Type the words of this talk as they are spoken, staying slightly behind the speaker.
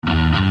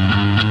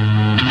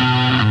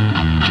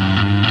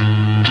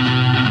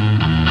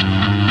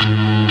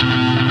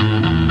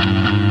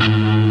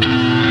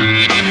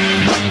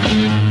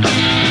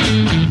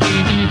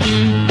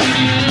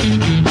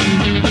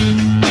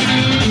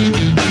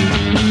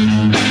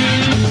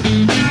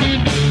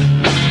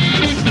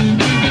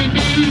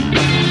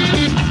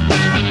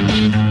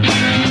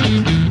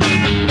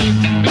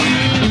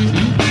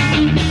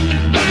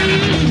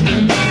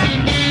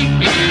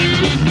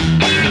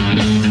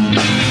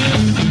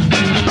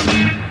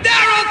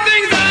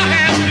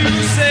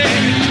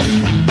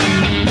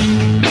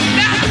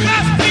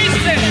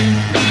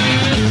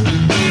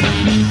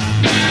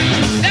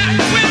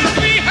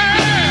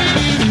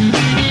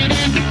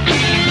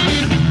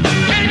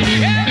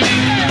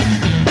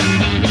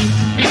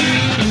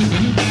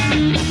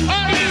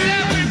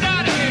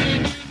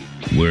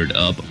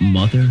up,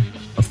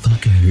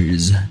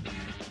 motherfuckers?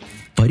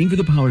 Fighting for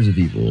the powers of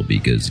evil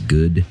because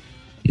good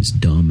is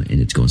dumb and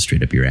it's going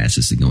straight up your ass.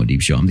 This is the Going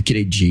Deep Show. I'm the Kid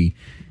AG,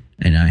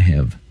 and I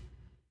have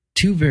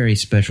two very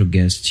special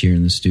guests here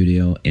in the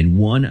studio and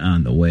one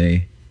on the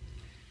way.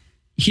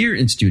 Here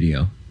in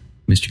studio,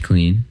 Mr.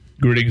 Kleen.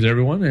 Greetings,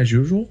 everyone, as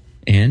usual.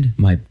 And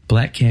my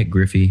black cat,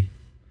 Griffey,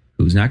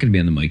 who's not going to be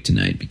on the mic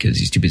tonight because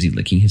he's too busy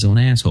licking his own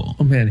asshole.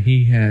 Oh, man,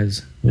 he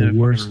has the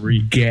worst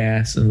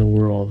gas in the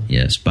world.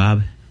 Yes,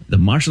 Bob, the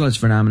martial arts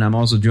phenomenon,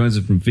 also joins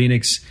us from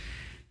Phoenix.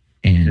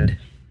 And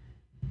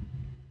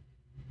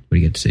what do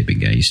you got to say,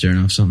 big guy? You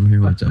starting off something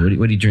here? What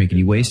are you drinking?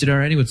 You wasted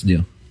already? What's the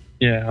deal?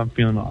 Yeah, I'm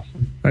feeling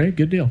awesome. All right,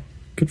 good deal.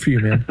 Good for you,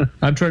 man.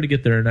 I'm trying to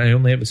get there, and I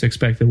only have a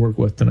six-pack to work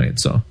with tonight,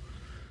 so.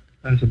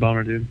 That's a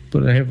bummer, dude.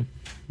 But I have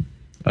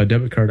a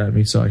debit card on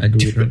me, so I can go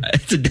get it.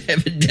 It's a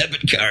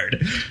debit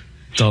card.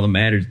 That's all that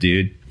matters,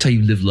 dude. That's how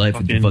you live life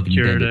with your fucking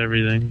cured debit.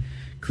 Everything.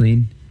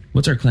 Clean.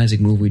 What's our classic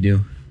move we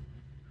do?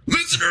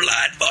 Listener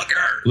line,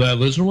 fucker! That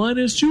listener line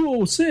is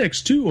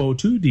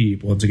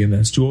 206-202-DEEP. Once again,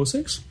 that's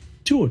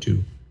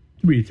 206-202-3337.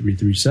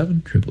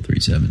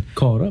 337.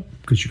 Call it up,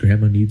 because your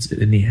grandma needs it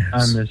in the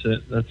ass. I miss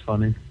it. That's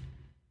funny.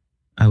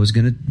 I was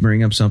going to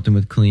bring up something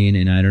with Clean,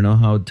 and I don't know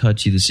how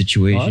touchy the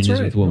situation is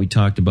with what we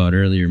talked about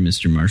earlier,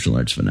 Mr. Martial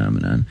Arts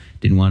Phenomenon.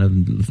 Didn't want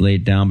to lay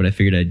it down, but I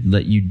figured I'd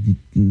let you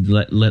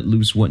let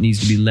loose what needs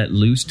to be let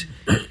loosed.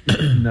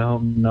 No,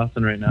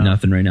 nothing right now.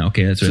 Nothing right now.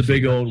 Okay, that's it's a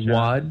big old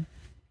wad.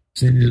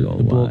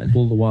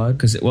 Pull the wad.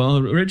 Because, well,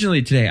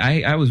 originally today,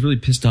 I was really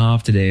pissed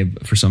off today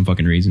for some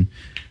fucking reason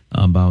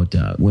about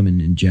women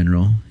in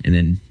general, and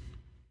then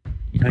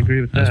I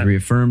agree with that. I was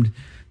reaffirmed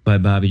by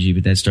Bobby G,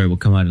 but that story will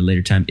come out at a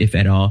later time, if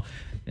at all.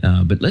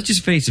 But let's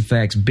just face the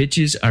facts.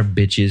 Bitches are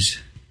bitches.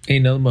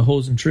 Ain't nothing but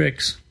hoes and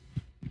tricks.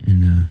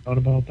 And what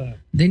about that?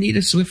 They need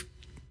a swift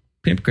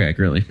pimp crack,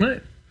 really.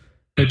 Right.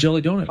 A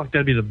jelly donut. Fuck,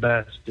 that'd be the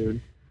best,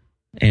 dude.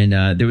 And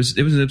there was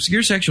an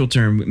obscure sexual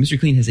term. Mr.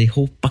 Clean has a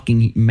whole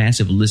fucking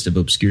massive list of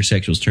obscure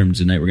sexual terms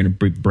tonight. We're going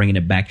to be bringing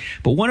it back.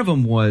 But one of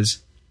them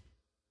was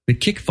the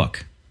kick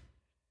fuck.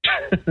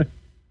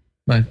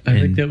 I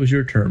think that was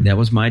your term. That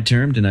was my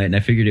term tonight, and I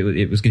figured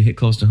it was going to hit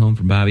close to home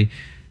for Bobby.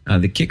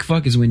 The kick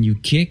fuck is when you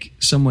kick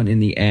someone in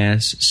the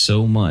ass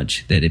so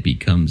much that it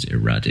becomes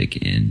erotic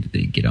and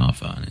they get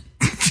off on it.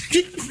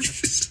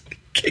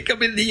 Kick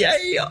them in the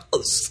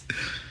ass.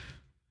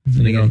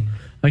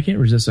 I can't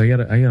resist. I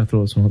gotta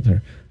throw this one out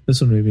there. This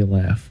one made me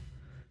laugh.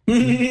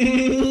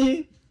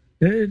 It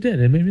did.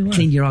 It made me laugh.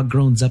 Clean, you're all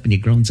grown up and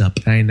you're grown up.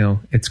 I know.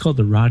 It's called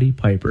the Roddy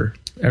Piper.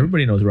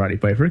 Everybody knows Roddy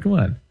Piper. Come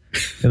on.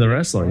 And the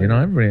wrestler,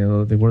 everybody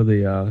knows they wear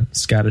the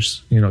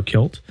Scottish,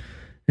 kilt.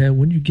 And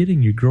when you're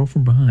getting your girl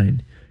from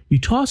behind, you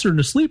toss her in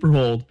a sleeper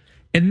hold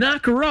and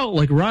knock her out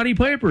like Roddy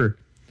Piper.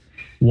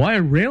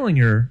 While railing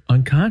her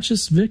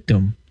unconscious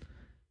victim,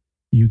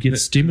 you get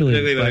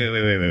stimulated.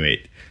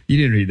 Wait. You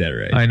didn't read that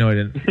right. I know I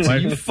didn't. So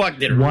you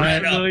fucked it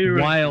right up.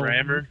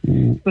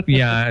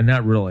 Yeah,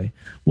 not really.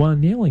 While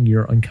nailing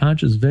your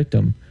unconscious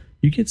victim,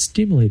 you get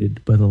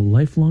stimulated by the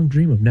lifelong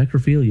dream of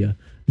necrophilia.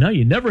 Now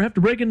you never have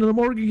to break into the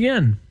morgue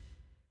again.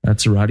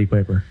 That's a Roddy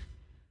Piper.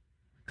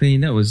 Clean,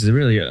 that was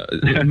really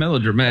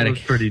melodramatic.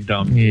 That was pretty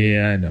dumb.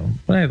 Yeah, I know.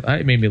 But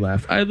it made me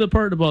laugh. The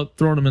part about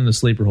throwing him in the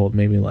sleeper hold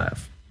made me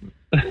laugh.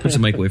 Put the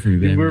mic away from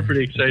you, Ben. We were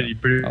pretty excited. You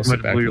pretty much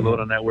blew your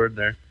load on that word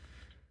there.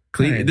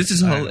 Clean, this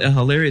is a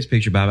hilarious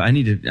picture, Bob. I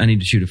need to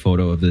shoot a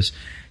photo of this.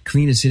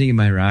 Clean is sitting in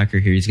my rocker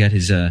here. He's got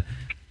his the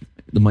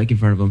mic in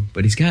front of him,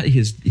 but he's got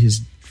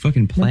his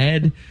fucking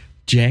plaid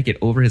jacket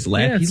over his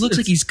lap. He looks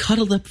like he's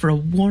cuddled up for a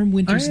warm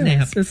winter's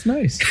nap. It's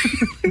nice.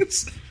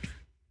 It's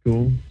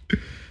cool.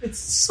 It's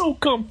so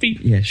comfy.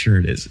 Yeah, sure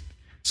it is.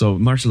 So,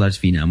 martial arts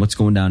phenom, what's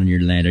going down in your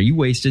land? Are you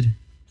wasted?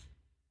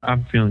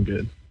 I'm feeling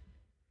good.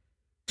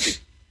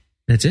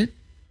 That's it?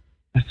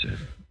 That's it.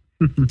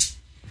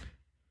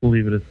 We'll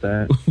leave it at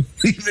that.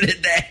 Leave it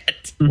at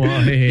that.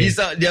 Well, hey.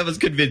 That was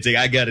convincing,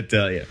 I got to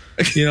tell you.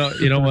 You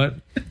know what?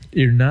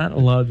 You're not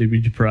allowed to be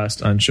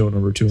depressed on show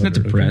number 200. He's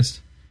not depressed.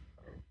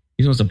 Okay?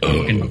 He wants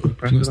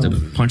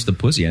to punch the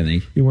pussy, I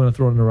think. You want to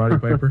throw in a Roddy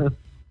Piper?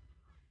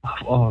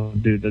 Oh,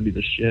 dude, that'd be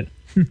the shit.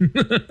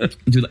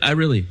 Dude,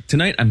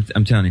 tonight,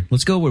 I'm telling you,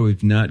 let's go where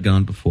we've not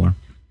gone before.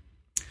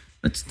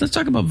 Let's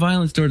talk about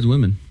violence towards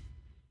women.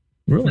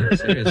 Really?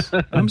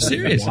 I'm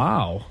serious.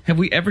 Wow. Have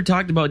we ever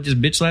talked about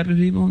just bitch slapping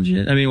people and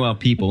shit? I mean, well,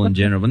 people in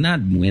general, but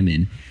not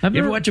women. You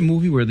ever watch a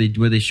movie where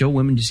they show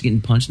women just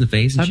getting punched in the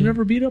face and I've shit?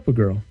 never beat up a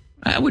girl.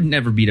 I would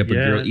never beat up a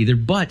girl either,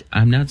 but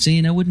I'm not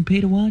saying I wouldn't pay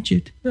to watch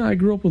it. No, I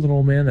grew up with an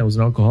old man that was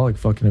an alcoholic,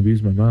 fucking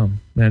abused my mom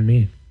and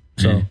me.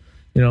 So,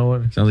 you know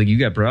what? Sounds like you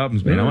got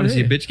problems, man. I want to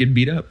see a bitch get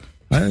beat up.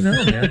 I don't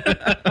know, man.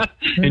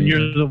 And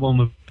you're the one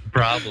with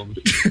problems.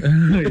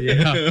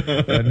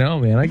 Yeah. No,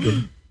 man,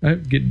 I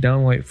get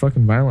down like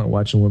fucking violent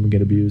watching women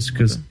get abused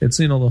because it's,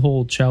 the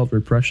whole child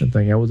repression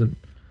thing. I wasn't,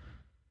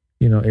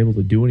 able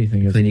to do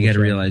anything. Then you got to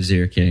realize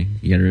there, okay?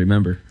 You got to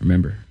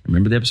remember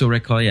the episode where I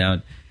call you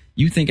out.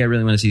 You think I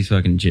really want to see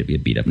fucking shit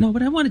get beat up? No,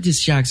 but I want to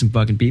just shock some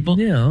fucking people.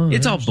 Yeah,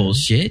 it's all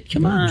bullshit.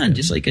 Come on,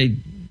 just like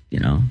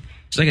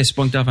It's like I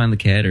spunked off on the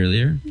cat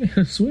earlier.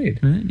 Sweet.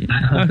 Right?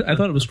 Yeah. I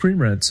thought it was cream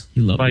rinse.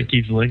 You love Bike it.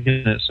 keeps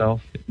licking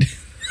itself.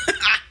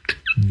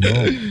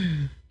 No.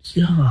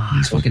 Yeah.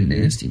 It's fucking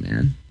nasty,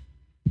 man.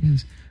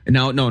 Yes.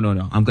 No.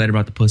 I'm glad I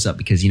brought the puss up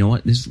because you know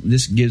what?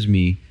 This gives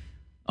me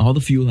all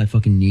the fuel I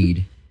fucking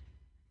need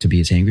to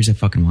be as angry as I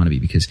fucking want to be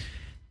because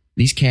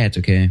these cats,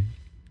 okay,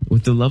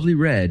 with the lovely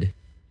Red,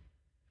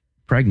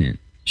 pregnant,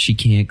 she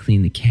can't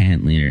clean the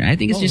cat litter. I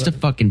think it's just a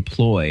fucking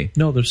ploy.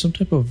 No, there's some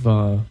type of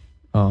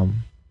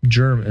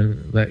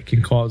germ that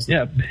can cause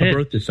a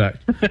birth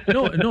defect.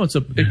 No, it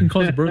can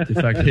cause a birth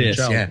defect in the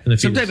child. Yeah. In the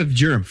Some fetus. type of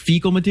germ,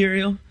 fecal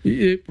material.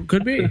 It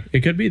could be.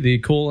 It could be the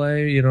E.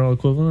 coli,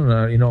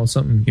 equivalent.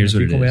 Something. Here's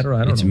what it fecal is. matter. I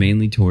don't know. It's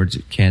mainly towards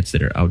cats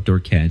that are outdoor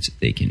cats.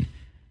 They can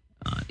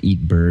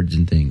eat birds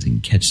and things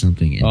and catch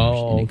something,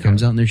 and it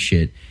comes out in their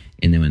shit.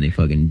 And then when they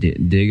fucking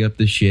dig up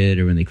the shit,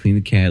 or when they clean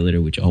the cat litter,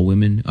 which all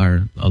women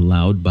are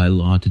allowed by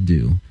law to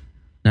do,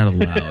 not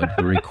allowed,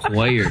 but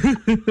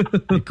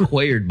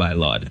required by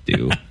law to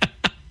do.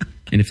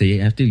 And if they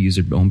have to use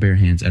their own bare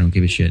hands, I don't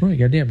give a shit. Right,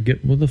 goddamn.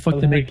 What the fuck do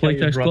they make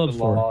Playtex gloves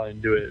for?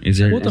 And do it.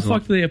 What the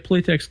fuck do they have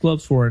Playtex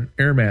gloves for and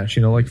air mash?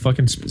 Like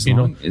fucking,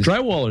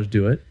 drywallers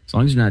do it. As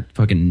long as you're not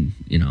fucking,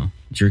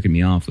 jerking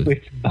me off with.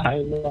 Which by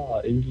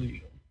law is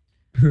legal.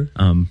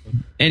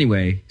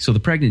 Anyway, so the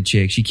pregnant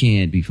chick, she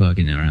can't be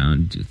fucking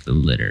around with the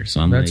litter.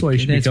 So that's why you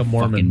should become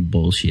Mormon. Fucking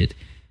bullshit.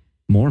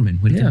 Mormon?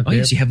 What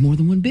you have more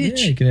than one bitch.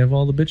 Yeah, you can have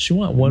all the bitch you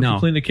want. One for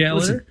cleaning the cat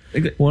litter,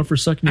 one for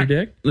sucking your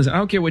dick. Listen, I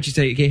don't care what you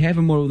say. Okay,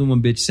 having more than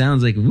one bitch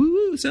sounds like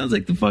woo, sounds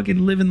like the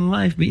fucking living the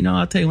life. But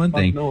I'll tell you one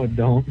thing. No, it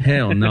don't.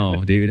 Hell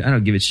no, dude. I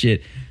don't give a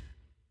shit.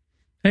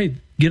 Hey,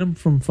 get them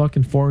from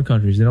fucking foreign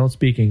countries. They don't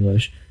speak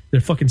English.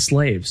 They're fucking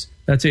slaves.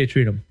 That's how you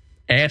treat them.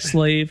 Ass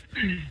slave,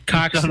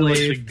 cock Sounded like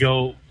the slave.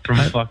 goat from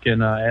fucking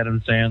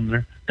Adam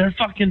Sandler. They're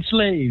fucking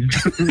slaves.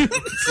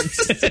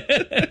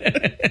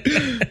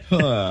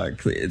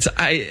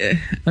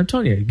 I'm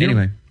telling you.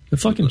 Anyway, the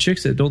fucking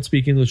chicks that don't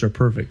speak English are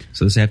perfect.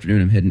 So this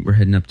afternoon, we're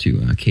heading up to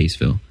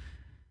Caseville,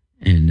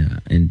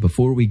 and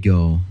before we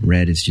go,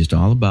 Red is just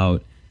all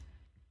about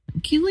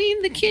can you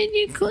clean the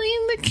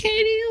kitty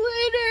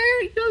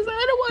litter? He goes,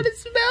 I don't want to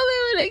smell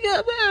it when I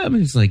come home.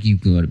 And it's like, you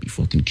gotta be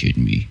fucking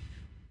kidding me.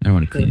 I don't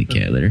want to clean the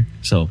cat litter.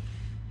 So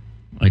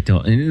and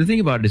the thing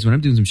about it is when I'm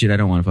doing some shit I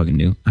don't want to fucking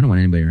do, I don't want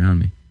anybody around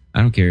me.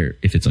 I don't care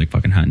if it's like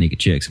fucking hot naked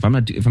chicks. If I'm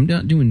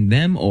not doing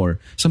them or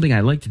something I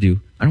like to do,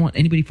 I don't want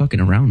anybody fucking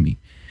around me.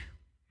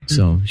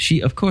 So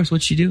she, of course,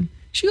 what'd she do?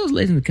 She goes,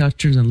 lays on the couch,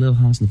 turns on Little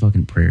House on the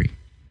fucking Prairie.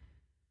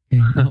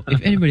 Okay? Now,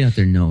 if anybody out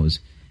there knows,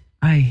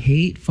 I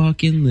hate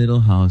fucking Little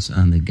House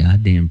on the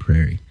goddamn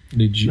Prairie.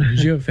 Did you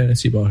have a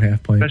fantasy about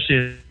Half Pint?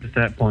 Especially at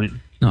that point.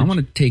 No, I want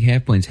to take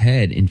Half Point's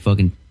head and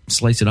fucking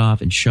slice it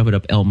off and shove it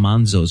up El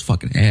Monzo's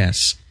fucking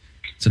ass.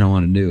 That's what I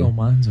want to do. Oh,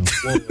 Monzo.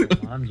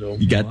 Monzo.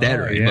 You got that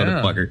right, yeah.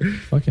 motherfucker.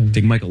 Fucking.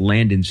 Take Michael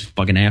Landon's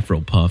fucking afro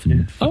puff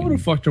and I would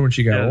have fucked her when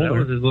she got That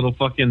older. was his little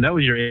fucking. That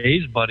was your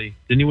A's buddy.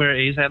 Didn't he wear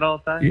A's hat all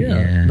the time?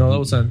 Yeah. No, that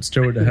was on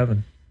Stairway to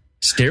Heaven.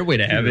 Stairway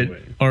to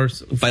Heaven. Or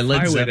By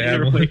Led Highway to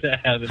Zeppelin.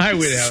 Heaven.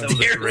 Highway to Heaven.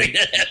 Stairway to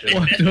Heaven.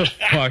 What the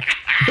fuck?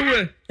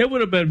 It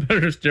would have been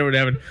better Stairway to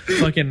Heaven.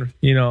 Fucking,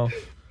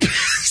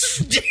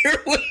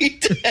 Stairway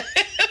to Heaven.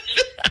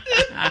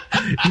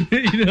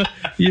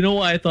 you know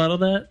why I thought of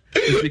that?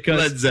 It's because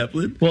Led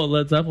Zeppelin. Well,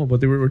 Led Zeppelin,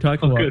 but we were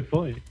talking about. Good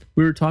point.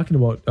 We were talking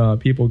about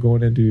people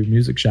going into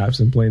music shops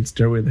and playing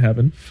Stairway to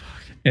Heaven,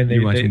 and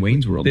You're watching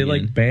Wayne's World They again.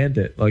 like banned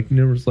it. Like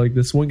there was like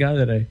this one guy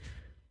that I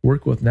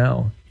work with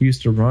now. He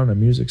used to run a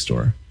music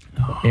store,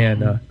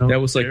 and that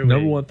was like Stairway.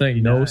 number one thing.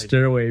 He No died.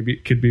 Stairway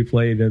could be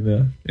played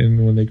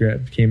in when they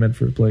came in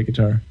for to play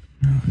guitar.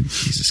 Oh,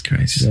 Jesus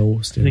Christ. No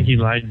I Stairway. think he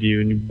lied to you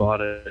and you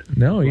bought it.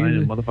 No, he Lied to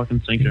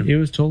motherfucking sinker. it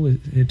was totally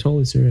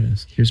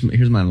serious. Here's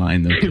my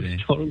line though today.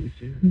 Totally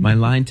serious. My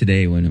line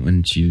today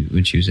when she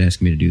was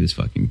asking me to do this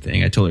fucking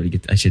thing, I told her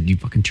I said, you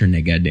fucking turn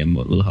that goddamn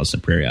Little House on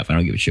the Prairie off. I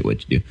don't give a shit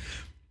what you do.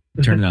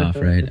 Turn it off,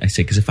 right? I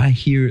said, because if I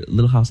hear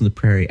Little House on the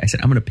Prairie, I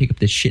said, I'm going to pick up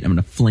this shit and I'm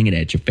going to fling it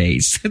at your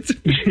face.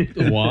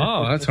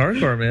 Wow, that's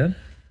hardcore, man.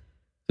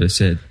 So I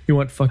said, You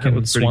want That fucking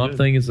was pretty Swamp good.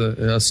 Thing as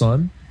a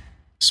son?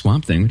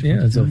 Swamp Thing? What the Yeah,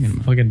 fuck it's are a you talking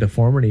about? fucking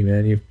deformity,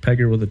 man. You peg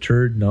her with a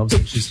turd, and all of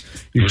a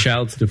sudden your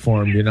child's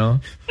deformed,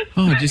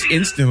 Oh, just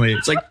instantly.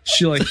 It's like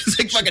She like it's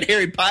like fucking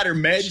Harry Potter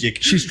magic.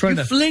 She's trying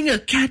you to fling a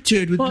cat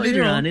turd with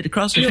glitter on it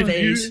across her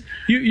face.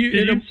 Did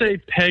you say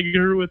peg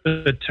her with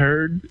a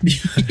turd?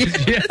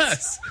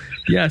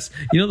 yes.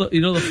 You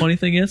know the funny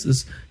thing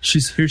is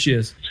here she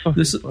is.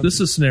 This is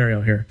a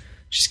scenario here.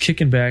 She's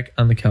kicking back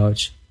on the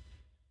couch,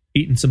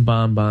 eating some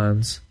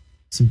bonbons,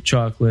 some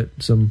chocolate,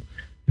 some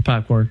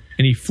popcorn,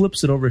 and he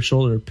flips it over his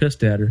shoulder,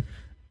 pissed at her,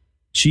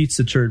 cheats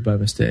the turd by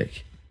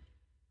mistake.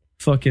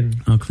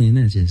 Fucking, I'll clean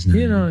that just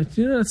now.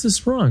 it's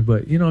just wrong,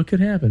 but it could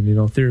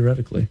happen,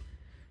 theoretically.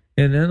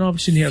 And then all of a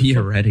sudden you have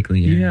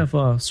Theoretically, you have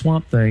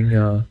Swamp Thing.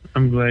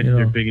 I'm glad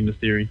you're big into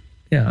theory.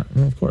 Yeah,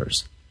 well, of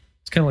course.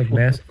 It's kind of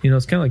like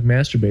it's kind of like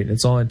masturbating.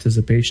 It's all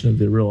anticipation of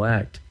the real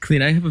act.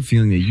 Clean, I have a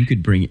feeling that you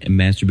could bring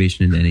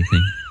masturbation into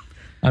anything.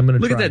 I'm gonna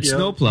Look try. at that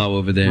snowplow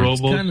over there.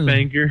 It's Robo kinda-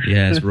 Spanker.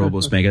 Yeah, it's Robo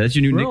Spanker. That's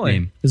your new Really?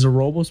 nickname. Is a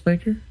Robo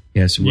Spanker?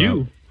 Yes, well,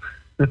 You.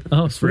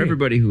 Oh, for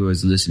everybody who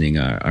was listening,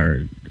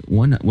 our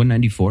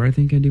 194, I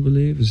think I do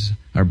believe, is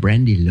our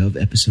Brandy Love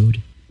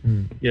episode.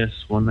 Yes,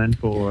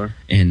 194.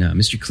 And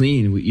Mr.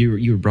 Kleen,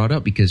 you were brought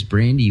up because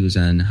Brandy was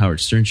on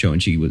Howard Stern show,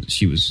 and she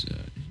was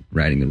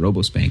riding the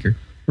Robo Spanker.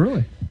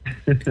 Really?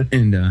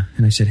 And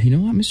I said, hey, you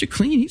know what, Mr.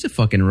 Kleen, he's a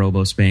fucking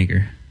Robo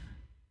Spanker.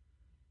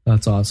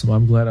 That's awesome.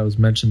 I'm glad I was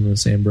mentioned in the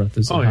same breath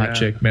as a hot yeah.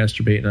 chick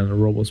masturbating on a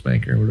Robo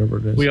Spanker or whatever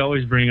it is. We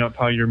always bring up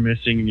how you're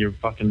missing and you're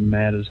fucking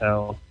mad as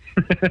hell.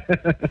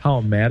 How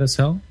I'm mad as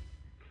hell?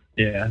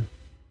 Yeah.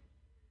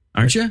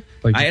 Aren't you?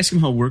 Like- I asked him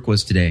how work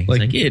was today. He's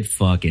like, it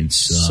fucking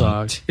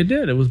sucked. It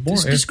did. It was boring.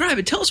 Just describe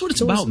it. Tell us what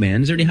it's about,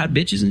 man. Is there any hot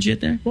bitches and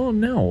shit there? Well,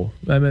 no.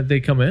 I mean,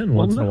 they come in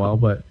once in a while,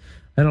 but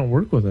I don't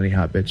work with any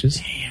hot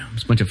bitches. Damn,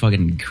 it's a bunch of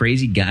fucking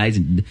crazy guys,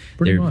 and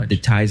Pretty much. the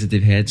ties that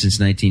they've had since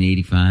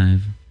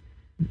 1985.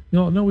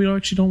 No, we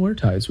actually don't wear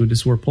ties. We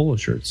just wear polo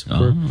shirts.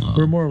 Oh.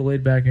 We're more of a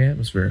laid-back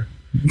atmosphere.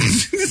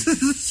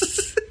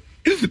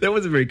 That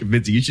wasn't very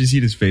convincing. You should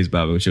see his face,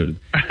 Bob. It showed.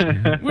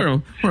 We're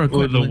a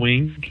With a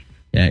wink.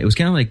 Yeah, it was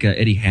kind of like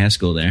Eddie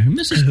Haskell there.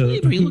 Mrs.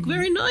 Cleaver, you look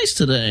very nice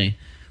today.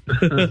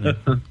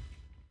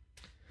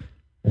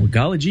 Well,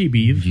 golly gee,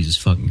 Beav. Jesus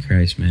fucking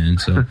Christ, man.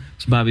 So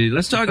Bobby,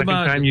 let's talk Second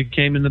about. time you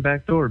came in the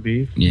back door,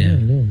 Beef. Yeah, I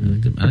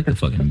know. I like the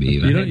fucking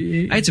beef.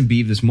 I had some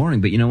beef this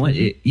morning, but you know what?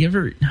 You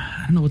ever?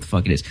 I don't know what the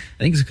fuck it is.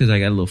 I think it's because I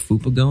got a little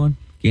fupa going,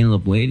 gained a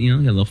little weight. You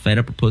know, got a little fat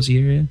upper pussy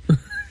area.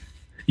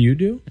 You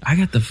do? I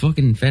got the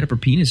fucking fat upper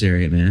penis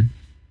area, man.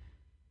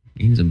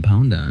 Getting some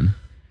pound on.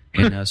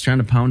 And I was trying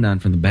to pound on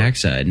from the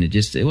backside, and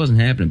it wasn't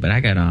happening, but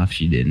I got off.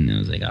 She didn't. I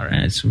was like, all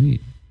right,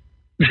 sweet.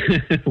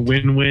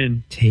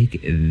 Win-win.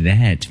 Take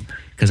that.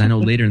 Because I know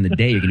later in the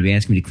day you're going to be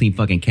asking me to clean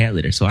fucking cat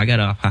litter. So I got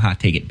off. Haha,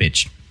 take it,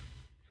 bitch.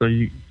 So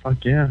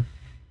fuck yeah.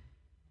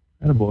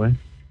 Attaboy.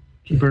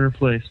 Keep her in her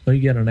place. Oh,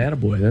 you got an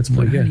attaboy. That's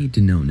What pretty I good. need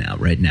to know now,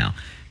 right now.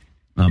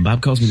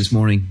 Bob calls me this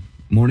morning.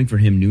 Morning for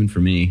him, noon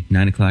for me.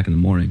 9 o'clock in the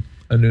morning.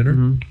 A nooner?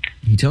 Mm-hmm.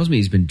 He tells me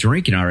he's been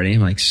drinking already.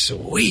 I'm like,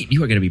 sweet.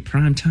 You are going to be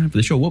prime time for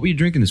the show. What were you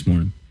drinking this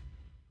morning?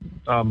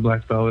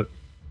 Black Velvet.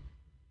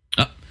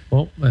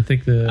 Well, I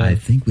think I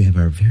think we have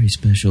our very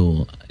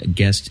special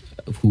guest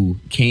who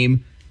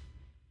came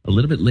a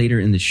little bit later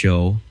in the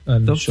show.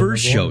 The show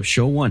first number show, one.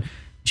 show 1.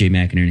 Jay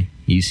McInerney.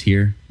 He's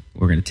here.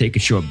 We're going to take a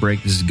short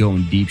break. This is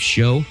Going Deep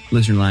Show.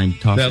 Listener line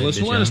toss that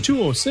listener line is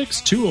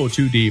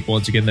 206-202-DEEP.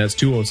 Once again, that's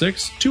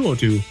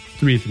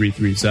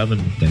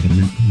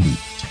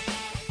 206-202-3337.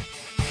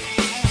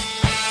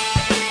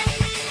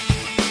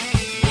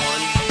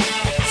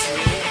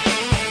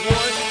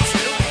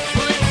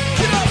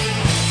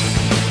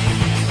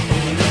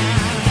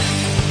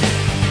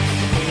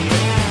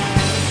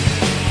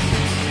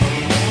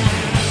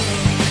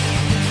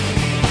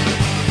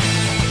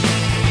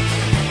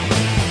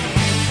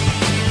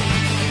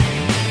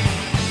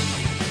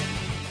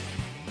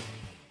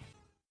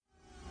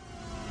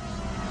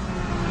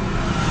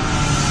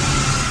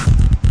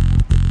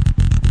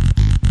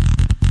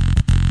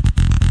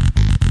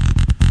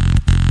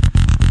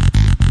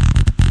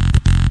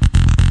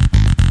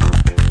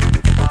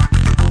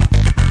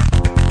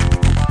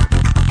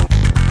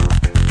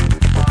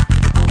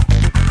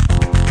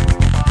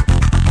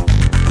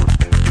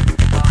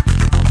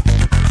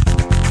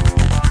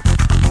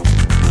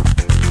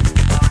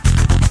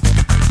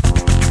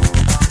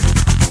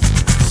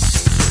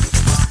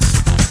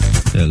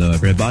 Hello,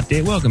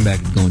 everybody. Welcome back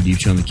to the Going Deep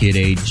Show on the Kid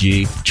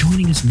AG.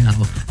 Joining us now,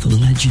 the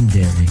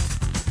legendary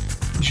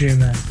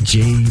JMac.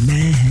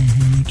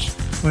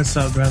 JMac. What's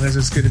up, brothers?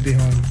 It's good to be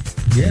home.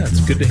 Yeah, it's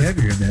good to have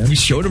you here, man. You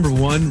show number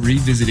 1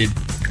 revisited.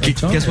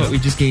 Guess what? We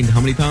just gained how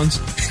many pounds?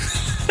 Dude,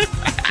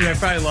 I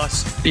probably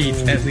lost 8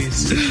 at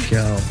least.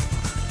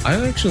 I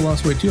actually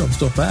lost weight too. I'm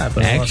still fat,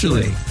 but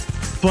Actually, I lost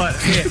weight. But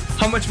hey,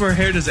 how much more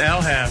hair does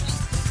Al have?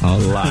 a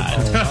lot.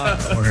 A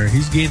lot more.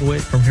 He's gained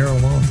weight from here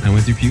alone. I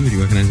went through puberty.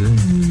 What can I say?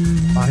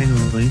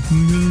 Finally.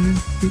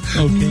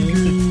 Okay.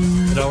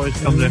 It always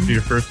comes after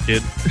your first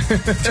kid.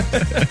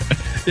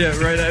 Yeah,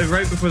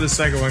 right before the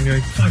second one, you're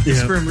like, fuck, the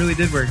sperm really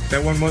did work.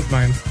 That one was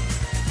mine.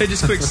 Hey,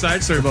 just a quick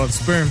side story about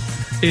sperm.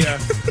 Yeah,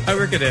 I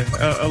work at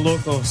a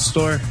local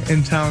store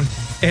in town,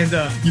 and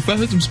You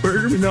found some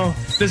sperm? you know,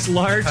 this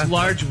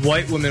large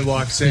white woman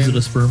walks in. Is it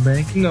a sperm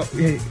bank? No,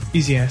 hey,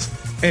 easy ass.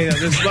 Hey,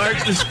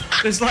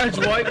 this large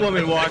white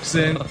woman walks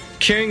in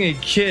carrying a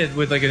kid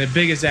with like the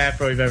biggest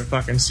afro you've ever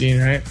fucking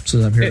seen, right? So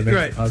I'm here to make a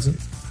Right. deposit.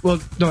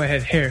 Well, no, I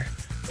had hair,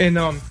 and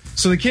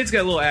so the kid's got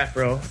a little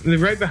afro. And then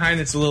right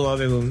behind it's a little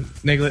other little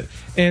niglet,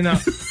 and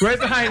right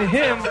behind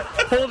him,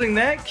 holding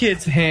that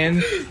kid's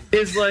hand,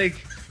 is like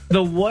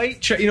the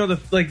white,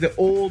 the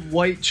old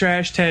white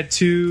trash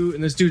tattoo,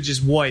 and this dude's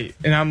just white,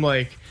 and I'm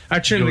like, I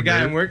turn to the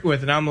guy I'm working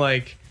with, and I'm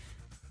like,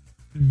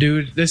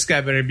 dude, this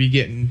guy better be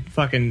getting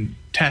fucking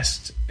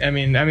test. I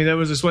mean, there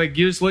was this white.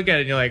 You just look at it,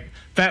 and you're like,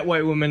 fat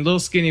white woman, little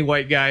skinny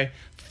white guy,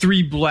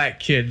 3 black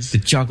kids. The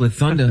Chocolate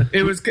Thunder.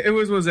 It was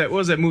what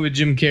was that movie with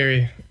Jim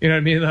Carrey? You know what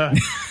I mean?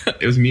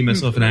 It was Me,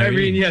 Myself, and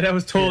Irene. Yeah, that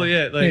was totally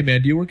it. Like, hey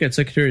man, do you work at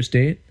Secretary of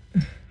State?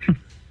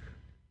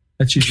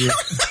 That's usually.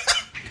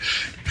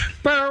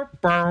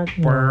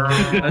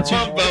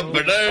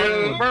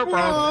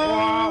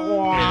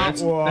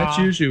 That's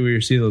usually where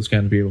you see those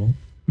kind of people.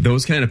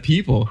 Those kind of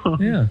people.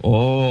 Yeah.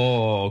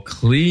 Oh,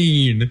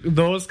 clean.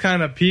 those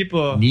kind of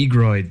people.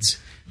 Negroids.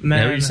 Man.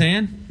 Is that what you're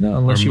saying? No,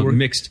 unless Or you work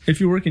mixed. If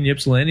you work in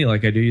Ypsilanti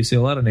like I do, you see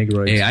a lot of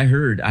negroids. Hey, I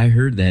heard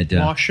that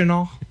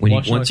Washtenaw.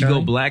 once you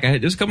go black,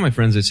 there's a couple of my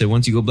friends that said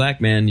once you go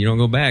black, man, you don't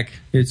go back.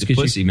 It's a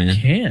pussy, you man.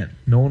 Can't.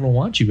 No one will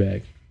want you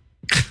back.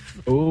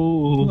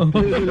 Oh,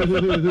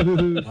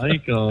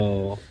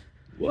 Michael.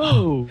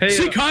 Whoa.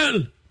 Hey,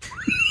 Kyle.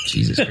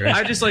 Jesus Christ.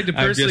 I'd just like to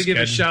personally give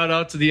a shout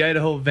out to the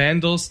Idaho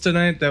Vandals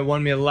tonight that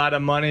won me a lot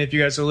of money. If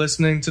you guys are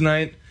listening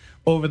tonight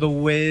over the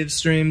wave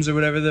streams or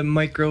whatever, the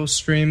micro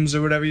streams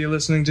or whatever you're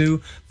listening to,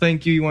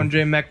 thank you. You won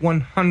JMac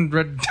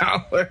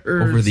 $100.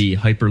 Over the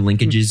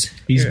hyperlinkages.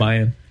 He's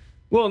buying.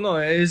 Well, no,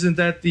 isn't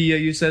that the,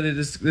 you said it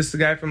is this the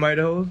guy from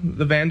Idaho?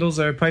 The Vandals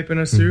are piping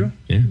us through?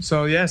 Yeah.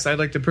 So, yes, I'd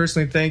like to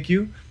personally thank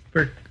you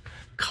for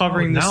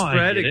covering the now I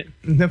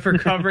spread, for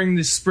covering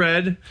the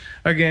spread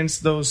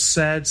against those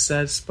sad,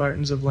 sad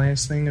Spartans of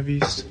Lansing of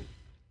East.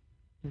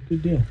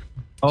 Good deal.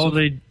 Oh,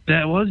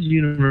 that was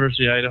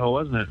University of Idaho,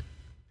 wasn't it?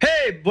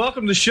 Hey,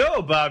 welcome to the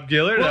show, Bob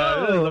Gillard.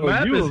 The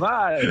map you is-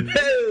 alive.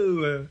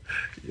 Oh.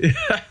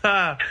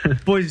 Yeah.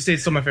 Boise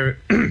State's still my favorite.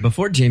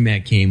 Before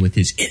J-Mac came with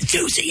his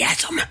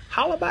enthusiasm,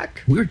 Holla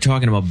back. we were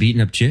talking about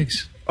beating up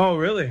chicks. Oh,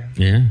 really?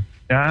 Yeah.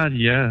 God,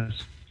 yes.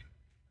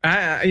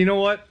 You know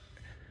what?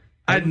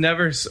 I'd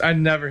never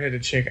hit a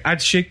chick.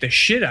 I'd shake the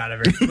shit out of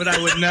her, but I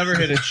would never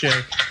hit a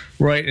chick.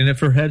 Right, and if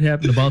her head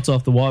happened to bounce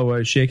off the wall while I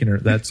was shaking her,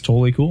 that's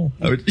totally cool.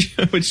 I would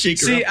shake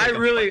her See, up I like a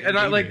really, fucking and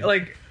I baby.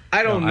 like,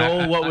 I don't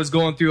know what was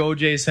going through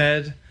OJ's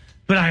head,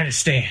 but I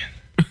understand.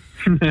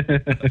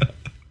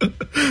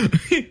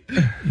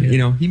 You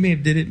know, he may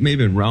have did it, may have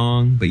been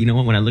wrong, but you know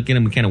what? When I look at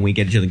him, we kind of wink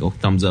at each other and go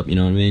thumbs up. You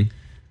know what I mean?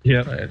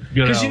 Yep.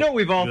 Because you know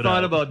we've all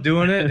thought about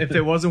doing it if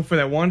it wasn't for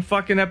that one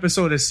fucking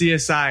episode of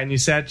CSI and you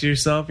sat to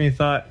yourself and you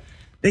thought,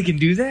 they can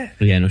do that?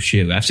 Yeah, no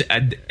shit.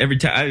 Every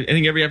time, I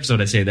think every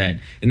episode I say that,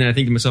 and then I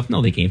think to myself,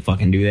 no, they can't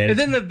fucking do that. And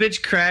then the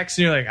bitch cracks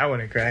and you're like, I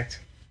wouldn't have cracked.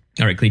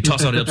 All right, Cleen,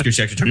 toss out the obscure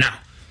section term now.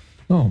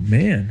 Oh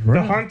man,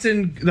 right.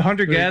 The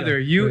hunter-gatherer,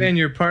 you and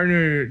your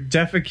partner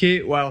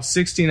defecate while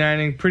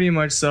 69ing, pretty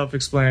much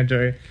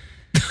self-explanatory.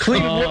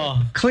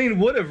 Cleen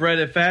would have read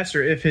it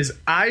faster if his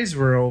eyes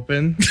were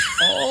open.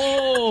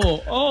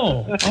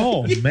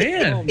 Oh,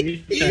 man.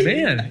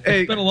 Man,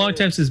 Hey, it's been a long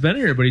time since he's been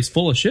here, but he's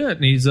full of shit,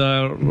 and he's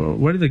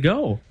ready to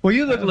go. well,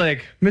 you look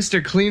like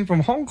Mr. Cleen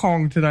from Hong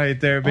Kong tonight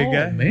there, big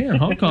guy. Man,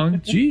 Hong Kong,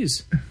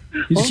 jeez.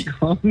 He's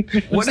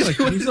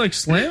like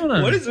slamming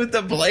on What it. is with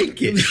the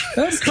blanket?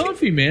 That's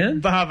comfy, man.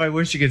 Bob, I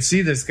wish you could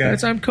see this guy.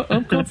 I'm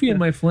comfy in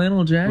my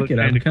flannel jacket.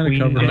 I'm kind of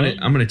covered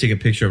up. I'm gonna take a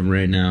picture of him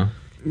right now.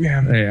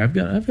 Yeah. Hey, I've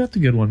got the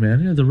good one,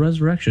 man. Yeah, the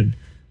resurrection.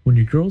 When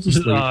your girl's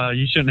asleep.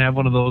 You shouldn't have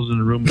one of those in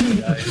the room with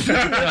you guys.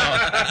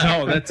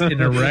 No, that's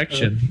an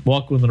erection.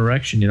 Walk with an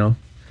erection, you know.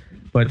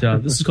 But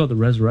this is called the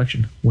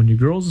resurrection. When your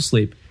girl's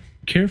asleep,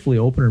 carefully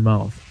open her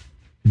mouth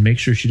and make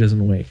sure she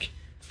doesn't wake.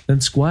 Then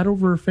squat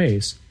over her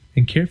face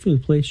and carefully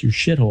place your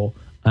shithole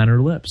on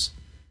her lips.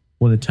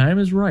 When the time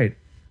is right,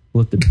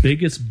 let the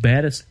biggest,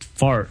 baddest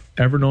fart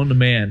ever known to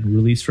man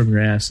release from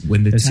your ass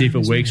and see if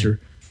it wakes her.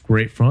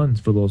 Great fun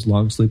for those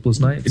long sleepless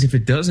nights. And if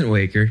it doesn't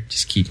wake her,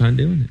 just keep on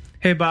doing it.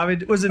 Hey,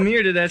 Bobby, was it me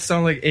or did that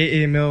sound like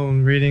A.A.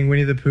 Milne reading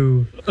Winnie the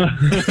Pooh?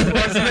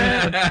 Wasn't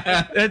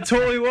that? That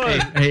totally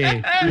was.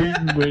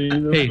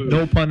 Hey,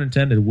 no pun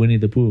intended, Winnie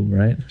the Pooh,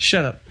 right?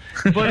 Shut up.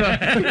 But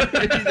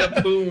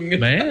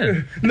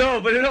Man.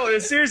 no, but no,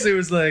 seriously, it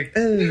was like,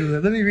 oh,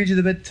 let me read you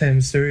the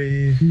bedtime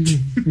story.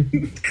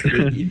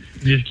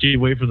 Just keep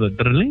waiting for the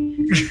Turn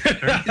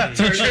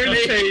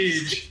the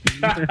page.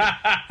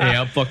 Hey,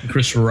 I'm fucking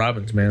Christopher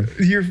Robbins, man.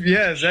 I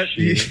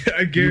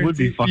guarantee You would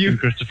be fucking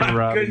Christopher I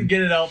Robin. couldn't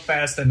get it out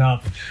fast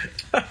enough.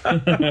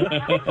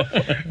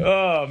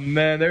 Oh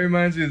man, that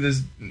reminds me of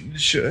this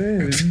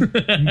show.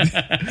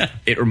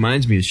 It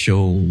reminds me of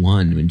show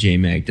 1 when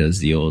J-Mac does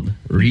the old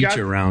reach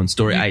around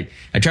story. I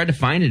tried to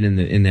find it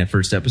in that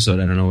first episode.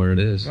 I don't know where it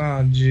is.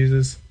 Oh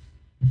Jesus.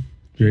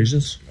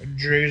 Jesus.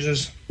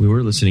 We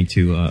were listening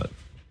to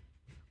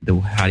the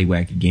Hottie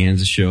Wacky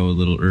Ganza show a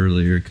little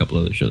earlier, a couple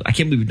other shows. I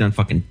can't believe we've done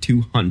fucking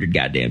 200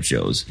 goddamn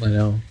shows. I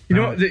know. You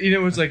know,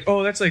 it's like,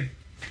 oh, that's like,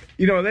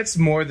 that's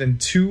more than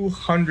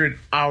 200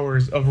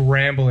 hours of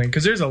rambling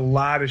because there's a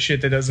lot of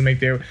shit that doesn't make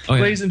the air. Oh,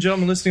 yeah. Ladies and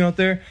gentlemen listening out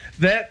there,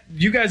 that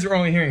you guys are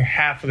only hearing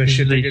half of the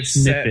shit that gets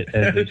said.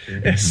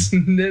 A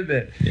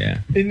snippet.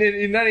 Yeah.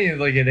 And not even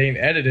like it ain't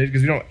edited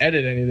because we don't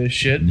edit any of this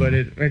shit, but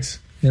it's.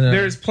 You know.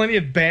 There's plenty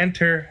of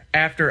banter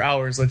after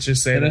hours. Let's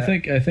just say And that.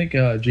 I think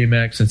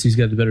J-Mac, since he's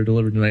got the better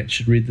delivery tonight,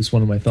 should read this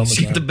one of my thumbs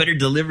She's the better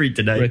delivery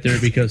tonight. right there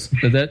because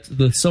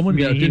someone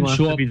that he didn't wants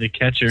show to up. be the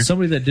catcher.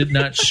 Somebody that did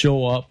not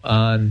show up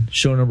on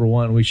show number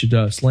 1, we should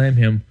slam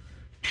him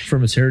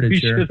from his heritage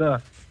We chair. should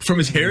From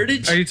his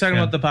heritage? Are you talking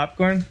Yeah. about the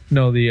popcorn?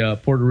 No, the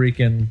Puerto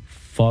Rican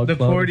fog. The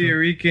cloud or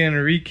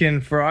Puerto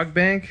Rican frog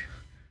bank?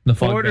 the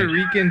fog Puerto bank.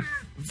 Rican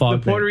Fog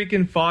the Puerto bank.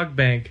 Rican fog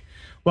bank.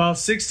 While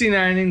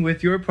 69ing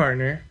with your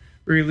partner,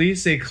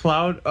 release a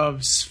cloud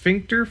of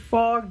sphincter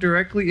fog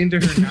directly into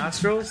her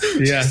nostrils.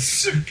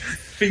 Yes,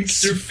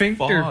 Sphincter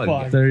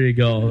fog. there you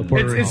go. The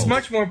Puerto It's Rican.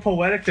 much more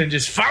poetic than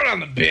just found on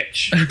the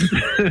bitch.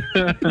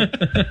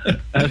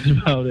 That's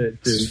about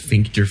it, dude.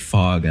 Sphincter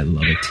fog. I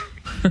love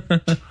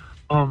it.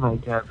 Oh my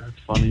god, that's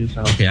funny as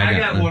hell. Okay, I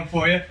got one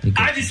for you. You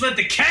go. I just let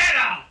the cat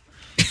out.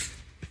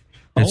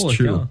 That's Holy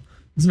true. cow.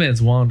 This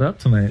man's wound up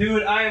tonight.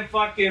 Dude, I am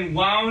fucking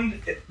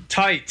wound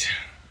tight.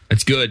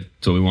 That's good.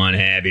 That's what we want to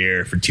have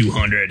here for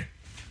 200.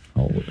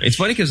 Holy It's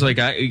funny because like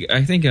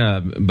I think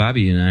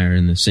Bobby and I are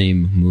in the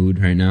same mood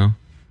right now.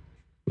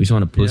 We just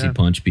want to pussy Yeah.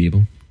 punch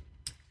people.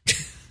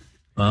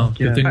 wow. Good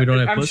Yeah. thing we don't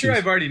have I'm pussies. sure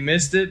I've already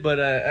missed it, but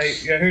I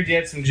heard you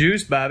had some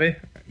juice, Bobby.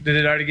 Did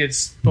it already get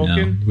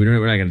spoken? No,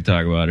 we're not going to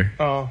talk about her.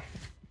 Oh.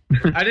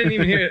 I didn't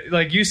even hear it.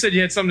 Like, you said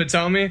you had something to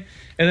tell me, and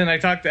then I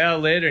talked to Al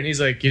later, and he's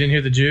like, you didn't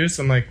hear the juice?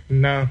 I'm like,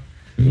 no.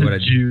 What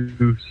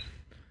Juice.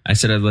 I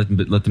said I'd let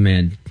the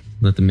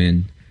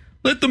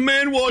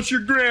man watch your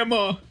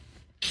grandma.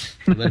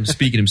 Let him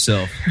speak it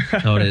himself.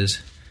 That's how it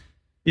is.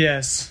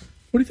 Yes.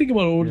 What do you think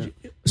about old?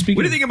 Speaking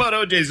What do you think about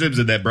O.J.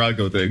 Simpson, that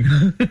Bronco thing?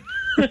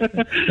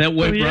 that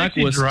white he Brock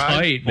actually was drives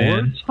tight,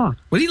 man. Fords? Huh.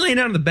 Was he laying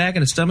down on the back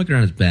and his stomach or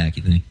on his back,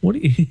 you think? What do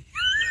you? He's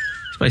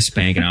probably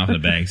spanking off in the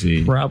back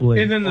seat.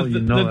 Probably. And then Oh, the you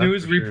know the that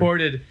news for sure.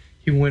 reported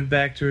he went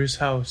back to his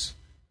house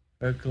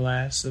for a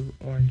glass of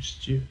orange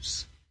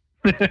juice.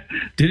 Did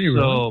he really?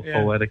 So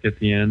Yeah. poetic at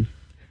the end.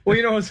 Well,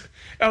 you know,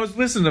 I was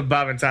listening to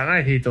Bob and Tom. And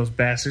I hate those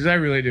bastards. I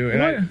really do.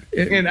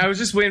 And I was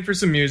just waiting for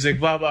some music,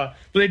 blah blah.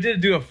 But they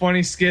did do a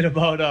funny skit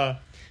about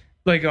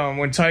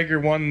when Tiger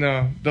won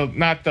the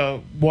not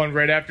the one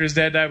right after his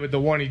dad died, but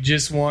the one he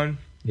just won.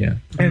 Yeah.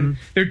 And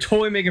they're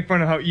totally making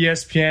fun of how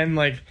ESPN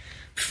like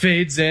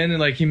fades in and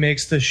like he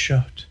makes the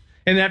shot,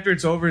 and after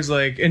it's over, is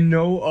like, and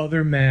no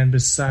other man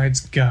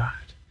besides God.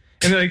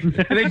 And like,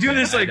 and they do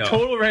this like know.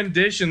 total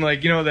rendition,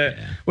 like, you know, that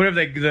whatever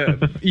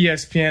the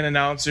ESPN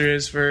announcer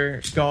is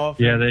for golf.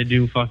 Yeah, they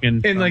do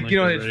fucking. And like, you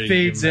know, they're it ready to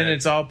fades give in, him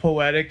it's all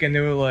poetic, and they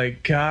were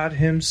like, God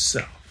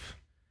himself.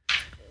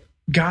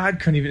 God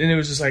couldn't even, and it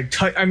was just like,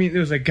 it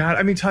was like God,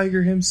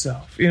 Tiger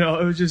himself. You know,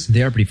 it was just,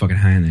 They are pretty fucking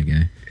high on that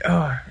guy.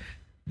 oh,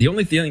 The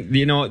only thing,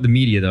 you know, the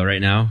media though,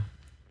 right now,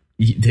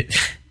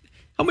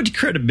 how much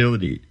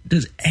credibility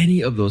does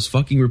any of those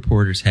fucking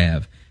reporters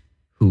have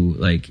who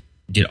like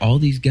did all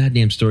these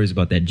goddamn stories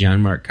about that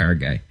John Mark Carr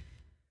guy,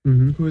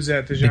 who's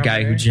that? the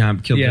guy who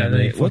killed Yeah, that then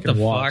he lady? What the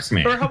fucking walks. fuck,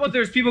 man? Or how about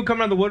there's people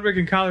coming out of the woodwork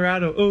in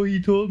Colorado? Oh,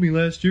 he told me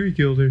last year he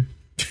killed her.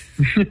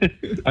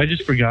 I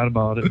just forgot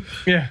about it.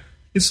 Yeah.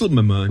 It slipped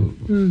my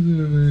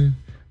mind.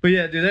 But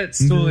yeah, dude, that's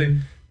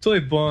totally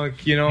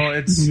bunk. You know,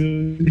 it's.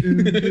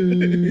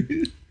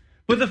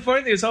 But the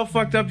funny thing is, how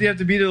fucked up do you have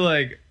to be to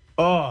like,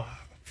 oh,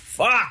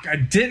 fuck, I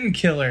didn't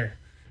kill her.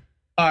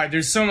 All right,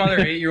 there's some other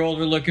 8-year-old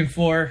we're looking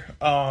for.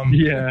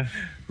 Yeah.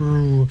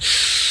 Ooh,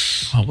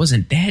 Oh,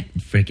 wasn't that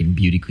freaking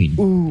beauty queen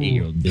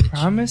 8-year-old bitch?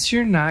 promise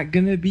you're not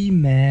gonna be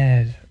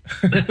mad.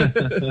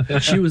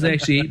 She was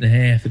actually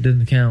 8.5. It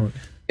didn't count.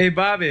 Hey,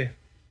 Bobby,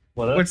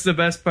 what's the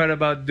best part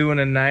about doing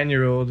a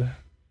 9-year-old?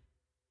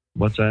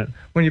 What's that?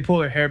 When you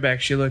pull her hair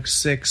back, she looks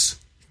 6.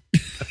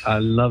 I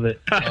love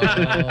it.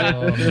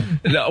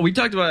 No, we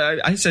talked about.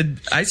 I said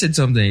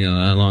something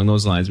along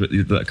those lines, but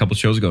a couple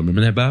shows ago.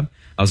 Remember that, Bob?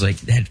 I was like,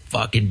 that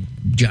fucking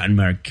John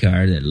Mark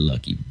Carr, that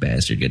lucky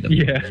bastard, get the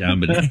Yeah.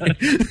 job.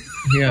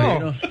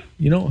 Yeah.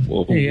 You know.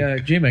 Hey,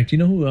 JMac, do you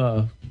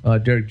know who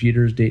Derek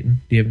Jeter is dating?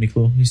 Do you have any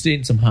clue? He's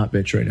dating some hot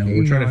bitch right now.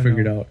 We're trying to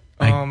figure it out.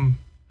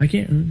 I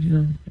can't. You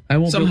know. I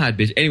won't. Some hot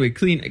bitch. Anyway,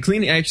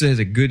 Kleen actually has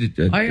a good,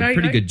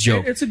 pretty good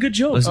joke. It's a good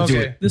joke. Let's do Okay.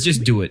 it. Let's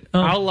just do it.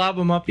 I'll lob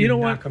him up. You know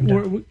knock what? him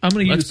down. I'm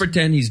going to Let's use.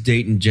 pretend he's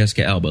dating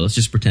Jessica Alba. Let's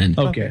just pretend.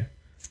 Okay.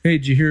 Hey,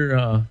 did you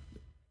hear?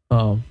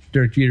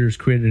 Derek Jeter's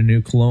created a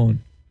new cologne.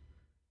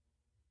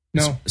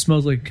 No. It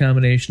smells like a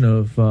combination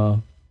of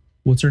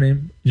what's her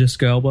name,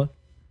 Jessica Alba,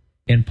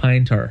 and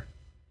pine tar.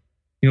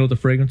 You know what the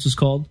fragrance is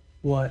called?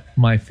 What?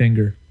 My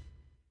Finger.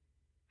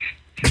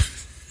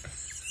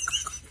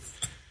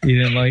 He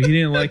didn't like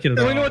it at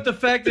all. Well, you know what the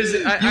fact is?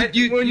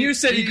 When you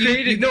said he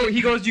created,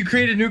 he goes, you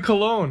created new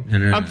cologne.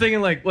 No. I'm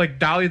thinking like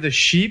Dolly the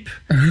sheep.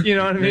 You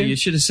know what I Yeah, mean? you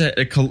should have said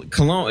a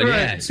cologne. Right.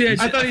 Yeah. See, I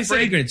thought he said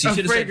fragrance. You a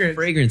should have said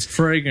fragrance.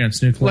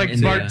 fragrance. New cologne. Like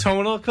And,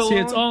 Bartona cologne.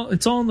 See,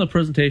 it's all in the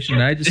presentation.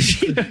 I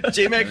just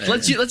J-Mac,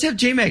 let's have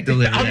J-Mac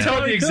deliver I'll that.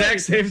 tell the exact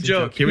same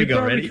joke. Here we go.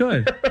 probably Ready?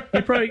 could.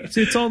 You probably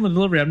see, it's all in the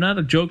delivery. I'm not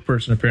a joke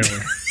person apparently.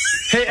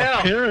 Hey Al,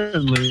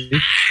 Apparently,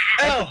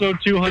 episode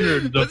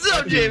 200. What's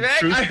up,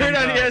 J-Mac? I heard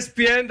on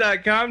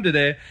ESPN.com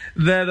today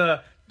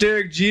that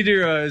Derek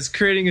Jeter is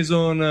creating his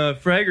own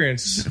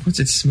fragrance. What's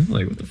it smell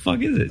like? What the fuck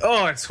is it?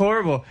 Oh, it's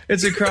horrible.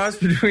 It's a cross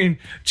between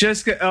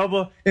Jessica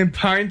Alba and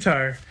Pine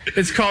Tar.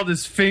 It's called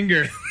his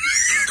finger.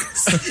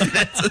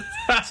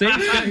 See,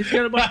 he's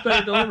got a much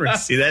better delivery.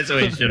 See, that's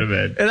what he should have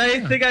been. And I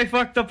think I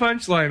fucked the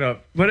punchline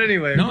up. But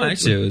anyway. No,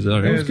 actually, it was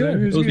all right. It was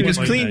good. It was Because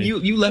good. Clean,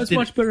 you left That's it.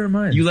 much better than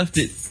mine. You left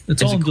it. It's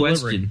as all a in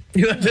question.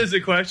 You left as a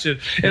question.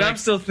 And I'm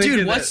still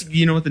thinking Dude,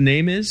 you know what the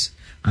name is?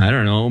 I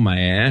don't know. My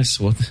ass.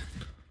 What?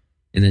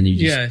 And then you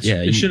just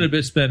it should have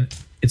been.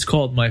 It's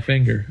called My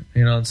Finger,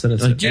 instead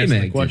of Like asking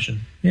JMac the question.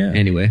 Yeah.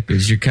 Anyway, it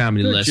was your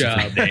comedy Good lesson job.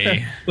 for the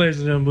day. Ladies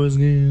and gentlemen, boys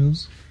and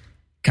girls.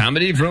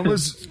 Comedy from a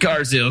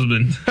car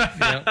salesman.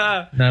 Yep.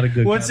 Not a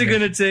good. What's it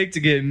going to take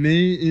to get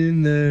me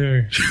in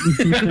there?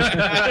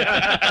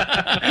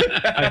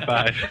 High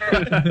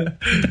five.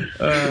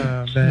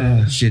 Oh,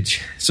 man. Shit.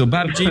 So,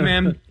 Bobby G,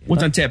 man,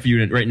 what's on tap for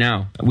you right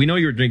now? We know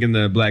you were drinking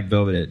the Black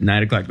Velvet at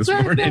 9 o'clock this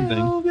morning.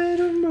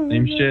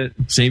 Same shit.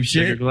 Same Bigger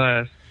shit?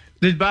 glass.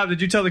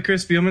 Did you tell the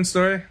Chris Spielman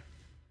story?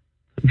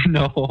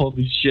 No,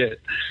 holy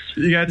shit.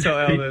 You got to tell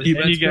Al this.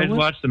 Did you guys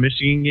watch the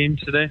Michigan game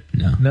today?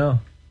 No.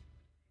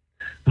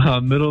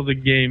 Middle of the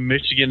game,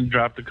 Michigan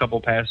dropped a couple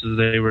passes.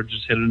 They were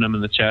just hitting them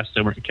in the chest.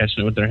 They weren't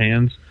catching it with their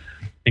hands.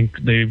 And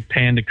they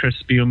panned to Chris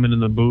Spielman in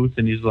the booth,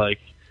 and he's like,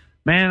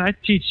 man, I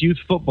teach youth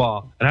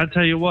football. And I'll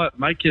tell you what,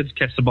 my kids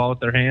catch the ball with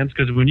their hands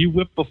because when you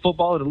whip a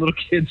football at a little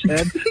kid's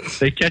head,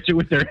 they catch it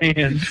with their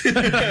hands.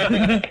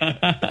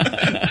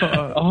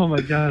 Oh,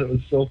 my God, it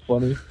was so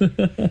funny.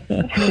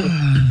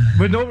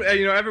 But no,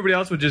 everybody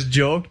else would just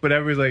joke, but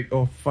everybody's like,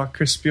 "Oh fuck,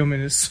 Chris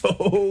Spielman is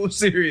so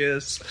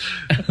serious."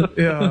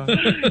 Yeah,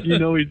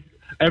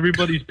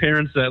 everybody's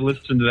parents that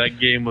listened to that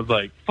game was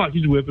like, "Fuck,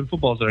 he's whipping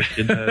footballs at our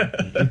kid's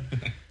head."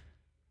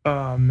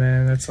 Oh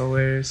man, that's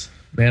hilarious.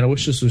 Man, I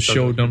wish this was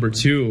show number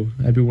 2.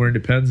 I'd be wearing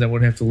Depends. I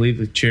wouldn't have to leave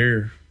the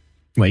chair.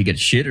 Why, you got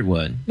shit or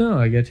what? No,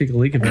 I got to take a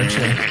leak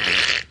eventually.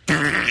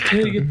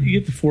 Yeah, you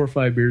get the 4 or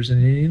 5 beers,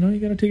 and you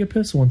got to take a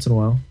piss once in a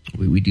while.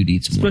 We do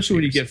need some Especially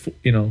more when you beers.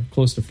 get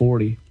close to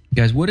 40.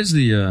 Guys, what is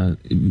the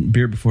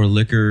beer before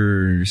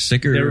liquor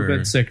sicker? Never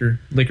been sicker.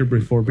 Liquor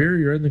before beer,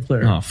 you're in the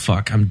clear. Oh,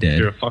 fuck, I'm dead.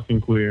 You're a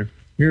fucking queer.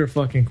 You're a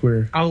fucking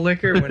queer. I'll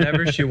lick her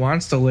whenever she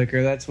wants to lick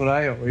her. That's what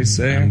I always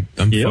say. I'm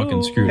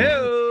fucking screwed.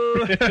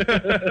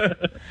 Hey-o.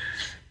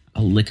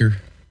 I'll lick her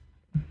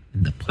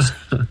in the pussy.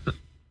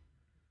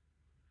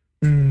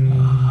 Oh,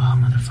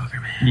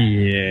 motherfucker, man.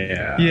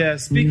 Yeah. Yeah.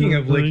 Speaking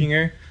of licking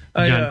her,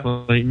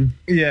 John Clayton.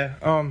 yeah.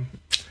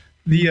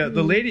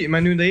 The lady, my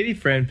new lady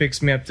friend,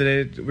 picks me up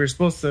today. We're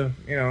supposed to,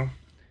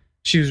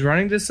 she was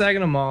running to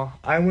Saginaw Mall.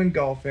 I went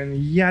golfing.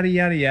 Yada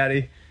yada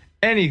yada.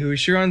 Anywho,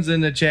 she runs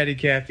into Chatty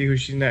Cathy, who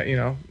she's not,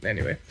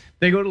 Anyway,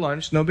 they go to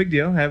lunch. No big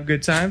deal. Have a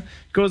good time.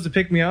 Goes to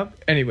pick me up.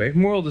 Anyway,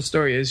 moral of the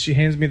story is she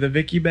hands me the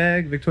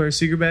Victoria's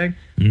Secret bag.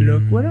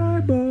 Look what I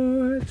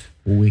bought.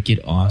 Wicked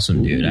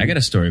awesome, dude. I got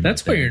a story about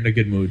That's why you're in a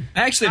good mood.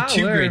 I actually have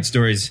 2 learn. great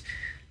stories.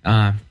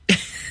 But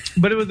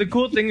it was the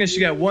cool thing is she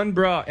got 1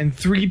 bra and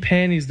 3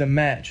 panties to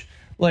match.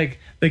 Like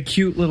the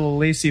cute little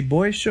lacy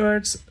boy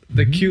shorts,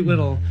 the cute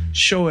little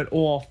show it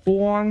all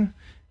thong,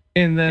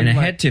 and then And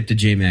a head tip to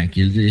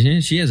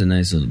JMac. She has a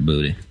nice little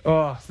booty.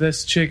 oh,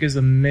 this chick is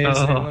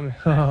amazing.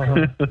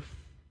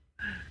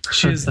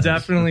 She is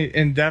definitely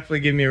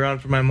giving me a run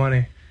for my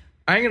money.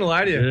 I ain't gonna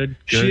lie to you. Good,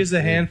 she is a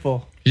good.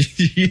 handful.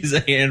 She's a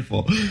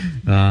handful.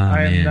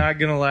 I am not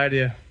gonna lie to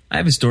you. I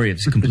have a story of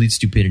complete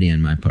stupidity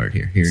on my part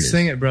here. Here it is.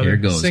 Sing it, brother. Here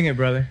it goes. Sing it,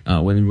 brother.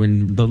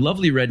 When the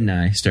lovely Red and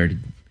I started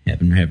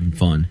having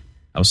fun,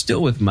 I was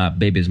still with my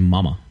baby's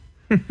mama.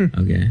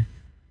 Okay.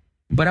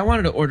 But I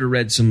wanted to order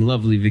Red some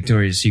lovely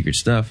Victoria's Secret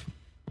stuff.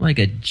 Like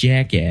a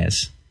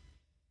jackass,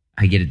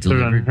 I get it Put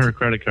it on delivered. her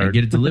credit card. I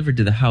get it delivered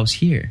to the house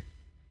here,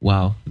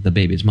 while the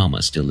baby's mama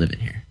is still living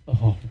here.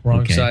 Oh,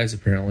 wrong Okay. size,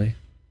 apparently.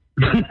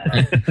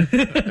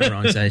 The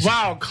wrong size.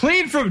 Wow,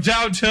 clean from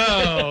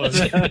downtown.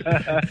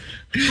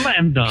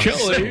 Slam dunk.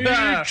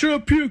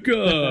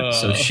 Trapuka.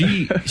 So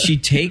she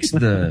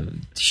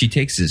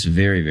takes this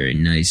very, very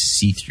nice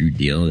see-through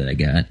deal that I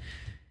got,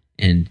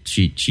 and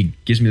she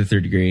gives me the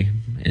 3rd degree,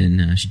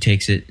 and she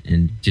takes it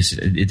and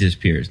it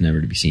disappears,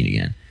 never to be seen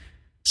again.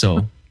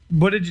 So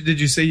What did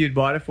you say you'd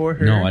bought it for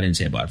her? no, I didn't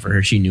say I bought it for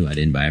her. She knew I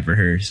didn't buy it for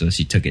her, so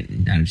she took it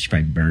and she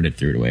probably burned it,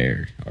 threw it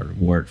away, or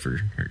wore it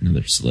for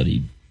another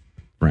slutty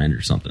friend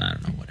or something. I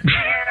don't know, whatever.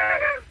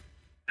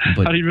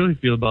 But How do you really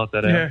feel about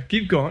that, Al? Yeah,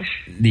 keep going.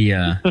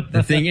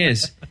 the thing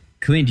is,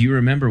 Cleen, do you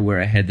remember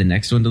where I had the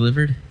next one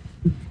delivered?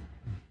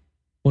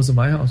 Was it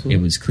my house? It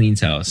was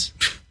Clean's house.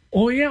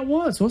 Oh, yeah, it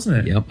was, wasn't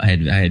it? Yep, I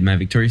had my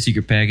Victoria's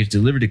Secret package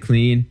delivered to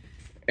Cleen.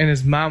 And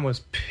his mom was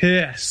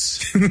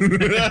pissed.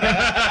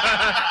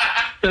 Yeah.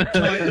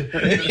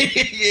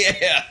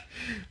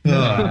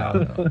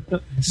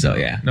 So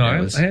yeah. No, that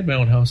I was- had my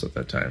own house at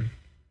that time.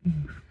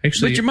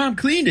 Actually, But your mom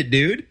cleaned it,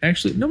 dude.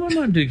 no, my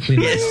mom didn't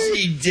clean it. Yes,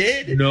 she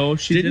did. No,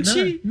 she Didn't did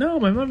not. she? No,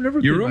 my mom never.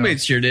 Your cleaned my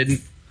roommates sure didn't.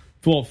 house.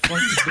 Well, fuck,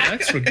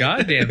 that's for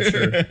goddamn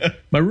sure.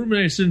 My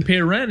roommates didn't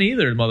pay rent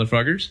either,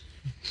 motherfuckers.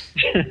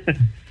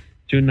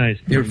 Too nice.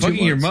 They were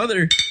fucking your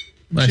mother.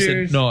 I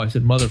Cheers. said, no, I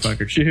said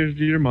motherfucker. Cheers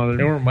to your mother.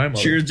 They weren't my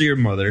mother. Cheers to your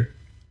mother.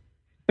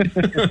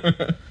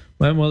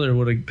 My mother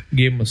would have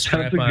gave him a That's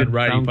strap a on good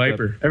Roddy sound clip.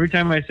 Piper. Every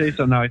time I say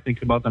something now, I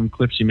think about them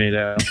clips you made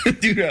out.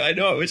 Dude, I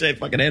know. I wish I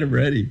fucking had him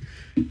ready.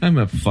 I'm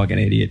a fucking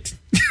idiot.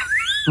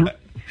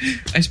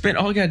 I spent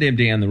all goddamn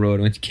day on the road.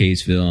 I went to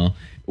Caseville,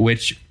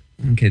 which,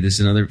 okay, this is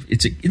another.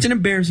 It's an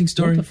embarrassing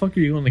story. What the fuck are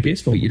you going to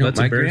case for? But you know, That's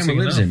my grandma embarrassing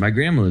lives enough. there. My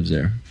grandma lives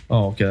there.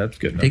 Oh, okay, that's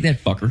good enough. Take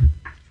that, fucker.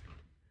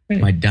 Hey.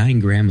 My dying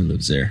grandma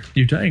lives there.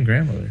 Your dying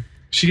grandmother.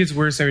 She gets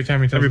worse every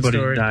time he tells the Everybody's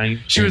story. dying.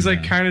 She was And,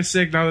 like kind of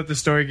sick. Now that the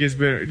story gets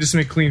better, just to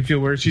make Kleen feel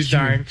worse. She's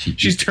dying.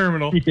 She's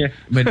terminal. Yeah.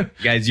 But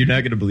guys, you're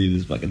not gonna believe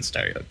this fucking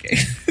story, okay?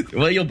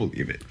 Well, you'll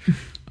believe it.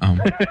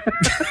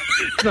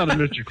 It's not a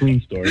Mr.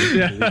 Clean story.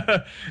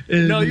 Yeah.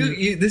 No,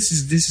 this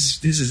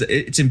is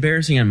it's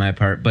embarrassing on my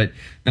part, but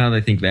now that I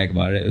think back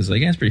about it, it was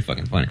like, yeah, it's pretty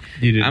fucking funny.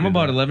 I'm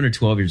about 11 or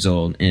 12 years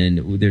old,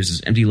 and there's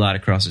this empty lot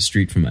across the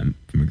street from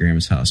my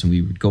grandma's house, and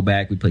we would go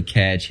back, we'd play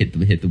catch, hit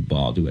the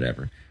ball, do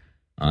whatever.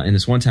 And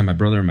this one time, my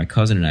brother and my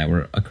cousin and I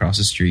were across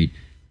the street,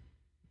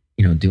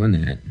 you know, doing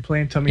that.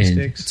 Playing tummy And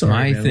sticks. It's all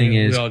right, My man. thing we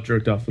is- all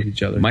jerked off with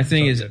each other. My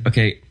thing It's is, all good.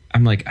 okay,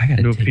 I'm like, I Do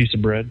a gotta piece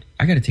of bread.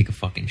 take a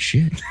fucking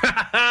shit.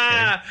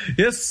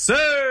 Yes,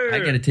 sir. I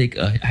gotta take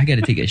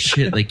a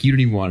shit like you don't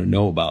even want to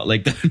know about.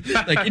 Like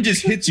like it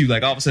just hits you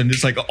like all of a sudden,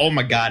 it's like, oh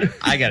my god,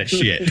 I got a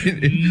shit.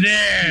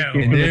 No.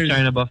 And there's-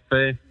 China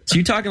buffet. So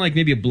you're talking like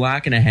maybe a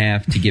block and a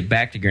half to get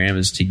back to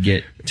grandma's to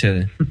get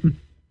to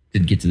the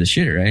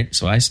shitter, right?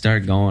 So I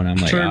start going. I'm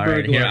like, all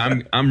right, here,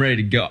 I'm ready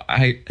to go.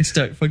 I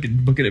start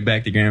fucking booking it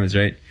back to grandma's,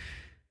 right?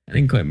 I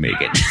didn't quite make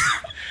it.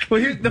 Well,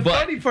 here's the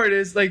funny part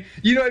is, like,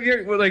 you know, if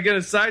you're, well, like, on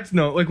a side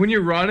note, like, when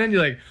you're running,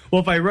 you're like, well,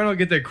 if I run, I'll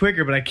get there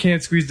quicker, but I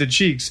can't squeeze the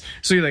cheeks.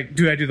 So you're like,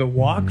 do I do the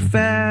walk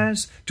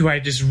fast? Do I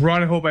just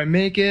run and hope I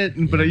make it?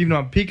 But even though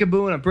I'm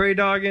peekaboo and I'm prairie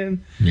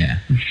dogging, Yeah.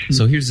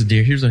 So here's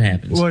what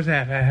happens. what's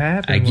that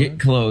happened? I get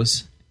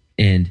close,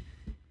 and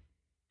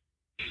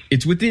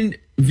it's within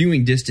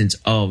viewing distance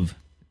of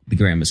the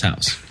grandma's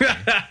house.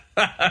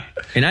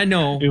 And I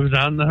know It was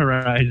on the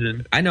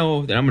horizon. that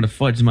I'm going to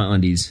fudge my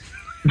undies.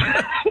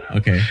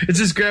 Okay. Is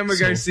this Grandma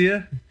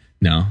Garcia?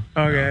 No.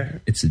 Okay.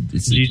 It's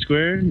G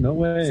squared? No It's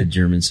way. the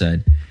German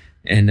side.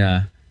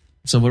 And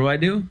so what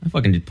do? I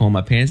fucking just pull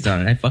my pants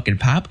down and I fucking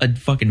pop a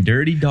fucking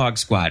dirty dog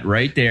squat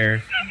right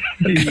there.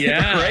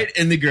 Yeah. Right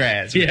in the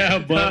grass. Yeah,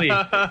 buddy.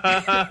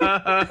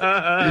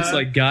 It's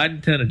like God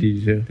intended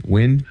you to.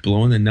 Wind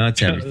blowing the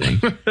nuts, everything.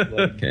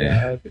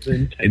 Okay.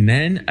 And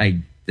then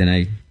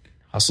I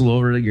hustle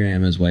over to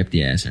grandma's, wipe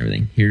the ass and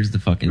everything. Here's the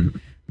fucking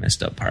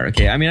messed up part.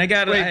 Okay. I mean, Wait,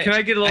 can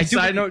I get a little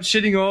side note?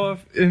 Shitting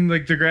off in,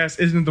 like, the grass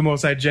isn't the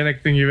most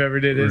hygienic thing you've ever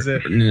did, is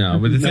it? No,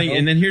 but the thing,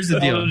 and then here's the I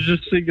deal. was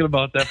just thinking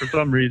about that for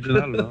some reason. I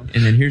don't know.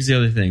 And then here's the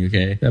other thing,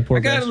 okay? That poor I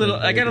got a little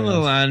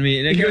on me,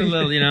 and I got a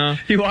little, you know.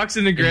 He walks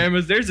into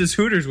Grandma's, there's this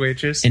Hooters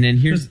waitress. And then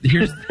here's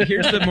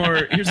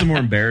the more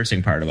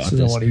embarrassing part about So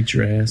don't this. want to eat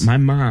your ass. My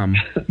mom,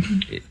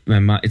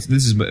 this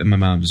is my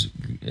mom's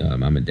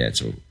mom and dad.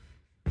 So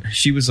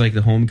she was like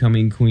the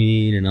homecoming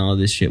queen and all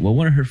this shit. Well,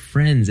 one of her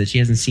friends that she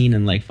hasn't seen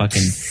in like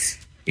fucking,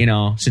 you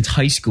know, since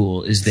high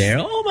school is there.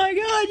 Oh my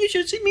god, you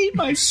should meet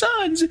my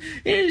sons.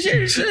 And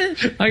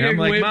I'm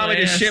like, Mom, I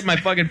just shit my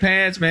fucking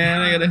pants, man.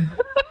 I gotta.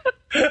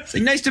 It's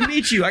like, nice to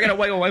meet you. I gotta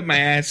wipe my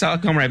ass. I'll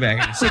come right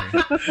back.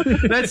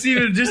 That's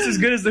even just as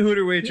good as the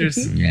Hooter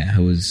waitress. Yeah,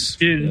 it was.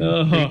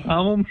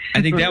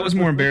 I think that was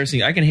more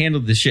embarrassing. I can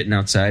handle the shitting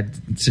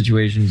outside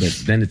situation, but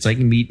then it's like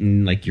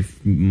meeting like your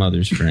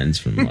mother's friends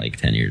from like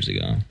 10 years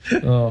ago.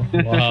 Oh,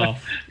 wow.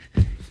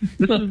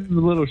 This is the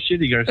little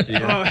shitty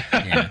Garcia.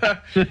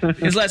 Yeah.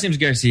 His last name's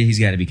Garcia. He's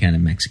got to be kind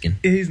of Mexican.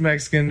 He's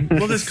Mexican.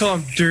 We'll just call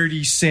him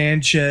Dirty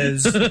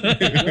Sanchez. Oh,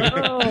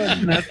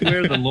 and that's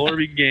where the lore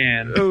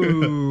began.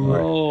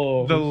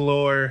 Oh, the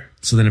lore.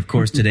 So then, of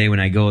course, today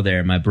when I go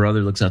there, my brother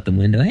looks out the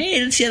window.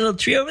 Hey, let's see that little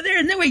tree over there?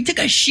 Isn't that where he took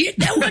a shit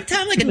that one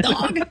time like a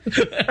dog?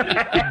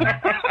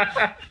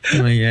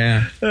 Oh,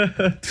 yeah.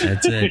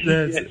 That's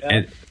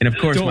it. And of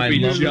course, my The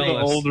lovely,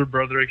 older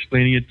brother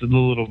explaining it to the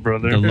little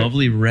brother. the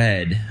lovely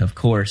Red, of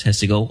course, has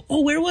to go,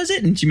 oh, where was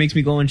it? And she makes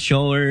me go and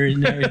show her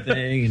and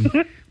everything.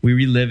 And we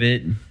relive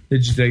it.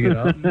 Did you take it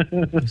up?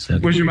 So,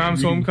 Was your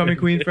mom's homecoming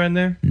queen friend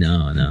there?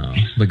 No.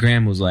 But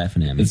Graham was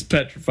laughing at me. It's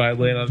petrified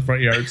laying on the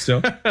front yard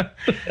still.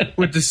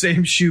 With the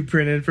same shoe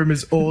printed from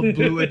his old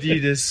blue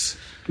Adidas.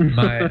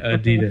 My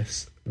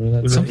Adidas.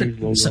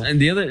 And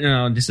the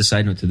other, just a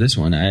side note to this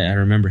one, I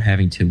remember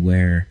having to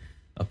wear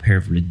a pair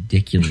of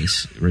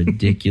ridiculous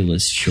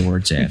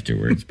shorts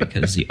afterwards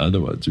because the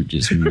other ones were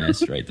just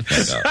messed right the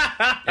fuck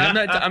up. And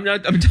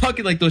I'm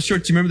talking like those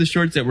shorts. You remember the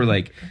shorts that were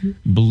like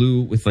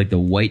blue with like the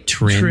white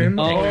trim?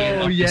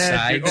 Oh, yeah.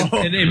 Sides? Oh.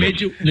 And they made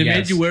you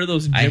wear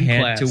those in gym I had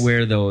class. to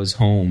wear those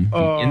home.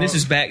 Oh. And this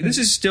is 12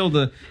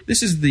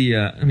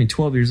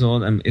 years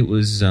old. It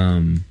was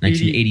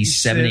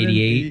 1987,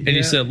 88. And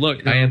you said,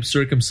 look, I am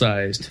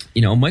circumcised.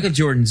 You know, Michael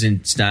Jordan's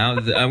in style.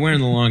 I'm wearing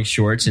the long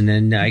shorts, and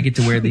then I get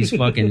to wear these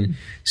fucking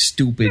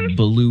stupid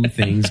blue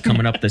things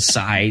coming up the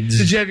sides.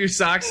 Did you have your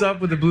socks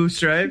up with the blue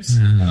stripes?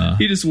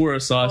 He just wore a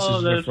sausage Oh,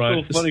 in the that's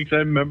front. so funny because I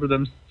remember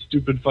them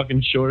stupid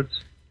fucking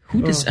shorts.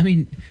 Who does? I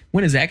mean,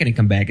 when is that going to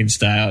come back in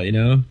style? You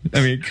know,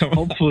 I mean, come on.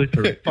 Hopefully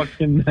for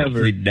fucking never.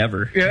 Hopefully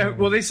never. Yeah,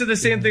 well, they said the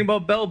same thing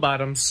about bell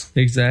bottoms.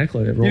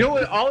 Exactly. You know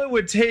what? All it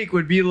would take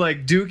would be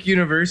like Duke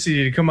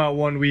University to come out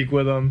 1 week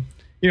with them.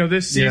 You know,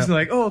 this season,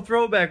 like, oh,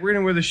 throwback, we're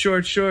going to wear the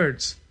short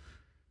shorts.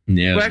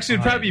 Yeah. Well, actually,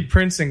 it'd probably be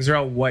Princeton's. They're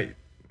all white,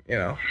 you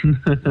know.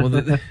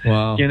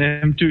 Wow. Can't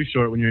have them too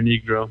short when you're a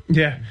Negro.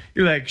 Yeah.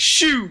 You're like,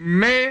 shoot,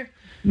 man.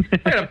 I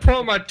got to pull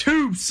on my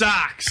tube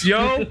socks,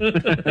 yo.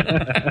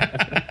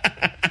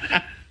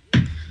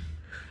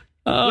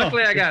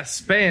 Luckily, I got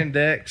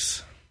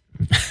spandex.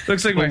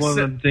 Looks like my One of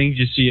them things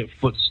you see at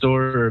foot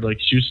store or like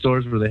shoe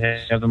stores where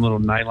they have them little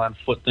nylon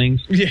foot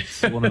things. Yeah.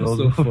 One of those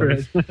So over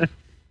it.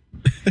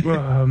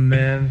 Oh,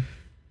 man.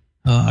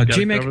 Gotta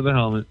JMac, cover the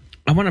helmet.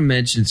 I want to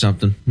mention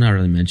something. Not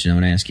really mention. I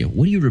want to ask you,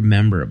 what do you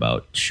remember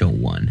about show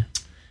 1?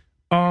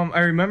 I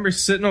remember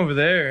sitting over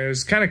there. It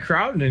was kind of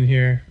crowded in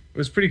here. It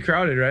was pretty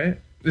crowded, right?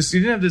 You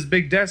didn't have this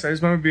big desk. I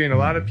just remember being a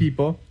lot of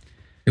people.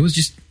 It was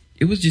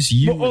just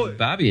you, Well, and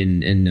Bobby,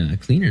 and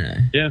Kleen and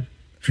I Yeah.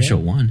 for show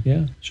 1.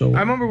 Yeah. Sure. I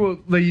remember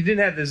like you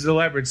didn't have this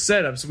elaborate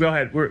setup, so we all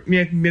had.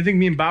 I think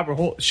me and Bob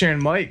were sharing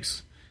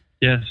mics.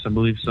 Yes, I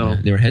believe so.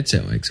 They were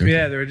headset mics. Right?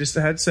 Yeah, they were just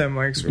the headset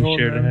mics. We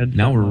shared a headset.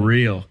 Now we're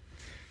real.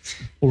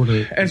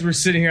 As we're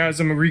sitting here, as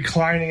I'm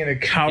reclining in a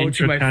couch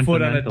with my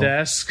foot on a Intercontinental.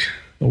 desk.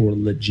 We're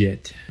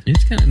legit.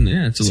 It's kind of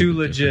it's a Too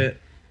little bit legit. different.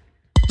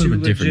 A little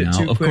bit different legit,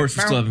 now. too Of quick. course,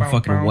 we're still having Bow, bow,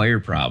 fucking bow. wire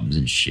problems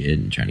and shit,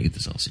 and trying to get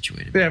this all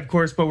situated. Yeah, of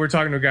course, but we're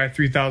talking to a guy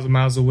 3,000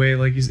 miles away,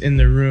 like he's in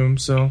the room.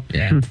 So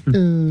Yeah,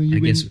 you I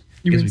guess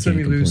we win some,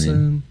 you can't lose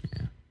complain. some.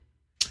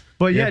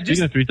 But yeah, Speaking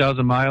just of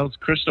 3,000 miles,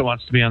 Krista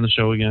wants to be on the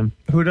show again.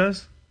 who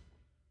does?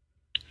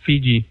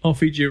 Fiji. Oh,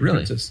 Fiji Really?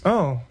 Princess.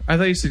 Oh, I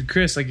thought you said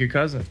Chris, like your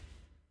cousin.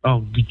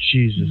 Oh,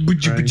 Jesus.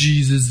 Christ.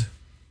 Jesus.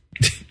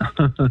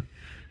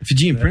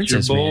 Fijian That's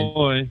princess, your man.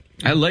 boy.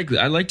 I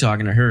like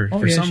talking to her Oh,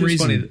 for yeah, some she was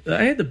reason. funny.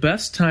 I had the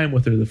best time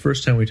with her the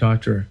first time we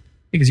talked to her.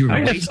 Because you were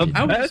I wasted.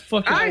 was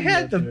fucking. I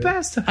had the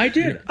best. I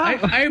did.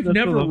 I've That's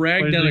never the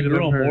ragged on a funniest thing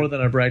girl I've ever more heard.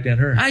 than I bragged on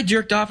her. I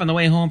jerked off on the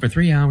way home for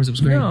 3 hours. It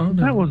was great. No,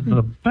 That was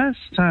the best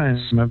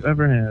time I've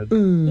ever had.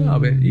 No,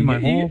 but you My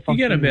whole gotta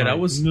fucking admit, I life.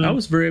 was No. I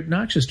was very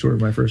obnoxious to her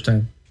my first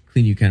time.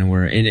 Clean, you kind of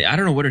were, and I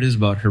don't know what it is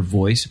about her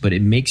voice, but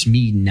it makes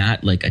me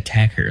not like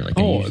attack her. Like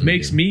I Oh, it usually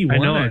makes do. me I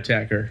want know to it.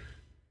 attack her.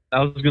 I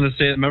was going to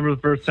say, remember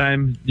the first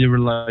time you were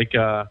like,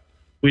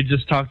 we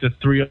just talked to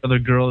 3 other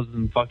girls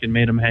and fucking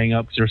made them hang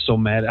up because you were so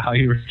mad at how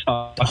you were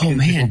talking. Oh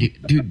man,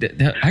 dude, I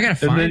gotta And then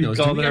find you those.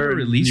 Did called we her ever and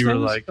release you were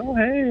those? like, oh,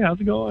 hey, how's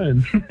it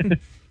going?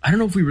 I don't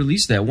know if we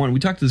released that one. We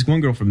talked to this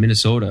one girl from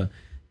Minnesota,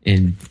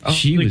 and don't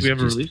she think was we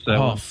ever just released that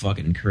all one.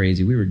 fucking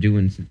crazy. We were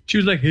doing. She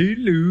was like,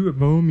 "Hello, I'm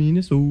from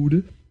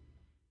Minnesota."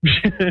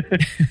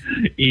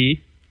 E.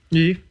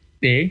 Yeah.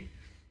 Eh?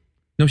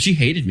 No, she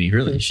hated me.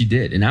 Really, she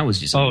did, and I was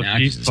just Oh, she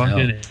obnoxious as hell.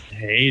 fucking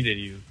hated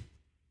you.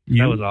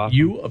 You, That was awesome.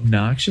 You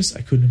obnoxious?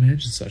 I couldn't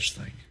imagine such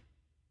thing.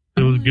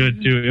 It was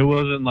good, too. It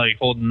wasn't like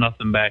holding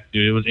nothing back,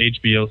 dude. It was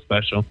HBO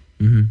special.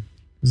 Mm-hmm. It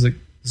was like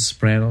The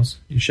Sopranos.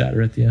 You shot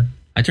her at the end.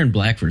 I turned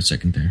black for a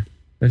second there.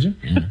 Did you?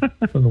 Yeah.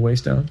 From the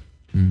waist down.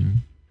 Mm-hmm.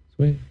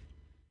 Sweet.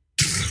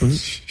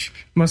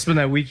 Must have been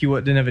that week you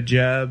didn't have a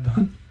job.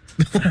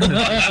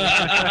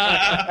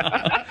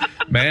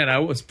 Man, I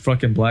was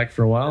fucking black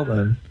for a while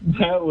then.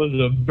 That was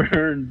a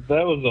burn.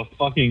 That was a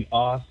fucking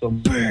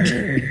awesome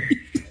burn.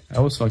 I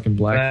was fucking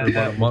black for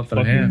about a month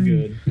and a half.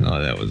 Good. Oh,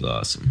 that was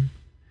awesome.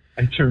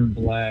 I turned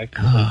black.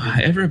 Oh,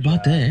 ever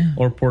about that?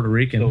 Or Puerto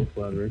Rican. So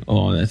clever.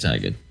 Oh, that's not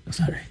good.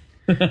 That's all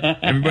right.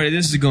 Everybody,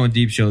 this is a Going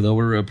Deep show, though.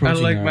 We're I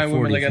approaching like our my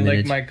women 40th like I minute.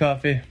 like my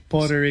coffee.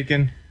 Puerto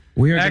Rican.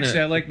 We are Actually, I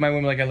gonna, like my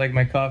women like I like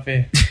my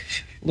coffee.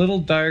 Little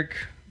dark,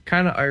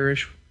 kind of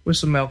Irish, with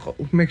some alcohol.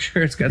 Make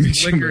sure it's got some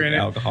sure liquor with in it.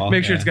 alcohol,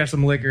 Make sure yeah. it's got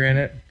some liquor in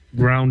it.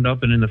 Ground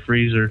up and in the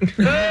freezer.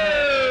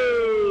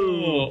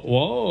 Oh,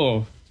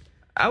 whoa.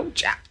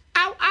 Ouch! Ow!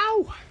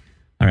 Ow!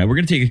 all right, we're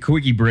going to take a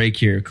quickie break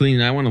here.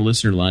 Clean, I want a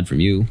listener line from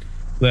you.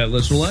 That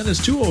listener line is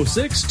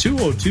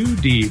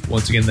 206-202-DEEP.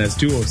 Once again, that's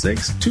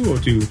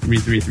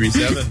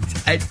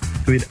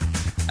 206-202-3337.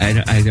 I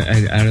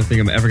don't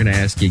think I'm ever going to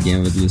ask you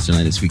again with the listener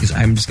line this week because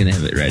I'm just going to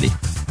have it ready.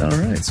 All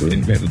right, so I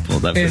have it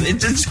pulled up. And- It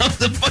just sounds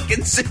the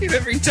fucking same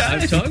every time.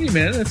 I'm telling you,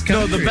 man, that's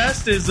No, kind the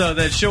best is that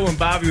show when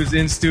Bobby was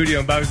in studio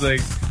and Bobby was like,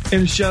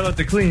 and shout out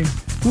to Kleen.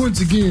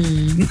 Once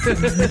again.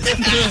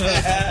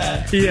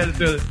 He had to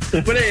throw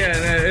it. But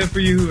hey, and for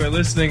you who are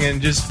listening and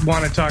just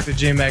want to talk to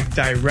JMac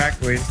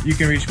directly, you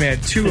can reach me at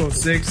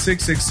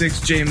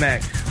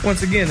 206-666-JMac.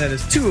 Once again, that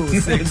is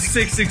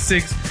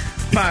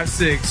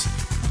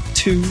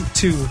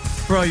 206-666-5622.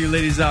 For all you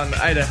ladies out in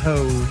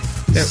Idaho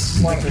that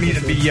want me to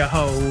be your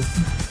hoe.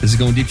 This is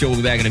Going Deep Show. We'll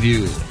be back in a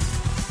few.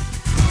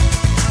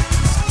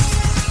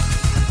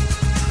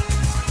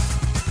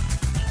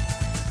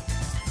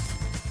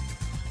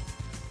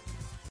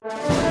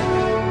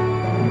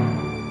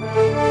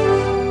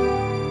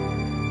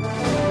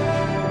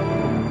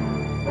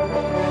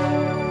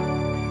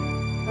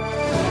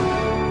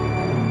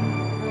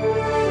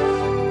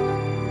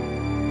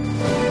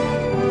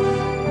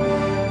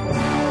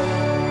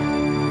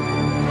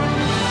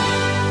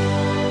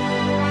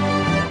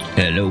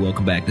 Hello,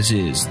 welcome back. This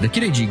is the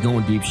Kid AG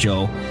Going Deep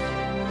show.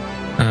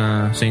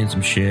 Saying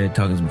some shit,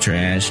 talking some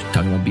trash,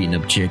 talking about beating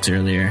up chicks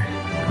earlier.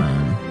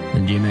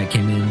 And JMac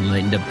came in,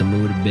 lightened up the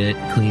mood a bit.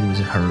 Kleen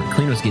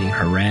was getting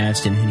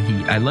harassed, and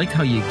I liked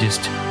how you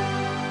just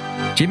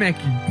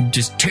JMac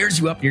just tears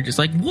you up, and you're just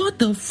like, what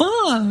the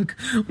fuck?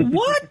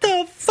 What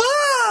the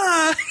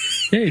fuck?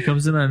 Yeah, he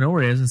comes in out of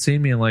nowhere. He hasn't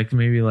seen me in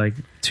maybe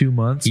 2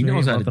 months. He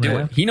knows how to month and a do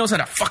half. it. He knows how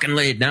to fucking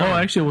lay it down. Oh,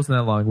 actually, it wasn't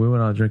that long. We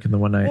went out drinking the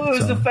one night. Well, it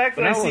was the fact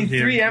that I seen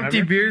 3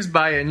 empty beers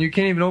by it, and you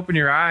can't even open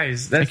your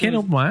eyes. I can't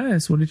open my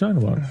eyes. What are you talking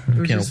about?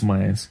 I can't open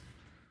my eyes.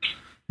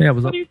 Yeah, I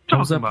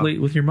was up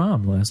late with your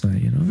mom last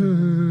night, you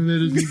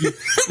know.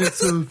 That's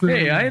so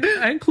funny. Hey,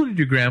 I included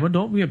your grandma.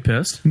 Don't get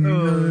pissed.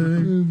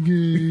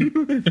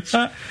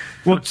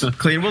 Well,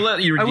 Kleen, we'll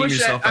let you redeem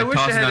yourself by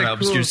tossing out an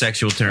obscure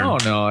sexual term. Oh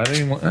no, I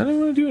don't want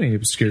to do any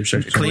obscure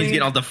sexual term. Kleen's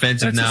getting all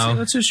defensive now.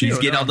 He's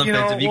getting all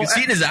defensive. You can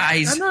see it in his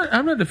eyes.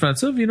 I'm not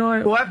defensive. You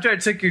know. Well, after I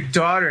took your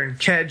daughter and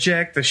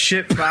Catjack the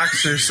shit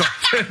box or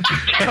something,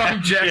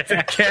 Catjack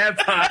the cat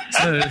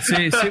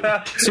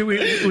box. See,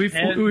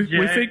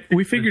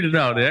 we figured it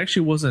out. It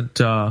actually wasn't,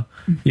 the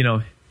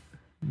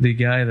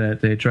guy that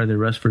they tried to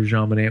arrest for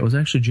Jean Monnet. It was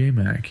actually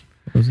JMac.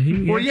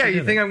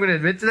 You think I'm going to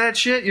admit to that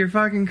shit? You're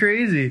fucking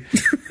crazy.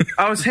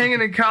 I was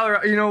hanging in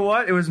Colorado. You know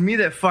what? It was me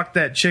that fucked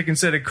that chick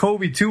instead of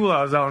Kobe too while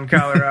I was out in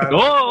Colorado.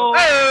 Whoa!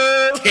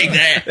 Hey! Take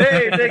that.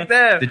 Hey, take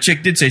that. The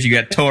chick did say she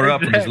got tore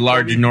up from his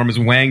large, enormous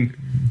wang.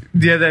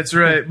 Yeah, that's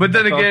right. But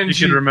then again, you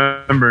should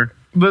remember.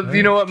 But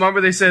you know what?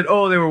 Remember they said,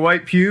 they were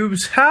white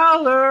pubes?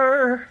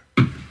 Holler!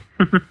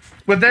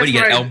 But that's What, you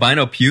got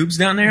albino pubes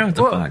down there? What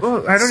the fuck?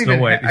 Well, I don't Snow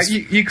even. White.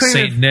 You couldn't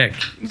Saint even, Nick.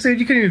 So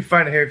you couldn't even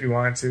find a hair if you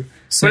wanted to.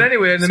 But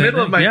anyway, in the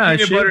middle of my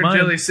peanut butter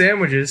jelly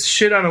sandwiches,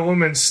 shit on a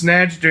woman's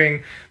snatch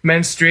during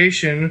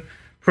menstruation,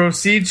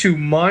 proceed to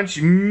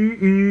munch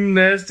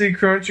nasty,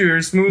 crunchy, or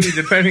smoothie,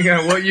 depending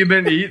on what you've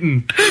been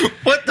eating.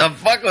 What the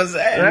fuck was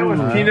that? That was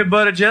peanut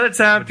butter jelly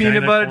time,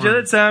 peanut butter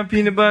jelly time,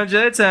 peanut butter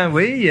jelly time.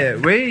 Where ya?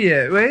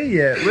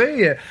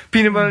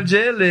 Peanut butter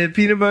jelly,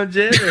 peanut butter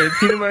jelly,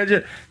 peanut butter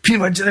jelly. Peanut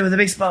butter jelly with a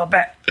baseball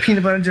bat.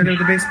 Peanut butter jelly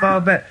with a baseball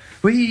bat.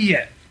 Where ya?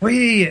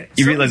 You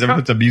realize I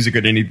put some music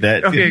underneath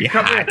that. Okay,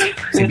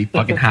 It's gonna be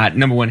fucking hot.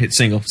 Number 1 hit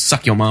single.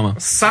 Suck your mama.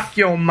 Suck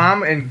your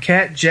mama and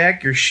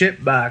Catjack your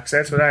shit box.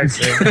 That's what I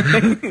say.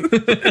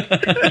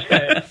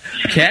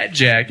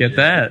 Catjack at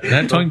that.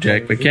 Not tongue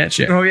jack, but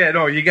Catjack. Oh yeah,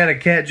 no, you gotta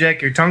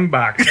Catjack your tongue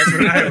box. That's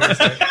what I always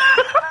say.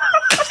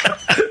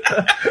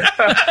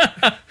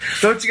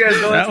 Don't you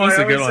guys know That that's what was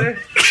I a good always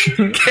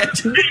one.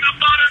 say?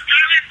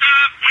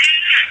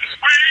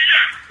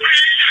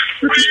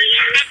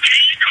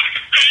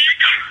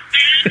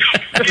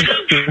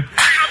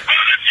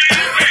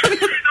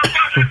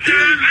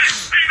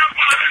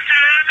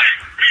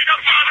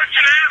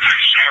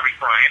 Sorry,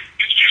 Brian.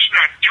 It's just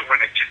not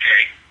doing it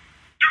today.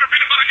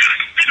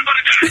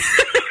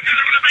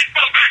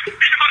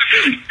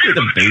 With a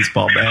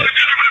baseball bat.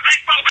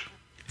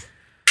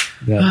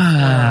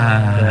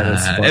 That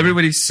is funny.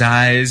 Everybody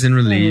sighs in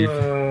relief.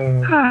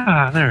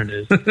 There it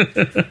is.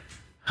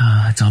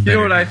 It's all better. You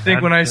know what I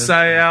think when I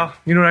sigh, Al?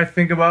 You know what I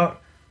think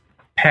about?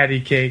 Patty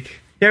cake.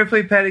 You ever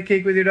play patty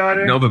cake with your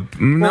daughter? No, but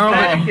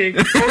Patty cake.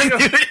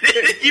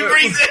 You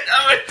bring it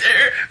out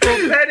there.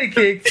 Well, patty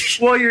cake.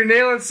 While you're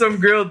nailing some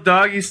girl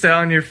doggy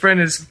style and your friend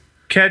is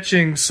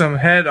catching some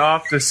head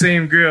off the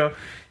same girl,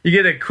 you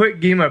get a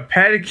quick game of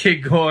patty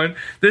cake going.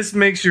 This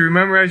makes you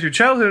memorize your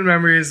childhood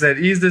memories that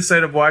ease the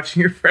sight of watching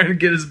your friend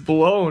get his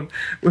blowing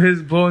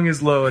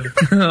his load.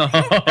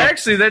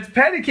 Actually, that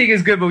patty cake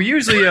is good, but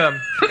usually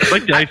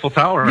Like the Eiffel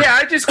Tower. yeah,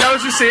 I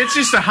was just saying it's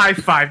just a high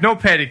five, no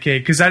patty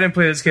cake, because I didn't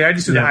play this game. I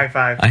just do the high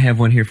five. I have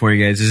one here for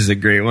you guys. This is a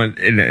great one.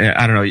 And,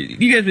 I don't know.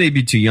 You guys may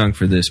be too young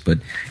for this, but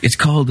it's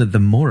called the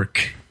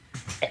Mork.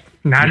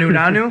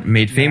 Nanu.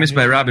 Made famous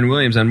by Robin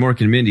Williams on Mork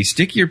and Mindy.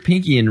 Stick your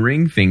pinky and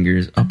ring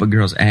fingers up a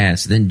girl's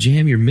ass, then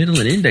jam your middle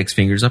and index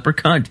fingers up her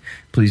cunt.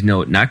 Please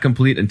note, not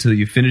complete until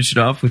you finish it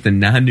off with a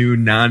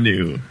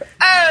nanu.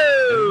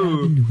 Oh!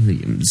 Robin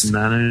Williams.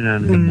 No.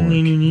 The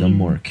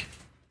Mork.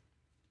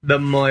 The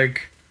Mork.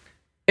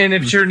 And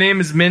if your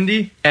name is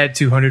Mindy, add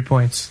 200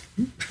 points.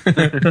 You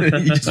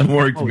just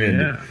worked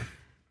Mindy.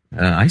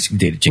 Yeah. I used to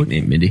date a chick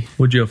named Mindy.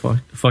 Would you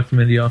have fucked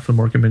Mindy off from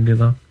Mork and Mindy,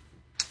 though?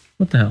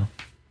 What the hell?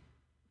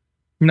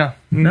 No,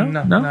 No?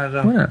 not at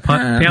all. Why not?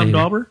 Pam maybe.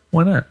 Dauber?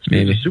 Why not?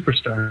 Maybe.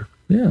 Superstar.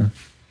 Yeah.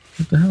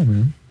 What the hell,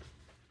 man?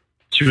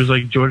 She was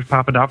like George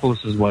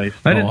Papadopoulos'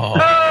 wife. I didn't.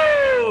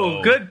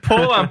 Oh, good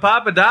pull on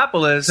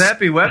Papadopoulos.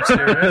 Happy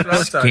Webster. That's what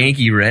I'm talking.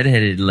 Skanky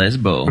redheaded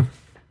lesbo.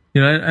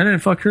 You know, I didn't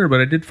fuck her,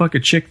 but I did fuck a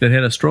chick that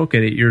had a stroke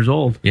at 8 years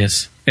old.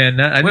 Yes. And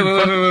I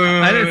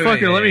didn't fuck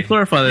her. Let me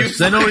clarify this.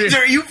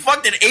 You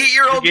fucked an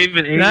 8-year-old? Gave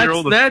an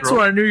 8-year-old That's where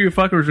I knew your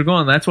fuckers were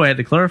going. That's why I had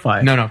to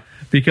clarify. No.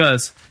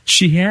 Because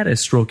she had a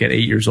stroke at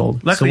 8 years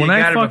old. Luckily, so when you I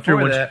got her fucked her,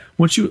 before that.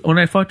 when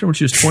I fucked her when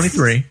she was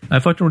 23, I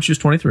fucked her when she was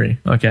 23.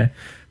 Okay,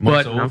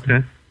 but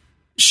Okay.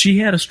 she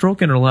had a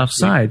stroke in her left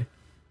side.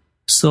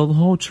 So the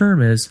whole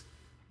term is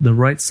the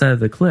right side of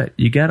the clit.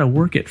 You got to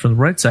work it from the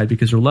right side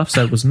because her left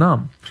side was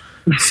numb.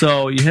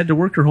 So you had to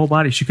work her whole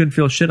body. She couldn't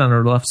feel shit on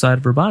her left side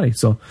of her body.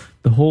 So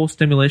the whole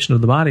stimulation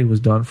of the body was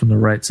done from the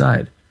right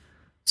side.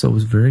 So it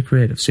was very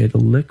creative. So you had to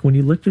lick, when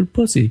you licked her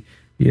pussy,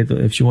 you had to,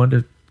 if you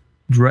wanted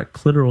direct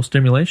clitoral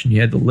stimulation, you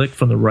had to lick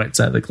from the right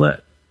side of the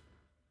clit.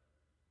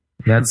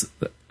 That's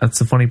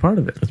the funny part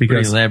of it. That's a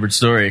pretty elaborate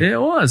story. It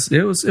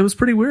was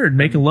pretty weird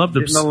making love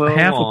to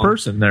half a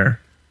person there.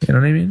 You know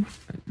what I mean?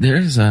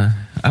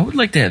 I would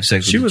like to have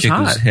sex with a chick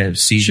who have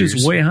seizures. She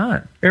was way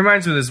hot. It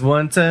reminds me of this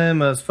one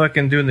time I was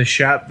fucking doing the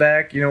shop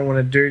vac. You know, when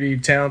a dirty,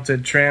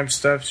 talented tramp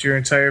stuffs your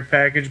entire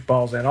package,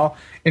 balls and all,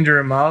 into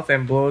her mouth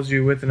and blows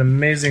you with an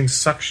amazing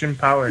suction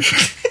power.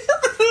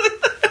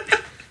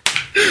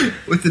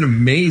 With an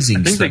amazing.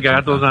 I think they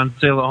got those on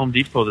sale at Home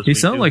Depot this week. He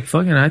sounded like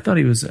fucking. I thought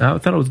I was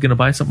going to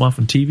buy something off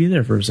on TV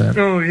there for a second.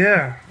 Oh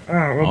yeah.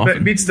 Oh, well,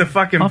 it beats the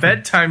fucking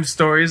bedtime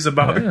stories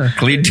about.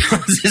 Kleen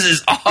does this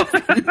is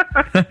often.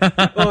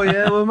 Oh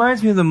yeah, well, it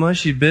reminds me of the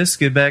mushy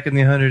biscuit back in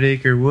the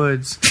 100-acre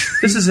woods.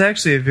 This is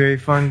actually a very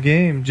fun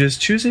game.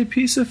 Just choose a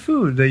piece of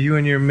food that you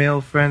and your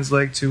male friends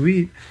like to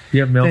eat.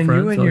 You have male then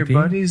friends? You and your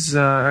buddies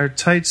are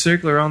tight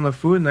circle around the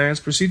food, and then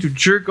proceed to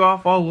jerk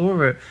off all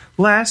over it.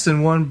 Last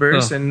in one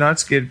burst, and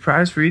nuts get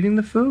prize for eating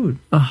the food.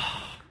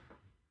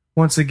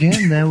 Once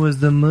again, that was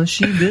the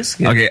mushy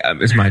biscuit. Okay,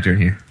 it's my turn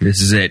here.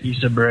 This is it.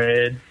 Piece of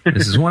bread.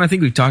 This is one I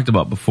think we've talked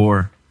about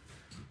before.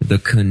 The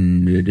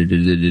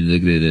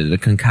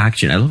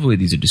concoction. I love the way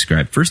these are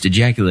described. First,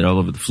 ejaculate all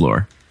over the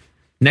floor.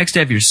 Next,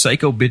 have your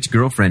psycho bitch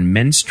girlfriend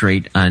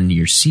menstruate on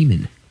your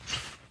semen.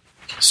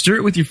 Stir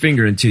it with your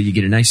finger until you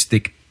get a nice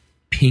thick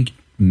pink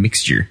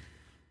mixture.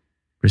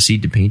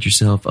 Proceed to paint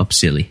yourself up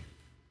silly.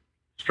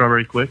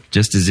 Strawberry quick.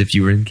 Just as if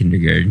you were in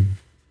kindergarten.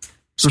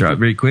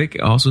 Strawberry quick,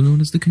 also known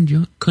as the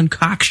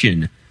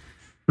concoction.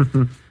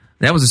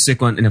 That was a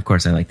sick one, and of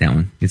course I like that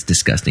one. It's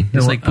disgusting.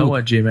 It's like I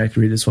want JMac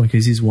to read this one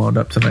because he's wound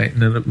up tonight,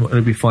 and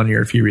it'll be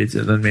funnier if he reads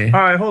it than me. All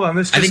right, hold on.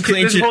 I want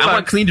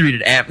Kleen to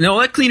read it. No,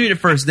 let Kleen read it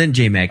first, then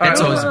JMac. That's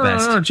always the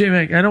best. No,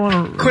 JMac, I don't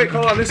want to. Quick,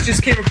 hold on. This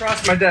just came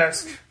across my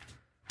desk.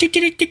 The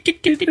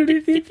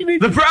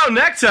brown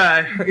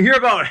necktie. You're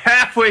about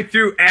halfway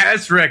through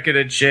ass wrecking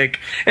a chick,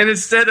 and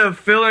instead of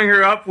filling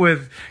her up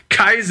with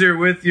Kaiser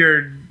with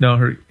your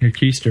her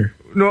keister.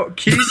 No,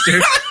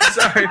 keister.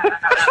 Sorry,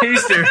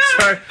 keister.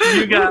 Sorry,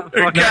 you got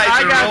fucking.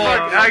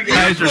 I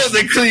Kaiser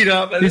to clean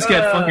up. He's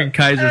got fucking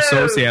Kaiser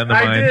Sose on the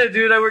mind. I did,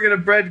 dude. I work at a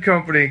bread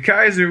company.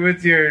 Kaiser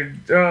with your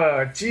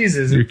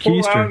Jesus, your pull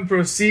keister. out and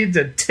proceed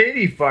to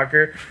titty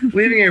fucker,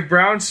 leaving a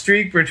brown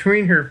streak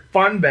between her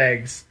fun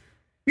bags.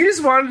 You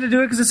just wanted to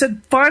do it because it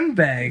said fun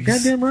bags.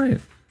 Goddamn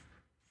right.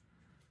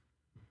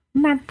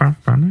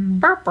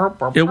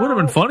 It would have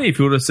been funny if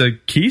you would have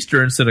said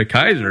keister instead of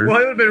Kaiser. Well, it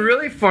would have been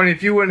really funny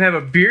if you wouldn't have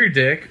a beer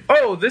dick.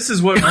 Oh, this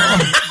is what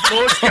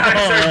most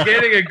guys are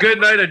getting a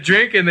good night of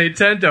drinking. They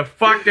tend to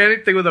fuck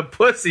anything with a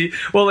pussy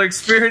while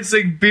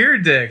experiencing beer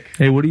dick.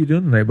 Hey, what are you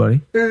doing tonight,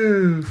 buddy? I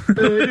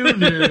don't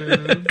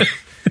know.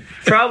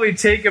 Probably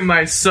taking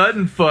my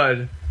sudden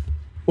fud.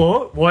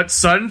 Well, what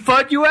sudden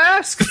fud, you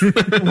ask?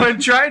 When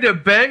trying to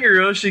bang a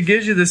girl, she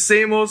gives you the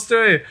same old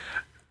story.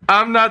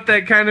 I'm not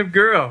that kind of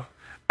girl.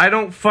 I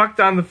don't fucked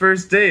on the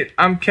first date.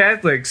 I'm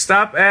Catholic.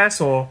 Stop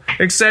asshole.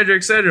 Etc.,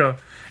 etc.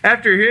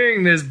 After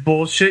hearing this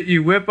bullshit,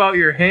 you whip out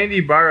your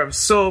handy bar of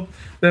soap,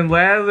 then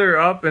lather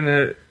up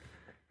her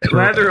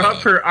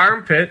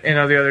armpit,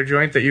 and the other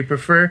joint that you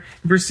prefer,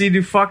 and proceed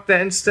to fuck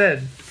that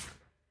instead.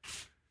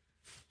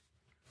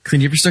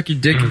 Kleen, you ever stuck your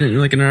dick in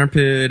like an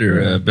armpit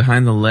or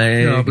behind the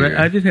leg? No, but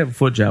I did have a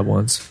foot job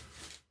once.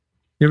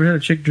 You ever had a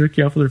chick jerk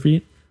you off with her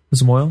feet? With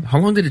some oil? How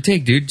long did it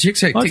take, dude? Chicks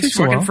takes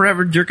fucking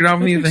forever jerking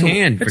off me with the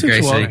hand, for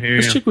Christ's sake.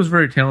 This chick was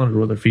very talented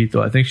with her feet,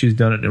 though. I think she's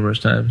done it numerous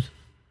times.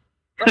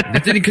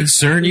 That didn't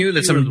concern you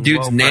that some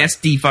dude's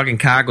nasty fucking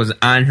cock was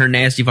on her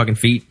nasty fucking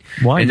feet?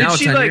 Why? And Did now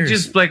she it's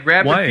just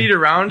wrap her feet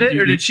around it,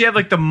 or did she have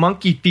like the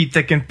monkey feet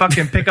that can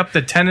fucking pick up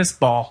the tennis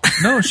ball?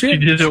 No, she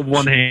did it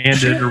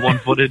one-handed or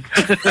one-footed.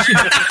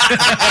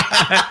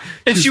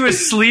 And she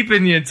was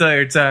sleeping the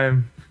entire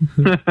time.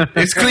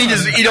 It's Kleen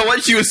just, you know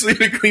what? She was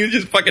sleeping. Kleen was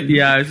just fucking,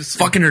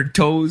 fucking her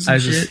toes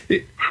and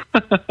shit.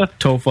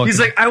 Toe fucking.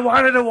 He's like, I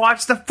wanted to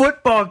watch the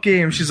football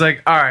game. She's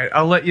like, all right,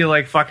 I'll let you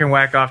like fucking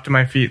whack off to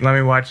my feet. Let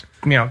me watch,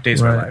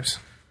 Days of Our Lives.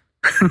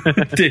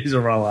 Days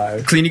of Our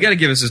Lives. Kleen, you got to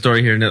give us a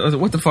story here.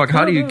 What the fuck?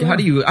 How do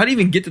you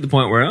even get to the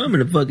point where I'm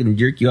gonna fucking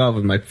jerk you off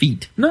with my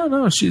feet?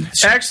 No. She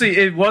actually,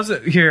 it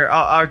wasn't here.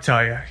 I'll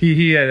tell you.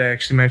 He had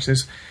actually mentioned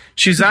this.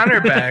 She's on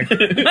her back.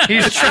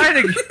 He's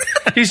trying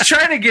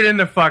to get in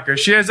the fucker.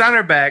 She has on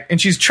her back,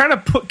 and she's trying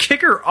to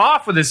kick her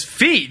off with his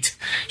feet.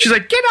 She's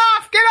like, get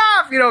off,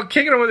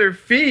 kicking him with her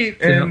feet,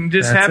 and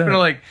just happened to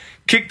like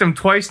kick them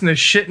twice in the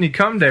shit, and he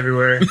cummed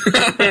everywhere.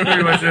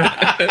 Pretty much.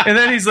 And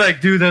then he's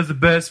like, dude, that's the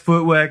best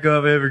foot whack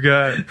I've ever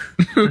got.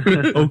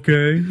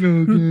 Okay.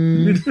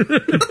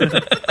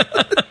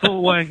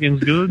 Foot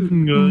whacking's good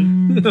and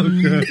good.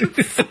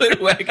 Okay.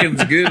 Foot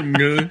whacking's good and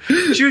good.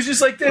 She was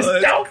just like this.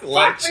 Don't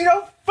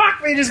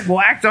fuck me. Just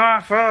whacked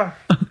off.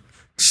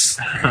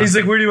 He's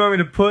like, where do you want me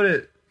to put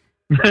it?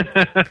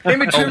 In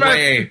between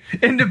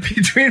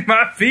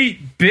my feet,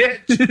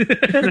 bitch.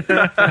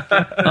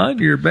 On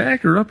your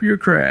back or up your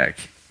crack.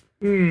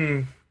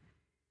 Oh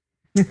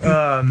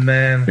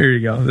man. Here you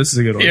go. This is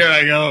a good one. Here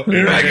I go.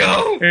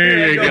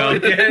 Here you go.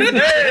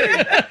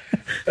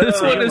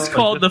 This one is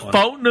called The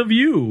Fountain of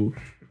You.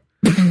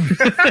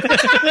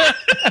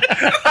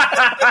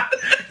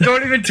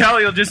 Don't even tell.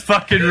 You'll just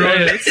fucking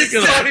ruin it.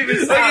 Don't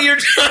even stop. You're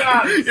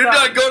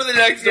done. Go to the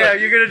next one. Yeah,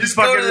 you're gonna just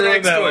fucking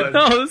ruin that one.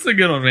 No, this is a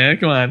good one, man.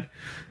 Come on.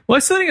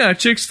 What's sitting on a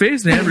chick's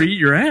face and have her eat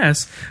your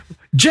ass?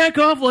 Jack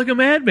off like a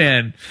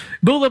madman.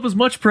 Build up as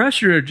much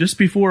pressure just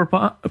before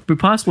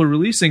possibly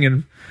releasing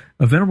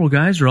a venerable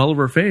geyser all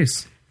over her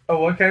face. Oh,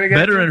 what kind of guy?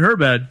 Better in her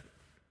bed.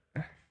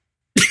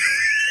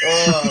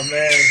 Oh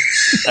man.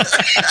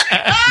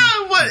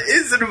 What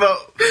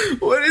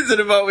is it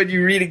about when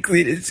you read it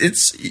clean?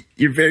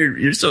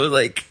 You're so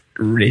like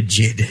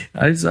rigid.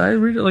 I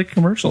read it like a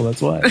commercial.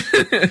 That's why.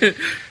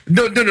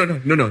 No. Like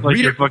Read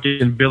you're it.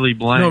 fucking Billy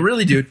Blank. No,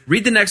 really, dude.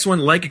 Read the next one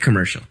like a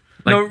commercial.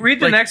 Like, No, read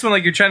the next one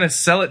like you're trying to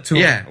sell it to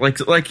him. Yeah, like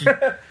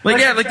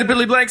the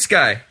Billy Blanks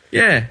guy.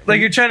 Yeah, Like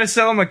you're trying to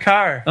sell him a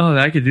car. Oh,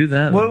 I could do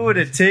that. What would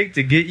it take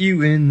to get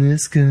you in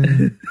this car?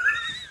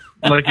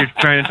 Like you're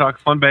trying to talk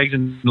fun bags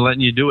and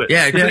letting you do it.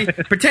 yeah.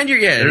 Pretend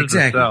you're There's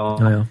exactly. the sell.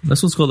 Oh, yeah.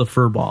 This one's called a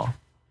fur ball.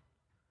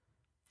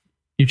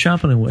 You're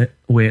chomping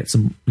away at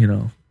some,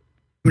 No,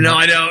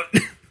 I don't.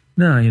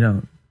 No, you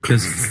don't.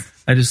 Because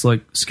I just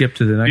like skip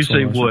to the You next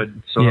say one.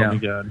 would, so Yeah. oh my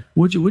god.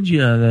 Would you,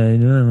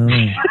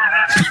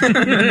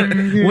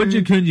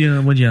 could you?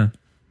 You're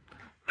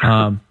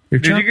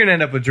Dude, you're gonna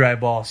end up with dry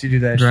balls. You do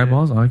that. dry shit.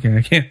 balls?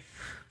 Okay,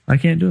 I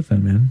can't do it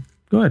then, man.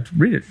 Go ahead,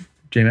 read it.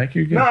 JMac,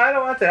 you're good. No, I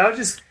don't want that. I'll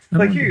just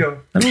like here you go.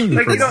 I don't want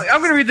Like the you fur know, ball.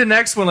 I'm gonna read the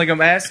next one. Like I'm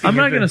asking. I'm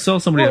not if going to it- sell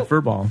somebody Well- a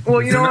fur ball.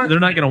 well, you know what? They're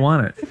not going to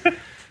want it.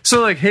 So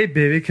like, hey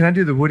baby, can I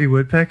do the Woody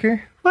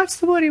Woodpecker? What's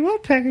the Woody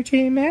Woodpecker,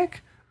 JMac?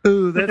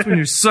 Ooh, that's when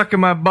you're sucking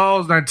my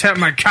balls and I tap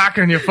my cock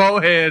on your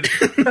forehead.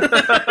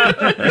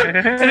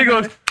 And he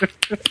goes,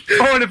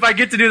 oh, and if I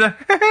get to do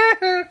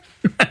that,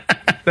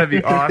 that'd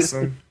be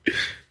awesome.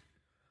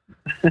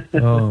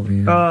 Oh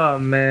man. Oh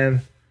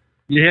man.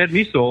 You had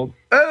me sold.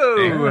 Oh,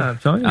 Yeah, I'm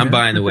telling you, I'm man.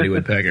 buying the Woody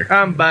Woodpecker.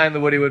 I'm buying the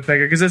Woody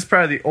Woodpecker because that's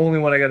probably the only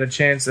one I got a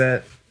chance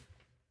at.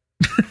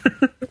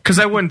 Because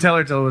I wouldn't tell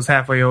her till it was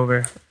halfway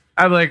over.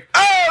 I'd be like,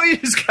 oh, you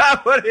just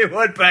got Woody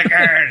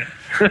Woodpecker.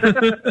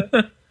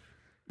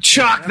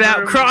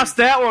 Cross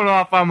that one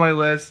off on my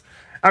list.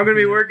 I'm going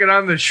to be working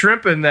on the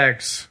shrimp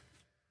index.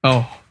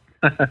 Oh,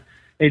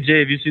 Hey Jay,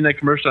 have you seen that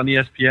commercial on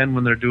ESPN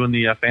when they're doing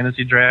the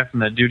fantasy draft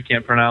and that dude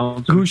can't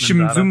pronounce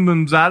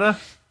Hushimzumzada.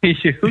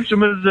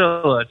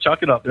 Hushimazilla.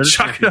 Chalk it up. There's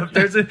Chuck it up.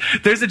 There's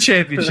a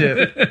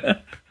championship.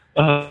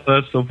 Oh,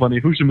 that's so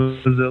funny.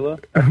 Hushimazilla.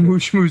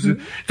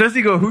 Does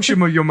he go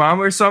Hushima your mom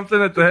or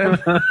something at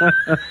the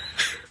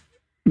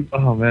end?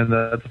 Oh man,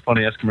 that's a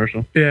funny ass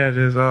commercial. Yeah, it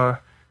is. That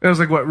was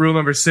like what rule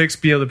number 6: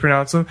 be able to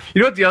pronounce them.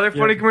 You know what? The other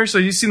funny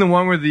commercial. You seen the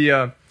one where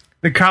the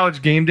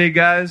college game day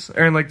guys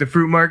are in like the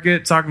fruit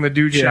market talking to the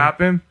dude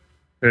shopping.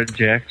 They're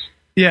Jacks.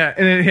 Yeah,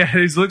 and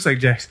he looks like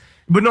Jax.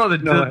 But no,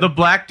 the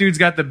black dude's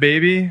got the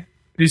baby.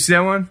 Do you see that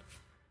one?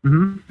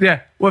 Mm-hmm.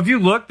 Yeah. Well, if you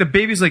look, the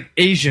baby's like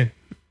Asian.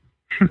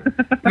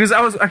 Because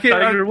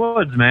Tiger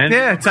Woods, man.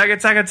 Yeah,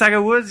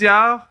 Tiger Woods,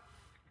 y'all.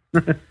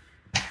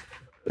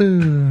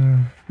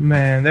 Man,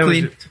 that was.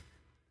 Clean.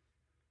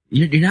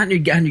 You're not on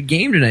your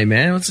game tonight,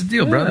 man. What's the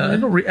deal, brother? I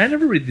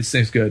never read these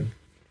things good.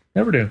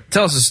 Never do.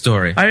 Tell us a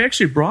story. I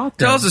actually brought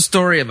them. Tell us a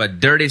story of a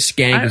dirty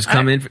skank who's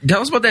come in.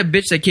 Tell us about that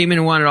bitch that came in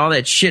and wanted all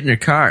that shit in her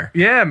car.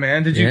 Yeah,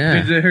 man. Did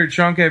her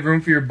trunk have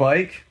room for your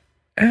bike?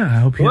 Yeah, I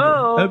hope you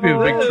have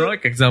a big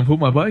truck because I'm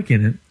putting my bike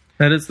in it.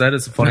 That is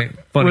a funny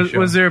show.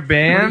 Was there a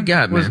band? What do you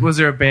got, man? Was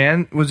there a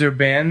band? Was there a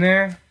band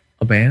there?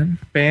 A band?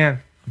 Band.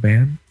 A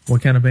band?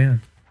 What kind of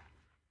band?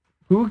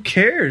 Who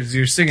cares?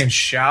 You're singing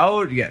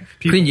Shout. You got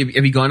people. Clean,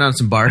 have you gone down to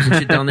some bars and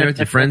shit down there with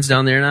your friends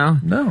down there now?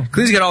 No.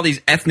 Clean's got all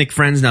these ethnic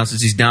friends now since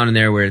he's down in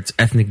there where it's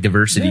ethnic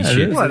diversity Yeah, it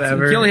shit. is.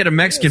 Whatever. He only had a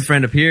Mexican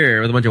friend up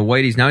here with a bunch of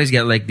whiteys. Now he's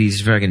got like these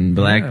fucking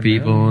black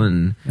people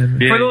and Yeah, For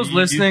those you used to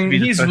listening, be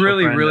the he's special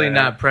really, friend really that-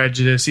 not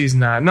prejudiced. He's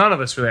not. None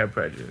of us really have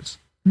prejudice.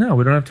 No,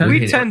 we don't have time. We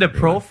to tend to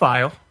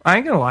profile. I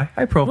ain't gonna lie.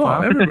 I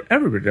profile. Well,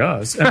 everybody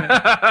does.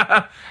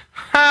 I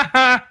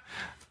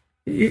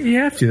mean, you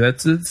have to.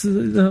 It's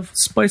the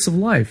spice of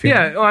life. you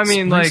Yeah, know? well, I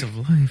mean, Spice like,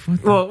 of life.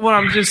 What the- well, what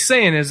I'm just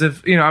saying is,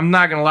 if I'm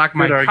not gonna lock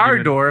my Good car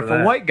argument door for if a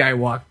that. white guy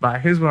walked by.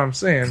 Here's what I'm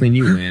saying. Clean,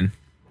 you win.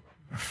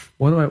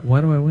 Why do I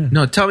win?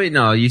 No, tell me.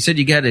 No, you said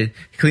you got it.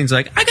 Clean's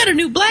like, I got a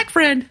new black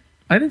friend.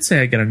 I didn't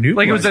say I got a new.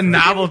 Like it was a black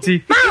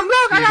novelty. Mom,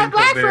 look, I got a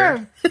black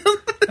friend. friend.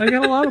 I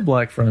got a lot of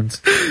black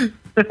friends.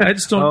 I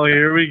just don't. Oh,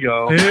 here we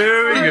go.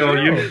 Here we go.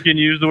 You can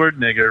use the word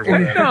nigger.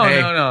 Whatever.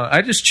 No.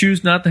 I just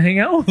choose not to hang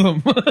out with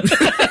them.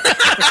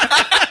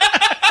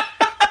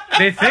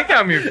 They think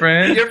I'm your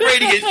friend. You're afraid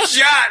to get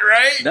shot,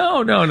 right?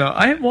 No.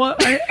 I had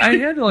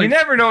to You like.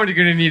 never know when you're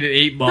gonna need an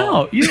 8 ball.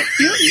 No, you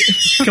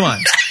come on.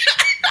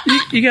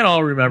 you got to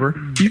all remember,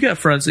 you got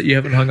friends that you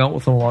haven't hung out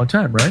with in a long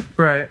time, right?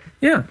 Right.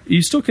 Yeah,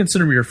 you still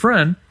consider them your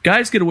friend.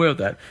 Guys get away with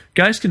that.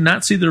 Guys can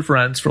not see their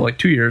friends for like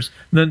 2 years,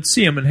 and then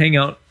see them and hang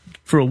out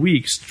for a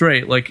week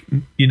straight, like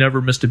you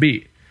never missed a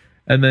beat.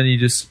 And then you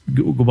just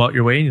go about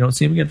your way and you don't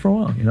see them again for a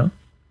while, you know?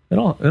 It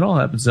all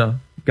happens to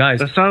guys.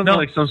 That sounds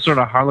like some sort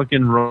of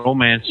Harlequin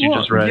romance you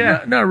just read.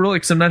 Yeah, not really,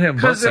 because I'm not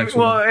having butt sex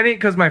with them. It ain't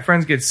because my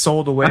friends get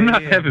sold away. I'm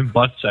not having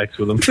butt sex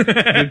with them.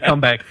 They come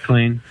back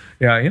clean.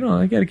 Yeah, you know,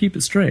 I got to keep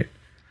it straight.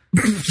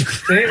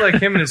 It ain't like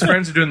him and his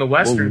friends are doing the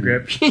Western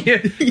grip.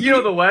 You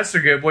know the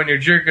Western grip when you're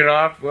jerking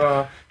off,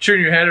 turn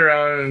your head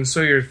around, and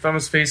so your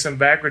thumb's facing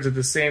backwards at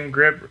the same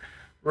grip.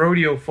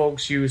 Rodeo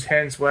folks use,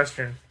 hence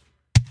Western.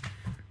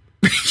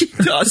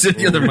 Toss it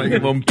the other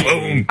microphone.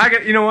 Boom.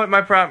 You know what?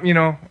 My problem. You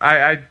know,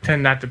 I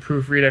tend not to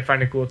proofread. I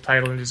find a cool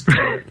title and just go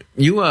with it.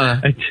 You,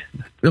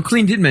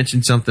 Kleen did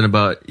mention something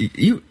about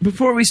you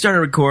before we started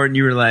recording.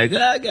 You were like,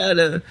 I got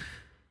a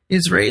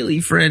Israeli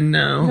friend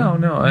now.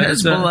 No,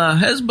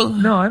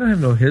 Hezbollah. No, I don't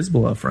have no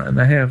Hezbollah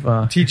friend. I have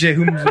TJ.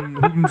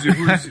 Who's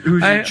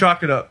you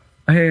chalk it up?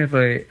 I have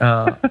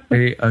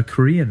a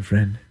Korean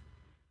friend.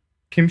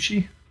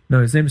 Kimchi.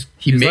 No, his name's.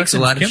 He makes a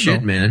lot of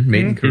shit, man.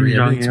 Made in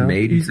Korea. Everything's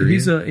made in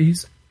Korea.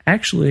 He's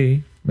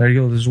actually, there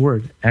you go. This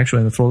word.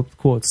 Actually, I'm gonna throw up the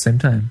quote at the same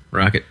time.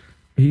 Rocket.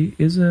 He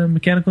is a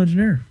mechanical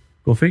engineer.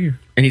 Go figure.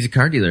 And he's a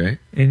car dealer, right?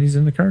 And he's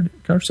in the car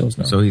sales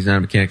now. So he's not a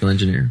mechanical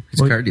engineer.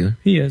 He's a car dealer.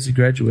 He is. He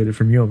graduated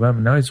from U of M,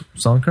 and now he's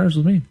selling cars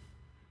with me.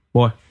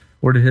 Boy,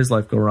 where did his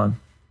life go wrong?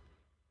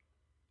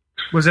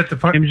 Was that the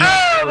punch?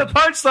 The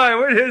punchline.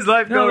 Where did his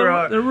life go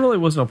wrong? There really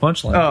was no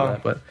punchline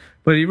for that,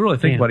 but you really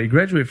think about it. You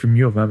graduate from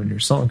U of M and you're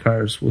selling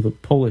cars with a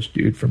Polish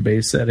dude from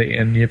Bay City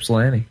and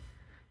Ypsilanti.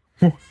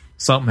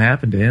 Something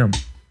happened to him.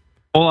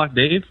 Polak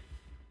Dave?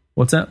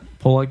 What's that?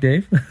 Polak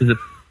Dave? Is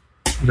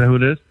that who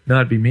it is? No,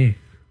 it'd be me.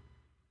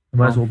 I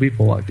might as well be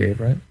Polak Dave,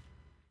 right?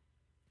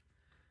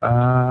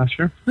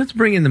 Sure. Let's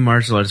bring in the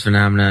martial arts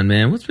phenomenon,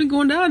 man. What's been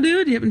going on,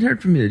 dude? You haven't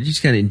heard from you. You're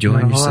just kind of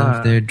enjoying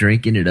yourself there,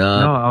 drinking it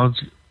up. No,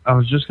 I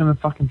was just gonna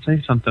fucking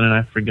say something and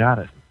I forgot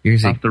it. I'll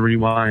have to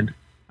rewind.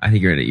 I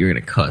think you're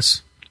gonna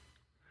cuss.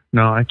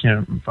 No, I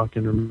can't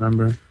fucking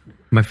remember.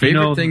 My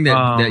favorite thing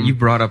that you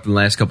brought up in the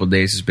last couple of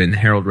days has been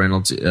Harold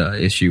Reynolds'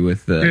 issue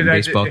with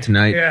Baseball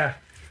Tonight. Yeah.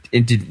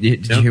 And did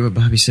you hear what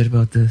Bobby said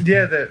about this?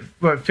 Yeah,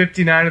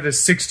 59 of the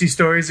 60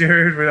 stories you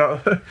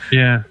heard.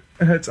 Yeah.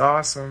 That's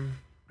awesome.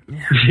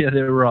 Yeah,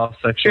 they were all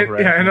sexual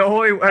harassment. Yeah, and the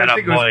only I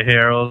think it was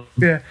Harold.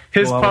 Yeah,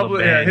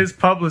 his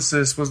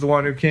publicist was the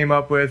one who came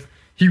up with.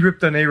 He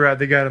ripped on A-Rod.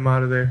 They got him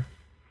out of there.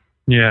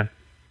 Yeah.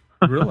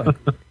 Really?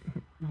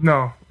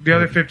 No, the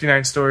other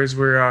 59 stories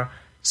were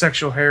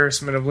sexual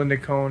harassment of Linda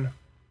Cohn.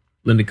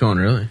 Linda Cohn,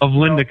 really? Of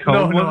Linda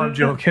Cohn? No, I'm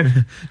joking.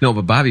 No,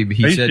 but Bobby,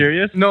 he said... Are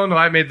you serious? No,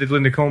 I made the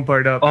Linda Cohn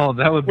part up. Oh,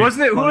 that would be...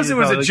 Wasn't it? Who was it?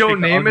 Was it Joe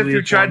Namath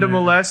who tried to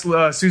molest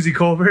Susie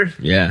Colbert?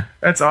 Yeah.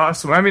 That's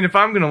awesome. I mean, if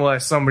I'm going to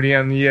molest somebody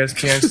on the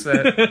ESPN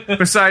set,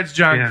 besides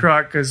John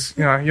Kruk, because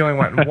you only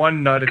want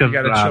one nut if you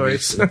got a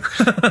choice.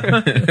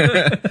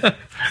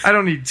 I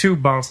don't need two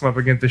bouncing up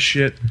against the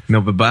shit.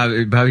 No, but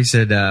Bobby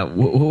said,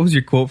 what was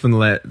your quote from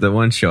the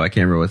one show? I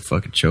can't remember what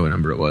fucking show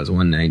number it was.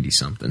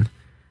 190-something.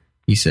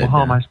 He said, well,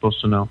 how am I supposed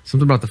to know?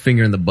 Something about the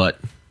finger in the butt.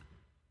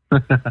 I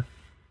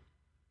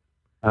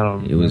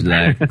don't know. It was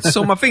like,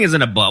 so my finger's in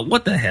the butt.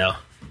 What the hell?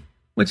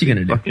 What you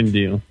gonna do? Fucking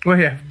deal. Well,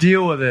 yeah,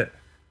 deal with it.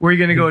 Where are you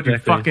gonna go do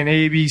fucking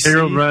ABC?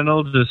 Harold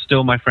Reynolds is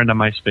still my friend on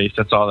MySpace.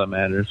 That's all that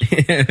matters.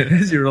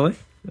 Is he really?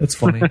 That's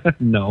funny.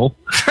 No.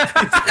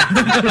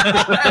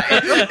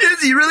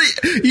 Is he really?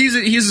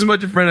 He's as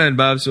much a friend on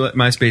Bob's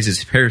MySpace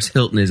as Paris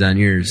Hilton is on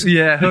yours.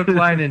 Yeah, hook,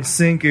 line, and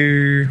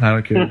sinker. I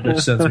don't care.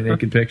 Bitch sends me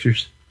naked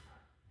pictures.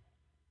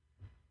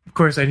 Of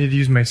course, I need to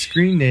use my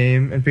screen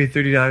name and pay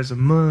 $30 a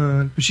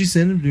month, but she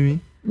sent them to me.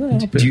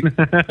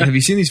 Have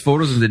you seen these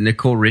photos of the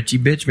Nicole Richie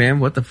bitch, man?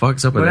 What the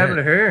fuck's up with that? What happened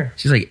to her?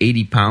 She's like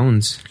 80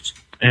 pounds.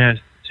 Yeah,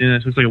 she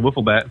looks like a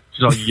wiffle bat.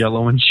 She's all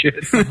yellow and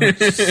shit.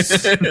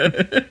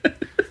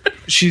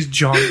 She's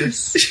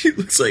jaundiced. She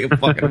looks like a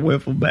fucking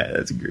wiffle bat.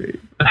 That's great.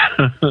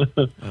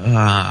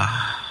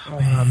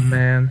 Oh,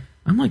 man.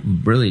 I'm like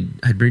really...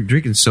 I've been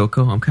drinking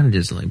SoCo. I'm kind of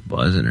just like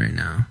buzzing right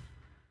now.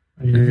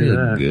 I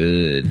feel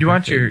good. You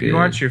want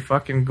your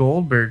fucking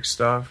Goldberg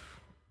stuff.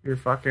 Your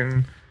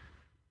fucking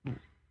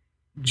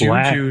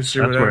Black. juice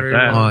or That's where whatever. it's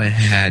at. Oh,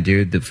 yeah,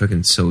 dude. The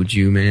fucking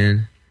soju,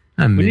 man.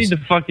 We need to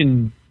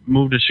fucking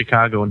move to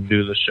Chicago and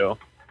do the show.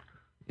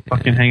 Yeah.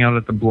 Fucking hang out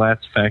at the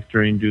Blatz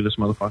factory and do this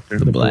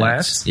motherfucker. The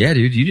Blatz? Yeah,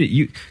 dude.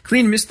 You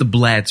Kleen missed the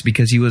Blatz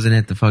because he wasn't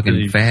at the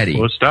fucking fatty.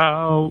 Pushed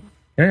out.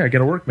 Yeah, I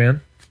gotta work,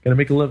 man. Gotta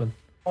make a living.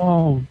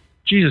 Oh,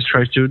 Jesus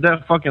Christ, dude.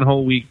 That fucking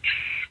whole week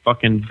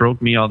fucking broke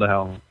me all to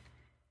hell.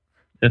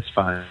 It's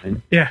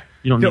fine. Yeah.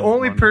 The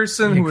only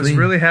person who was Kleen.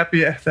 really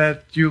happy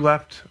that you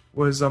left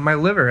was my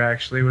liver,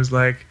 actually. Was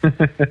like,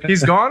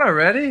 he's gone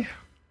already?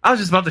 I was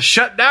just about to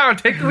shut down,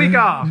 take the week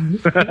off.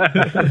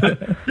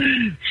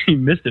 He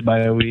missed it by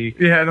a week.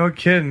 Yeah, no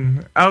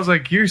kidding. I was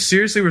like, you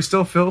seriously were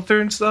still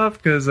filtering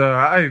stuff? Because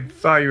I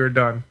thought you were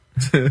done.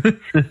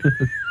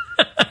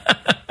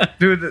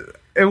 Dude,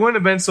 it wouldn't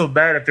have been so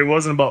bad if there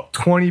wasn't about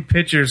 20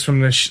 pictures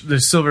from the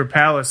Silver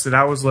Palace that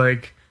I was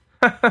like,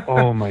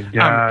 Oh my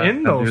god! I'm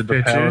in those Dude,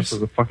 the palace pictures.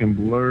 was a fucking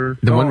blur.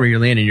 The one where you're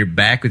laying on your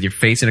back with your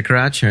face in a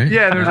crotch, right?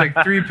 Yeah, there's like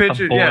 3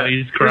 pictures. Yeah,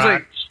 boy's There's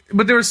like, crotch.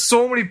 but there were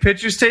so many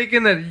pictures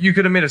taken that you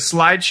could have made a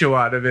slideshow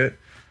out of it.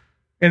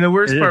 And the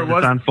worst It part is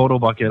was, on Photo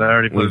Bucket. I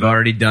already put We've it up.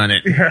 already done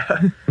it. yeah,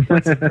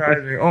 that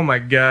surprised me. Oh my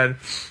god!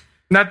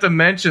 Not to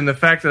mention the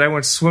fact that I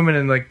went swimming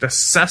in like the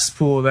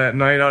cesspool that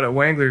night out at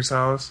Wangler's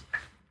house.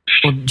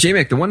 Well,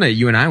 JMac, the one night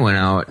you and I went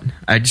out,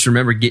 I just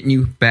remember getting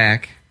you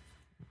back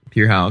to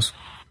your house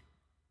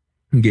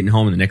and getting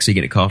home, and the next day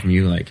getting a call from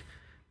you like,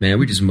 man,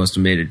 we just must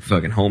have made it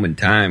fucking home in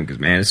time because,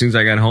 man, as soon as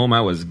I got home,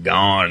 I was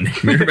gone.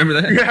 You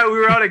remember that? Yeah, we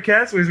were out at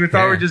Cassways. We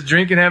thought we were just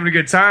drinking, having a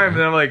good time.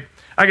 And I'm like,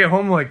 I get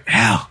home, I'm like,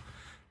 Al,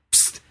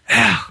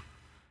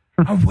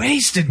 I'm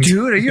wasted,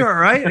 dude. Are you all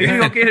right? Are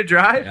you okay to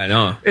drive? I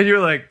know. And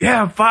you're like,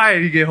 yeah, I'm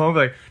fine. You get home,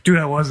 like, dude,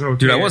 I wasn't okay.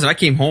 Dude, I wasn't. I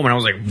came home and I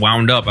was like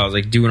wound up. I was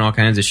like doing all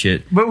kinds of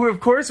shit. But of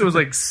course, it was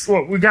like,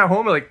 well, we got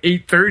home at like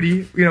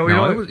 8:30. You know, we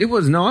No, don't, it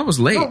was I was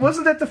late. no,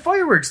 wasn't that the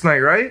fireworks night,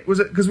 right?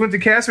 Was it because we went to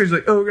Cassways,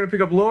 like, oh, we're gonna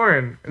pick up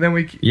Lauren, and then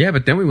we Yeah,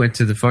 but then we went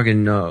to the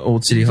fucking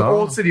Old City the Hall.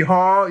 Old City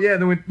Hall. Yeah,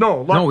 then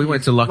we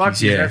went to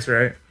Lucky's, yeah. That's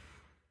right.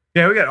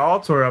 Yeah, we got all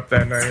tore up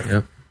that night.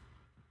 Yep.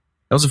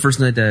 That was the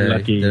first night that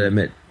I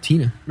met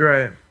Tina.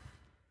 Right.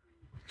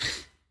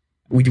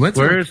 We went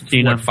Where through is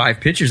Tina? 5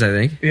 pictures, I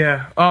think.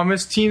 Yeah.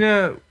 Miss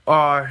Tina,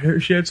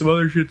 she had some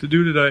other shit to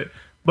do tonight.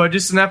 But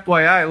just an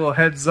FYI, a little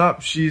heads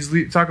up. She's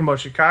talking about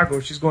Chicago.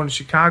 She's going to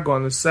Chicago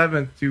on the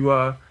 7th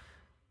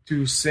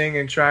to sing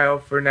and try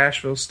out for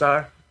Nashville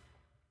Star.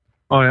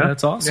 Oh yeah,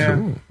 That's awesome. Yeah.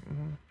 Ooh,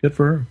 Good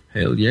for her.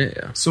 hell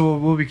yeah. So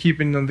we'll be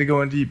keeping the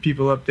Going Deep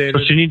people updated.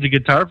 but she needs a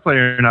guitar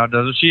player now,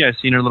 doesn't she? I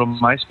seen her little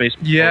MySpace.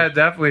 Yeah, post.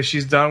 definitely.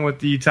 She's done with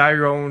the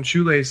Tyrone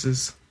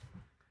shoelaces.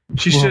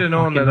 She should have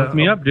known Fucking that. hook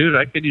me up, dude.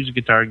 I could use a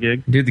guitar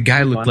gig. Dude, the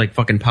guy looked Fun. like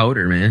fucking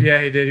powder, man. Yeah,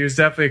 he did. He was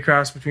definitely a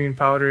cross between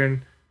Powder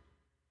and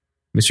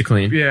Mr.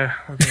 Clean. yeah.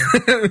 Okay.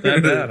 That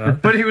bad, huh?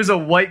 But he was a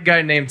white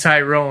guy named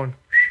Tyrone.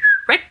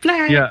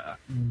 Yeah,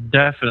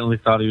 definitely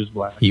thought he was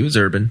black. He was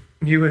urban.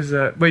 He was.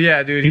 But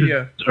yeah, dude. He He.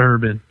 was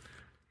urban.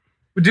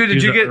 Dude, did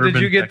He's you an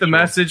get the urban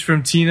message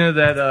from Tina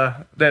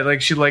that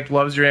like she like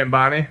loves your Aunt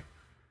Bonnie?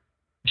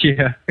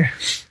 Yeah,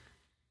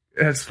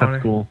 That's funny.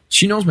 that's cool.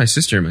 She knows my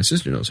sister, and my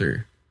sister knows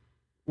her.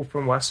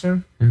 From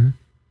Western. Mhm.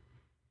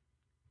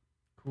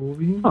 Cool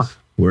beans. Huh.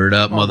 Word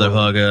up,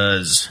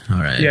 motherfuckers.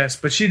 All right. Yes,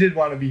 but she did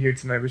want to be here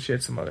tonight, but she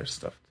had some other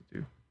stuff to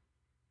do.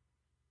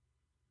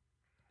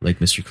 Like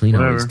Mr. Clean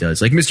Whatever. always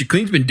does. Like Mr.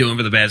 Clean's been doing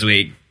for the past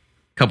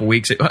couple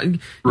weeks. You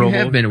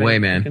have been away,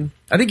 man.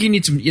 I think you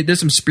need there's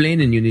some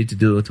splaining you need to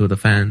do to the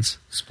fans.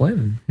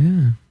 Explaining.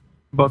 Yeah.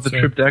 About the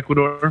trip to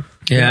Ecuador.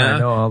 Yeah, I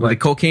know. I With the like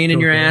cocaine in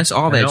your cocaine. ass,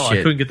 all I that know, I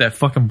shit. couldn't get that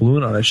fucking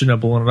balloon out. I shouldn't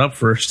have blown it up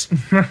first.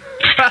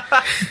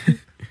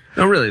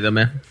 No, really, though,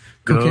 man.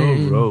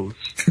 Cocaine. Rose.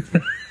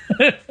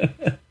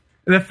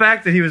 The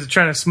fact that he was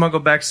trying to smuggle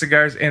back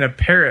cigars and a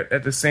parrot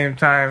at the same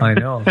time. I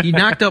know. He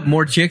knocked up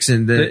more chicks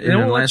in the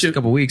won't let last you-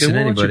 couple weeks they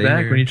than won't let anybody. you back.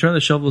 here. When you try to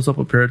shovel this up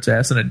a parrot's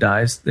ass and it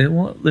dies, they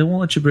won't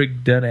let you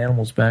bring dead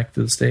animals back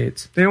to the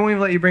States. They don't even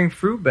let you bring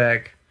fruit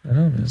back. I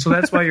know, man. So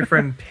that's why your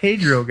friend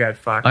Pedro got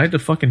fucked. I had to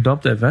fucking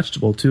dump that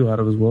vegetable too out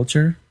of his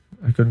wheelchair.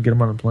 I couldn't get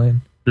him on a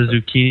plane. The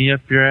zucchini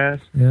up your ass.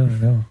 Yeah, I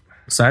know.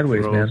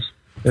 Sideways, Gross. man.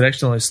 It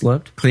accidentally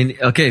slipped. Clean.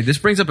 Okay, this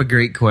brings up a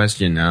great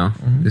question now.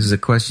 Mm-hmm. This is a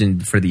question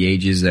for the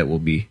ages that will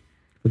be.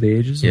 For the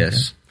ages?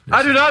 Yes.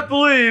 I do not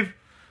believe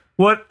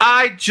what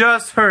I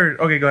just heard.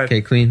 Okay, go ahead.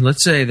 Okay, Clean.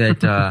 Let's say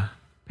that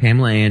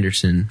Pamela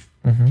Anderson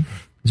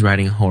is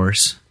riding a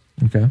horse.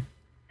 Okay.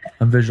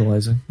 I'm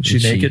visualizing. Is she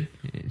naked?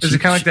 Is it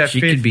kinda like that she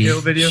Faith could be,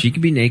 Hill video? She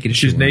could be naked if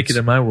She's she naked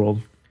in wants. my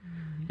world.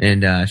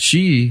 And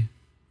she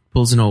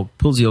pulls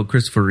the old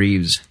Christopher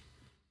Reeves.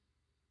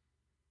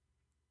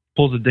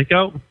 Pulls a dick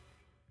out.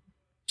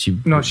 She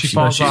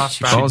falls off.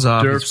 She falls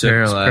off. Derps It's it, it's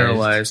paralyzed.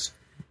 paralyzed.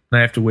 And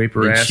I have to wipe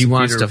her And ass. she and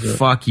wants feed to her with it.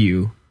 fuck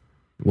you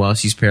while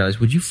she's paralyzed.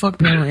 Would you fuck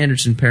Pamela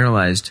Anderson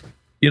paralyzed?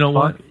 You know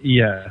what?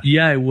 Yeah.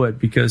 Yeah, I would,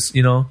 because,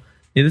 this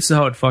is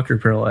how I'd fuck her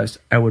paralyzed.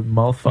 I would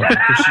mouth fuck her.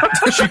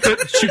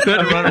 'Cause she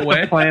couldn't run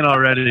away. Plan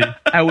already.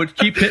 I would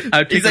keep hitting.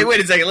 He's like, wait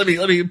a second, let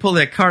me pull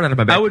that card out of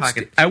my back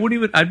pocket.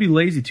 I'd be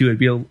lazy too. I'd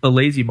be a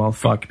lazy mouth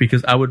fuck,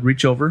 because I would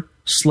reach over,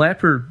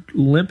 slap her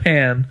limp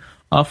hand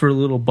off her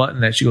little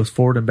button that she goes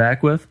forward and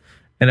back with,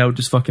 and I would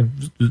just fucking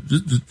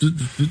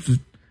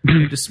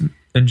just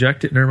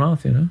inject it in her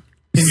mouth, You're not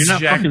fucking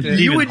Injected. Stephen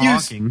You would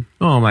use- Hawking.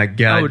 Oh my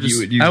god! I would just, you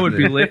would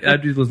use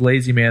I'd do this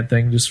lazy man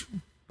thing, just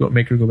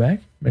make her go back,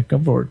 make her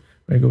come forward,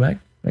 make her go back,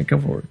 make her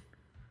come forward.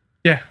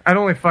 Yeah, I'd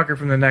only fuck her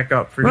from the neck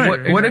up for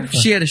Right. sure. What if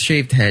she had a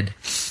shaved head?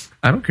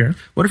 I don't care.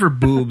 What if her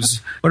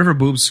boobs? What if her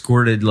boobs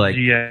squirted like?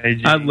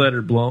 G.I.G. I'd let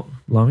her blow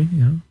me,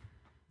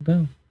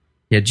 down.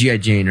 Yeah, G.I.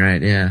 Jane,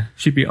 right? Yeah.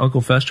 She'd be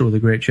Uncle Fester with a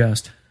great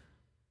chest.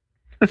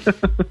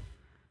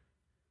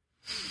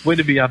 Way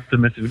to be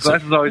optimistic. The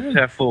glass is always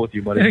half full with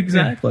you, buddy.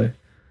 Exactly.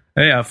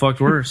 Hey, I fucked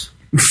worse.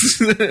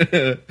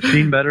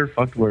 Seen better,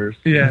 fucked worse.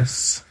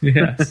 Yes.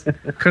 Yes.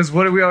 Because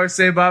what do we always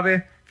say, Bobby?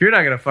 If you're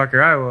not going to fuck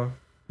her, I will.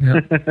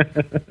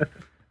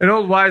 An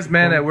old wise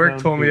man at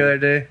work told me the other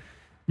day,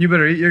 you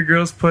better eat your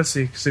girl's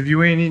pussy, because if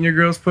you ain't eating your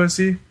girl's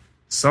pussy,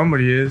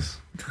 somebody is.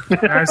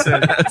 I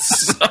said,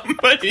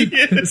 Somebody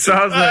is. so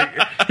I was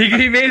like,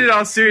 he made it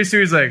all serious too.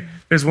 He's like,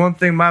 there's one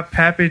thing my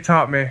pappy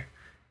taught me.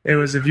 It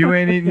was, if you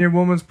ain't eating your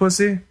woman's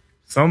pussy,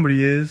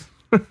 somebody is.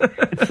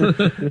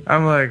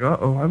 I'm like,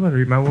 uh-oh, I better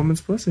eat my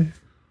woman's pussy.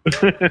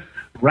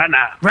 Right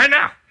now. Right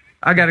now.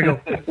 I gotta go.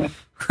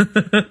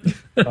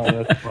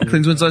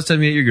 Cleans, when's the last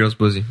time you ate your girl's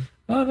pussy?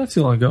 Not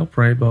too long ago.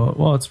 Probably about,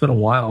 well, it's been a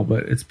while,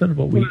 but it's been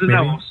about a week, Was it maybe.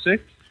 now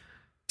 6?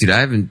 Dude, I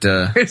haven't.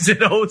 Is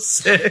it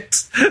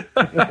 06?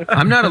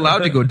 I'm not allowed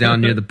to go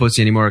down near the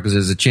pussy anymore because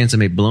there's a chance I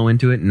may blow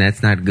into it, and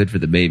that's not good for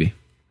the baby.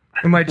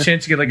 There might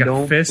chance you get like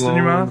a fist in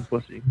your mouth.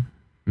 Pussy.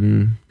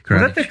 Was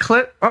that the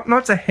clip? Oh, no,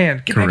 it's a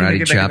hand. Get back in there, Karate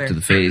get back in chop there. to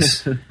the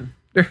face.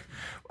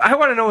 I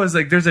want to know is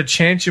like, there's a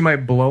chance you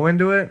might blow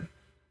into it.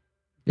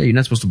 Yeah, you're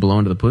not supposed to blow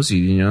into the pussy.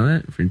 You know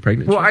that if you're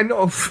pregnant. Well, I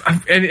know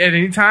at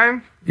any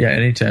time. Yeah,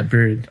 anytime,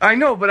 period. I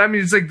know, but I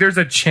mean, it's like there's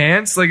a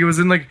chance. Like it was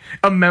in like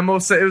a memo.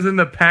 It was in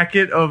the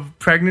packet of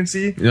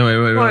pregnancy. No,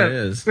 wait, Well, it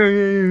is.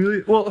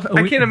 Well,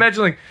 I can't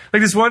imagine like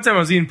this one time I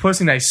was eating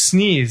pussy and I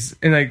sneezed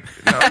and like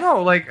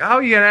no, like how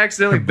you gonna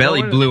accidentally Her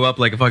belly blow in- blew up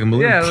like a fucking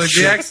balloon. Yeah, like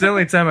the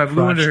accidentally time I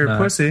blew into her Crotch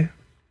knot. pussy.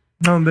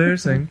 How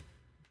embarrassing.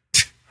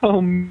 Oh,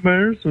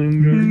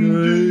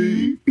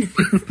 embarrassing.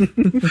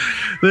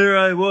 There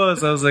I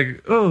was. I was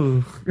like,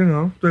 oh,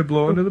 do I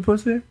blow into the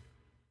pussy?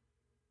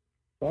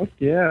 Fuck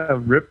yeah.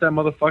 Rip that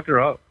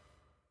motherfucker up.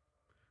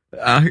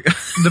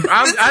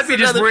 I'd be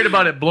just worried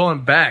about it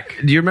blowing back.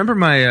 Do you remember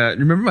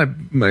my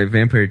my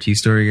vampire tea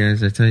story,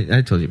 guys? I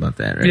told you about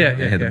that, right? Yeah,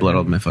 I had the blood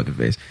all over my fucking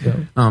face.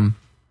 Yeah.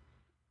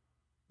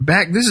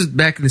 This is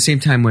back in the same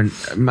time when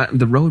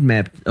the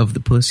roadmap of the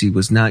pussy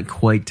was not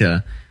quite.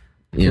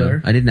 You know,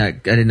 Clear. I did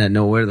not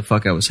know where the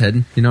fuck I was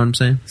heading. You know what I'm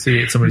saying? See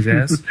it somebody's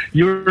ass.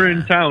 You were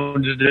in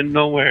town, just didn't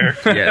know where.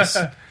 Yes.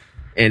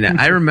 And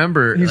I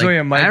remember, He's only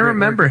a migrant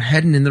worker.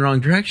 heading in the wrong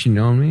direction.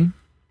 You know what I mean?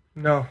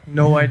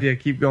 No idea.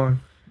 Keep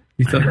going.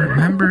 You thought,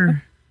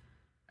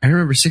 I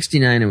remember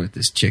 69 with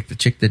this chick, the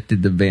chick that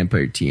did the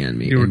vampire tea on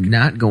me, and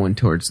not going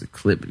towards the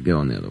clip, but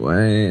going the other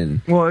way.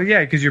 And Well,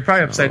 yeah, because you're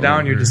probably upside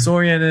down. You're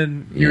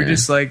disoriented. You're Yeah.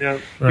 just like Yeah.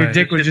 your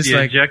dick was just the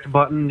like eject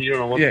button. You don't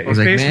know what yeah. the Your was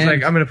like, face was man.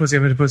 like I'm in a pussy.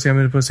 I'm in a pussy. I'm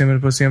in a pussy. I'm in a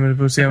pussy. I'm in a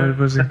pussy. I'm in a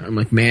pussy. I'm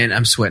like, man,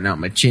 I'm sweating out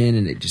my chin,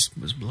 and it just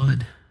was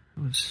blood.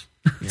 It was.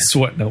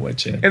 sweating out my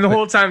chin. And the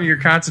whole time you're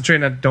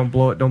concentrating on don't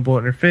blow it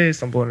in her face.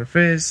 Don't blow it in her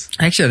face.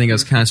 Actually, I think I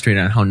was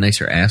concentrating on how nice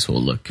her asshole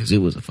looked because it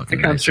was a fucking.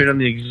 I concentrate on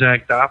the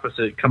exact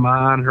opposite. Come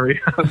on, hurry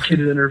up, get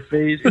it in her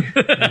face.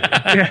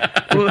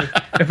 Yeah. Well,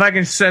 if I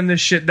can send this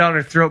shit down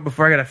her throat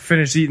before I gotta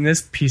finish eating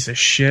this piece of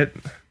shit.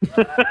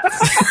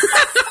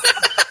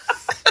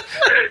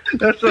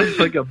 That sounds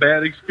like a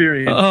bad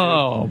experience.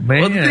 Oh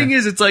man! Well, the thing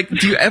is, it's like,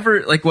 do you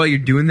ever, like, while you're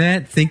doing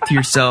that, think to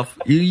yourself,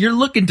 you're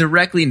looking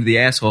directly into the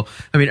asshole.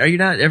 I mean, are you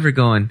not ever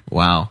going,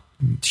 wow,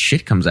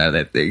 shit comes out of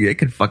that thing? It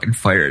could fucking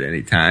fire at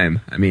any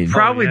time. I mean,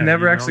 Probably yeah,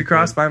 never you know, actually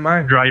crossed my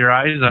mind. Dry your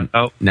eyes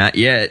out not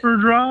yet. for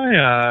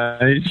dry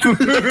eyes.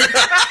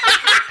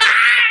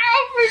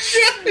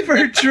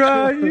 For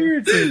dry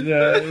irritated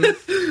eyes.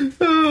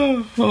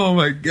 Oh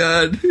my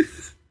god.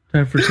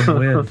 Time for some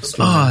wind.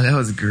 Oh, that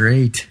was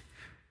great.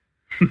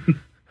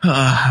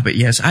 But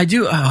yes, I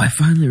do. Oh, I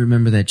finally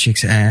remember that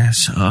chick's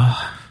ass.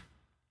 Oh.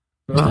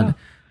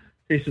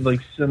 Tasted like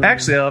cinnamon.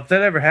 Actually, if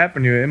that ever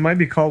happened to you, it might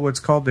be called what's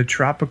called the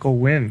tropical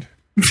wind.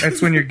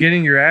 That's when you're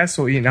getting your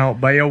asshole eaten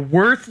out by a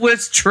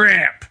worthless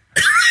tramp,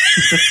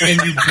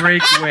 and you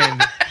break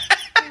wind.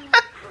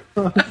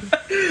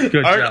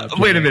 Good job.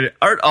 Wait a minute.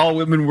 Aren't all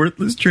women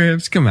worthless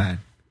tramps? Come on.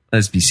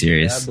 Let's be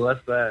serious. God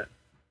bless that.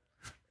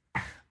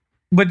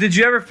 But did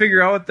you ever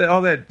figure out what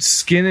all that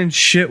skin and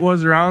shit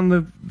was around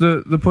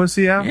the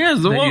pussy out? Yeah,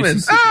 it's the woman.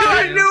 used to- Oh,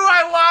 I knew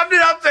I lobbed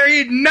it up there.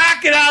 He'd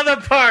knock it out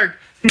of the park.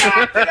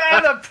 Knock it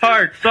out of the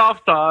park.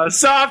 Soft toss.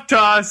 Soft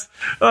toss.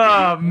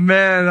 Oh,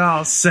 man,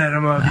 I'll set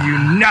him up. You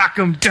knock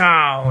him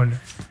down.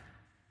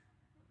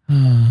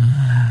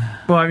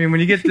 Well, I mean, when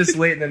you get this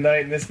late in the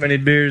night and this many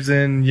beers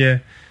in, you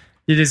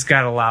just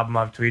got to lob them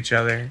up to each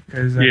other.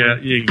 'Cause, I Yeah,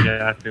 mean, you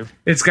got to.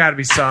 it's got to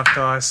be soft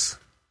toss.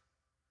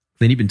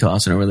 Then you've been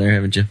tossing over there,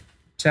 haven't you?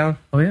 Sound?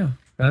 Oh yeah,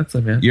 that's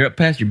it, man. You're up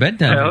past your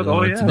bedtime. Yeah, You don't know oh,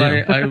 what yeah.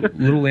 to do. I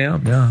literally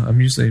am. Yeah,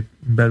 I'm usually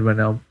in bed by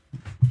now,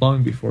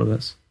 long before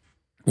this.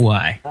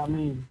 Why? I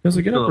mean, Because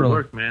I get still up at early.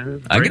 work, man.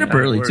 It's I great get up at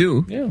early work.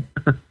 too. Yeah,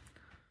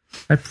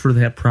 I prefer to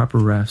have proper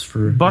rest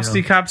for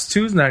Busty Cops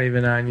 2's not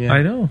even on yet.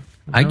 I know.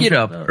 I get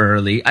up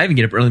early. I even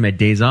get up early my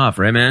days off,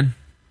 right, man?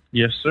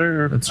 Yes,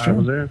 sir. That's I true.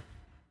 was there.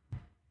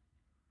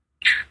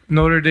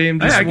 Notre Dame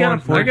just I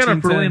got won up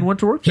early 14-10. and went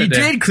to work that He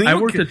day. did. Clean. I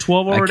worked a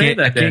 12-hour day I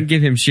that day. can't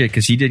give him shit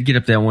because he did get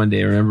up that one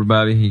day. Remember,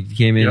 Bobby? He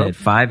came in Yep. at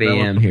 5 That was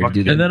a.m. the here to fuck-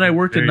 do that. And then I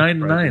worked at Very 9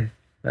 to surprising. 9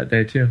 that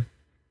day too.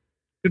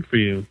 Good for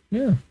you.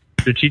 Yeah,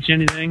 Did it teach you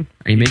anything?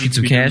 Are you making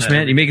some cash,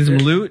 man? You making some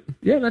loot?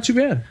 yeah, not too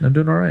bad. I'm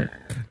doing all right.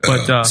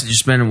 But So you're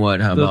spending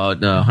what? How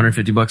about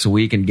 $150 a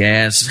week in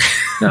gas?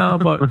 no,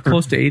 about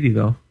close to 80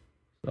 though.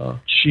 So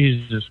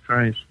Jesus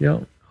Christ. yeah,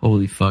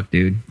 Holy fuck,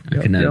 dude. I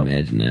Yep, could not yep.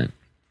 imagine that.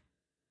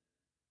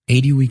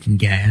 80 week in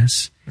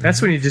gas.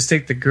 That's when you just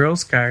take the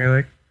girl's car. You're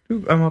like,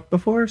 "Ooh, I'm up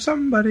before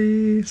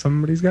somebody.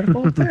 Somebody's got a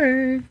full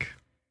tank."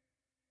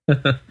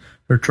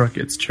 Her truck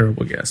gets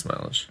terrible gas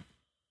mileage.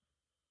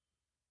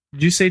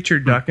 Did you say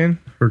turducken?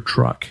 Her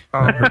truck.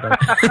 Oh.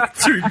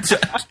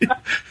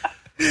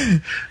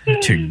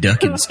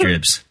 Turducken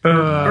strips.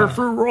 Her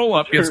for roll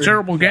up gets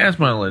terrible gas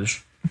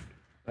mileage.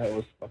 That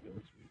was fucking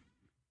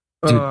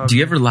Dude, do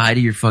you ever lie to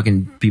your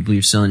fucking people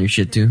you're selling your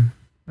shit to?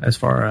 As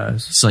far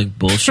as It's like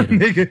bullshit.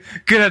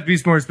 Could have to be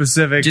more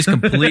specific. Just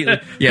completely.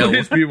 Yeah.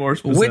 Please be more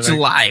specific. Which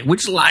lie?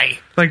 Which lie?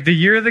 Like the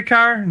year of the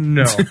car?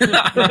 No.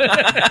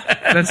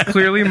 That's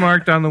clearly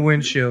marked on the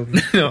windshield.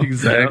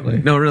 Exactly.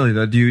 No, really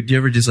though. Do you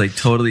ever just like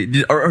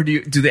totally, or do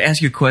they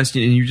ask you a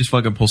question and you just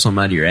fucking pull something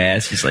out of your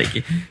ass? Just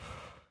like,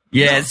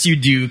 yes, you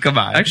do. Come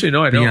on. Actually,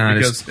 no, I Be don't.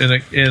 honest.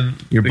 Because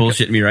you're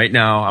bullshitting me right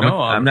now.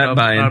 I'm not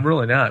buying. I'm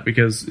really not,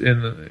 because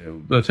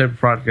in the type of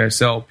product I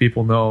sell,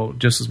 people know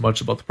just as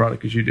much about the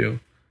product as you do.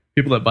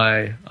 People that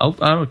buy, I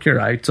don't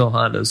care. I sell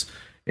Hondas,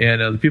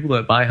 and the people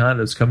that buy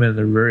Hondas come in.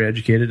 They're very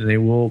educated, and they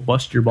will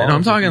bust your balls. And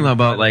I'm talking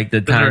about like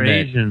the time they're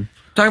that. Asian.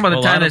 Talking about A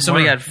the lot time that of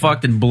somebody them are. got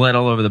fucked and bled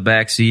all over the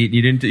back seat.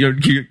 You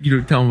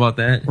didn't tell them about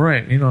that.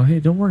 Right. Hey,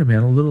 don't worry,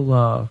 man. A little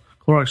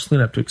Clorox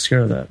cleanup takes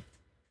care of that.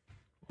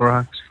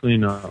 Rocks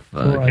clean up.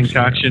 Fuck.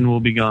 Concoction will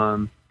be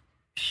gone.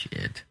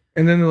 Shit.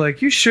 And then they're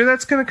like, "You sure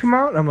that's going to come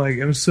out?" I'm like,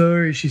 "I'm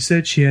sorry. She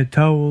said she had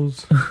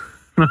towels."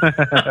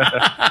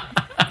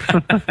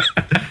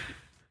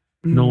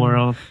 Nowhere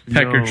else. to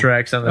Pecker go.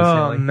 tracks on the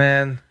Oh, ceiling.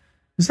 man.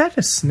 Is that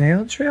a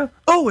snail trail?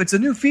 Oh, it's a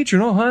new feature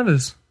in all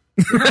Hondas.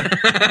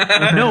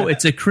 No,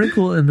 it's a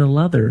crinkle in the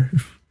leather.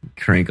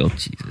 Crinkle.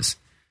 Jesus.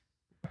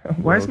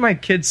 Why is my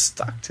kid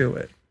stuck to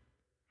it?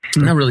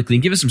 Not really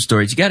clean. Give us some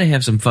stories. You got to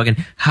have some fucking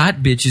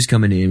hot bitches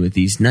coming in with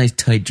these nice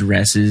tight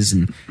dresses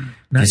and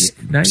Not just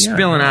yet.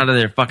 spilling out of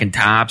their fucking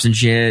tops and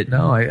shit.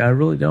 No, I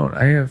really don't.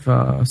 I have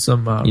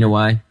some. You know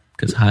why?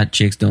 Because hot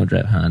chicks don't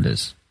drive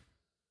Hondas.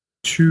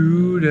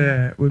 True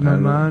that. With my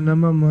mind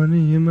and my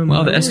money and my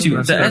Well, the money.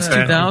 S2000, the Fast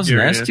and S2000, the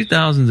Furious.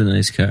 S2000's a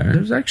nice car.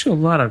 There's actually a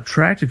lot of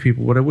attractive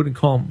people, but I wouldn't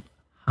call them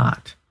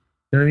hot.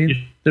 You know what I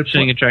mean? You're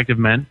saying attractive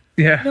men?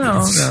 Yeah.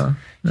 No.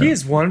 He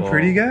is one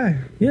pretty guy.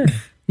 Yeah,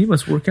 he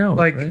must work out.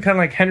 Like, right? kind of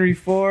like Henry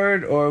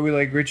Ford, or we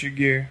like Richard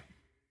Gere.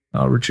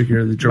 Richard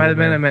Gere, the German By the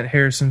man, I man. meant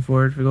Harrison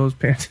Ford for those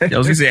pants. I was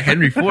going to say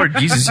Henry Ford.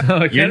 Jesus,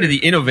 you're into the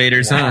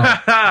innovators, huh?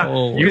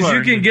 Oh, Because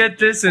you can get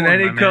this in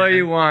Ford, any my color man.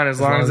 you want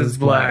as long as it's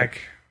black.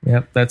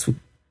 Yep, that's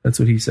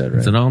what he said, right?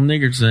 That's what all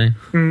niggers say.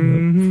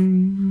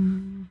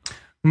 Mm-hmm.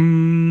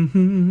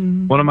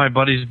 Mm-hmm. One of my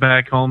buddies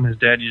back home, his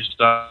dad used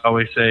to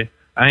always say,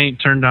 "I ain't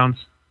turned down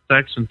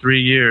sex in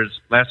 3 years.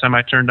 Last time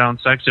I turned down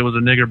sex, it was a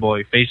nigger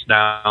boy, face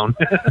down."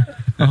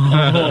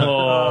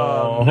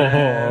 Oh.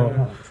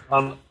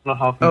 I don't know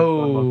how people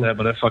feel about that,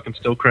 but it fucking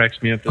still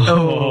cracks me up.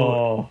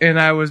 Oh, and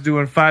I was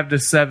doing 5 to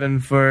 7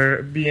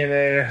 for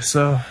BNA,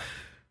 so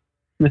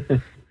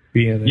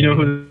You know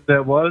who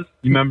that was?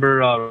 You remember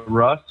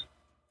Russ?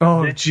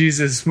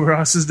 Jesus,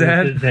 Ross's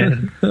dad.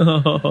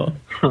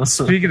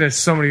 Speaking of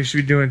somebody who should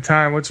be doing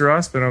time, what's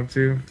Ross been up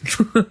to?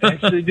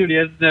 Actually, dude, he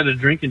hasn't had a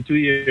drink in 2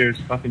 years.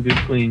 Fucking dude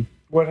clean.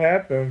 What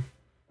happened?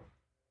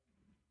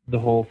 The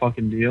whole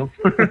fucking deal.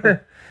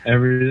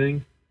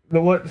 Everything.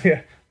 The what?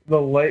 Yeah, the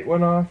light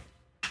went off.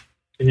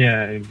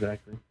 Yeah,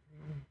 exactly.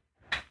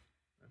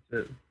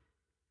 That's it.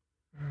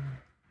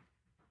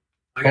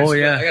 I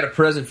got a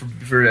present for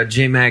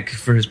JMac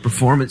for his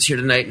performance here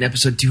tonight in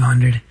episode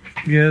 200.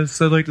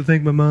 Yes, I'd like to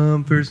thank my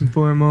mom first and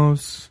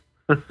foremost.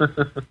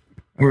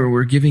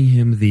 We're giving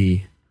him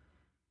the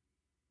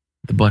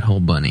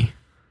butthole bunny.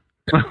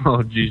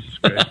 Oh, Jesus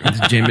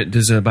Christ.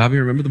 Does Bobby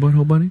remember the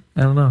butthole bunny?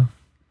 I don't know.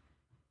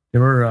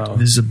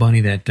 This is a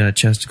bunny that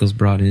Chesticles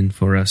brought in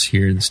for us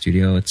here in the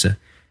studio.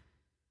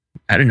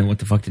 I don't know what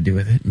the fuck to do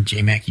with it. And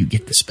JMac, you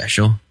get the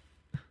special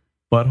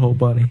butthole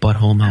bunny.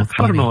 butthole mouth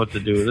I bunny. don't know what to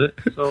do with it,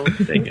 so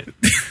take it.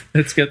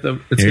 It's got the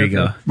There you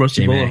go.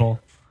 rusty J-Mac. bullet hole.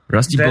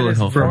 Rusty That bullet is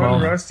hole. from for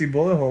Rusty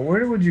Bullet Hole.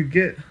 Where would you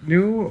get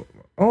new?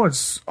 Oh,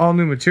 it's all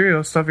new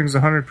material. Stuffing's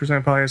 100%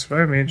 polyester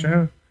fiber made in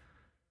China.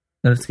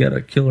 And it's got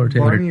a killer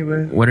tail. Bunny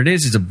with What it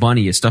is a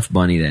bunny, a stuffed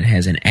bunny that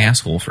has an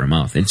asshole for a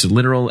mouth. It's a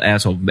literal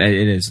asshole.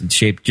 It is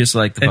shaped just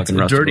like the It's fucking a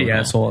rusty dirty bullet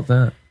hole. asshole at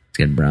that. It's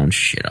got brown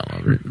shit all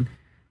over it.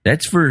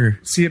 That's for...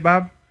 See it,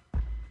 Bob?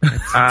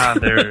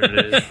 There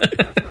it is.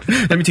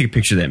 Let me take a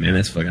picture of that, man.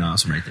 That's fucking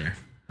awesome right there.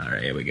 All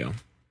right, here we go.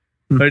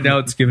 Right now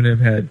it's giving him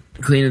head.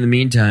 Clean, in the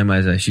meantime,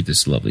 as I shoot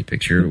this lovely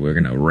picture, we're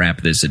going to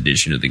wrap this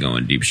edition of the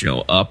Going Deep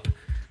Show up.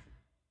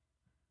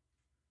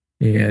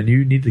 And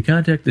you need to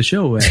contact the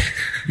show at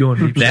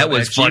That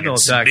was fucking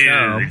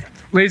gmail.com.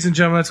 Ladies and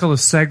gentlemen, that's called a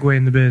segue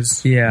in the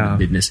biz. Yeah.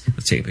 Business.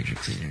 Let's take a picture of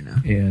Clean here now.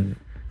 And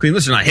Clean,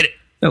 listen, I hit it.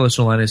 that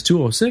listener line is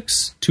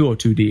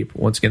 206-202-DEEP.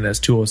 Once again, that's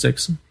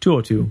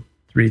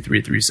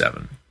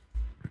 206-202-3337.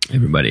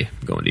 Everybody,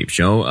 Going Deep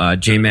Show.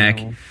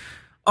 JMac,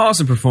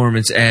 Awesome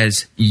performance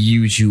as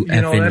you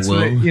effing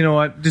will. You know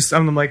what? Just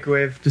I'm the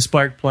microwave, the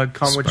spark plug.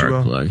 Come what you Spark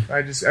will. plug.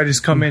 I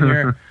just come in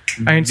here.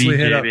 I instantly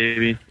hit up.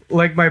 Baby.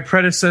 Like my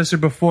predecessor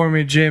before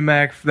me,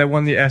 JMac, that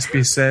won the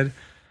ESPY said,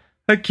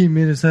 I came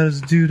in as hot as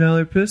a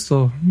 $2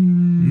 pistol.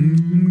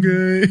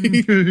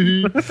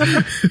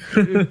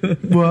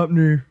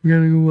 Wapner. We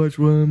gotta go watch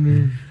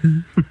Wapner.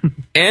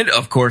 And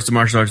of course, the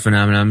martial arts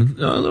phenomenon.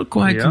 A little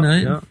quiet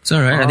tonight. Yeah. It's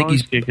all right. I think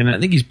he's kicking it. I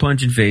think he's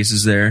punching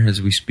faces there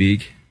as we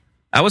speak.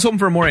 I was hoping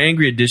for a more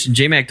angry edition.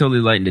 JMac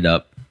totally lightened it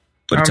up,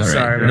 but it's I'm all right.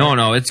 sorry, man.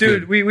 No, it's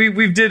Dude, good.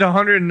 we did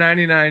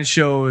 199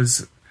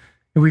 shows,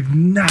 and we've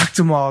knocked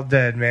them all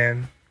dead,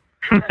 man.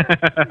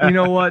 You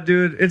know what,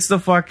 dude? It's the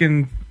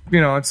fucking...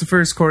 it's the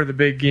first quarter of the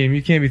big game.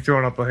 You can't be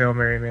throwing up a Hail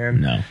Mary,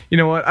 man. No. You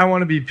know what? I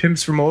want to be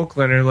pimps from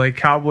Oakland or like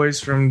cowboys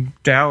from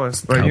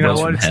Dallas. But you know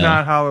Cowboys what? from It's hell.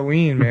 not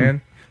Halloween,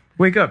 man.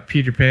 Wake up,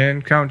 Peter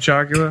Pan, Count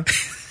Chocula.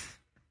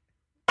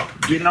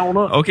 Getting on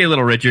up. Okay,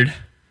 little Richard.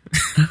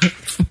 What the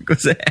fuck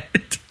was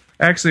that?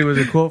 Actually, it was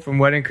a quote from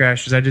Wedding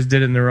Crashers. I just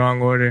did it in the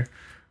wrong order.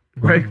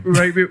 Right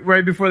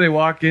before they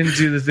walk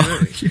into the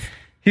thing.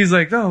 He's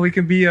like, "Oh, we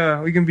can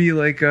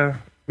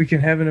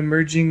have an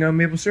emerging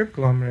maple syrup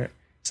conglomerate."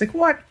 It's like,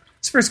 what?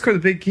 It's the first quarter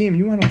of the big game.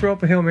 You want to throw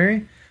up a Hail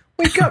Mary?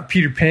 Wake up,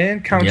 Peter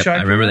Pan, Count Yep, Chocula.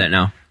 I remember that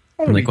now.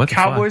 I I'm like, what the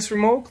Cowboys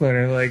from Oakland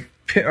or like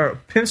or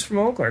pimps from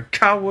Oakland or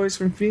Cowboys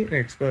from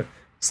Phoenix, but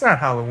it's not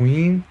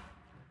Halloween.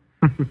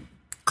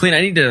 Kleen,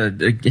 I need to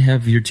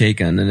have your take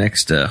on the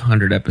next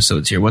 100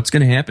 episodes here. What's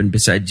going to happen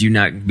besides you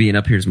not being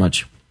up here as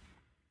much?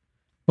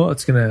 Well,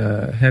 it's going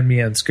to have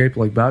me on Skype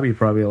like Bobby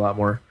probably a lot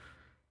more.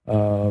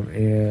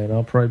 And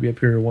I'll probably be up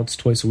here once,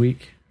 twice a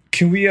week.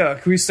 Can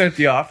we start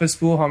the office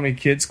pool? How many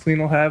kids Kleen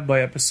will have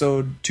by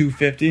episode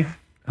 250?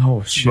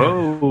 Oh, shit.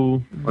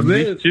 Whoa. At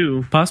least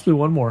two. Possibly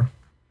one more.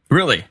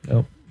 Really?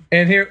 Nope.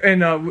 And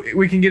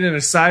we can get in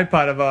a side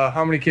pot of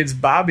how many kids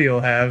Bobby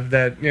will have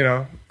that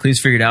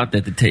Kleen's figured out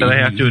that the tape. That I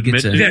have to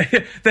admit to.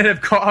 that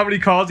have how many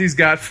calls he's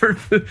got for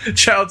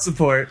child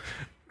support.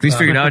 Kleen's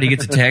figured out he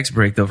gets a tax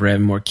break though for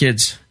having more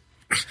kids.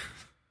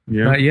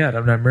 Yeah. Not yet.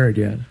 I'm not married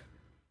yet.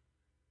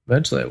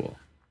 Eventually I will.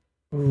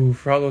 Ooh,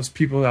 for all those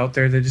people out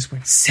there that just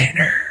went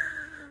sinner.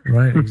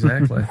 Right,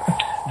 exactly.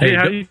 Hey,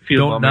 how do you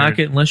feel Don't about knock marriage?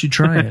 it unless you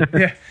try it.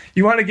 Yeah,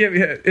 you want to get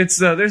it's.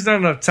 There's not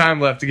enough time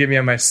left to get me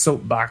on my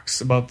soapbox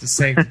about the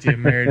sanctity of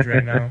marriage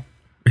right now.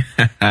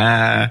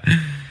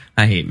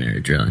 I hate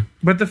marriage, really.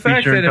 But the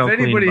fact sure that and if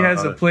tell anybody Kleen has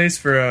a about it. place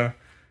for a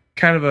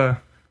kind of a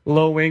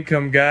low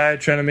income guy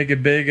trying to make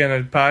it big on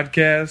a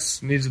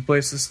podcast, needs a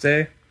place to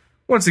stay,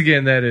 once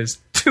again, that is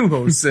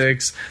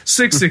 206-666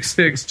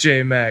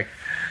 JMac.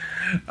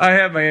 I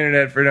have my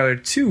internet for another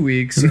 2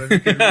 weeks, so if you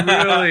can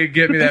really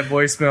get me that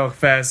voicemail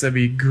fast, that'd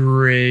be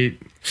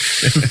great.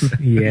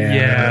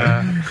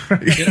 Yeah.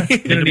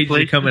 Gonna need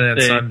you coming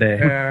on Sunday.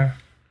 Yeah.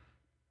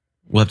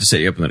 We'll have to set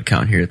you up with an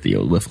account here at the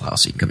old Wiffle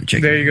House so you can come and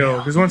check There it you go.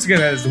 Because once again,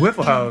 that is the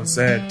Wiffle House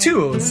at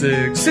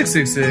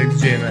 206-666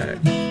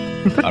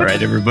 JMac. All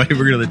right, everybody,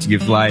 we're going to let you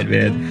get flying,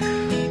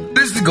 man.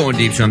 This is the Going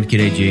Deep Show. I'm the Kid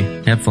AG.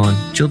 Have fun.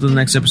 Chill till the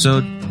next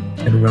episode.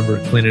 And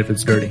remember, clean it if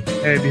it's dirty.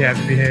 Hey, be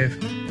happy,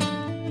 behave.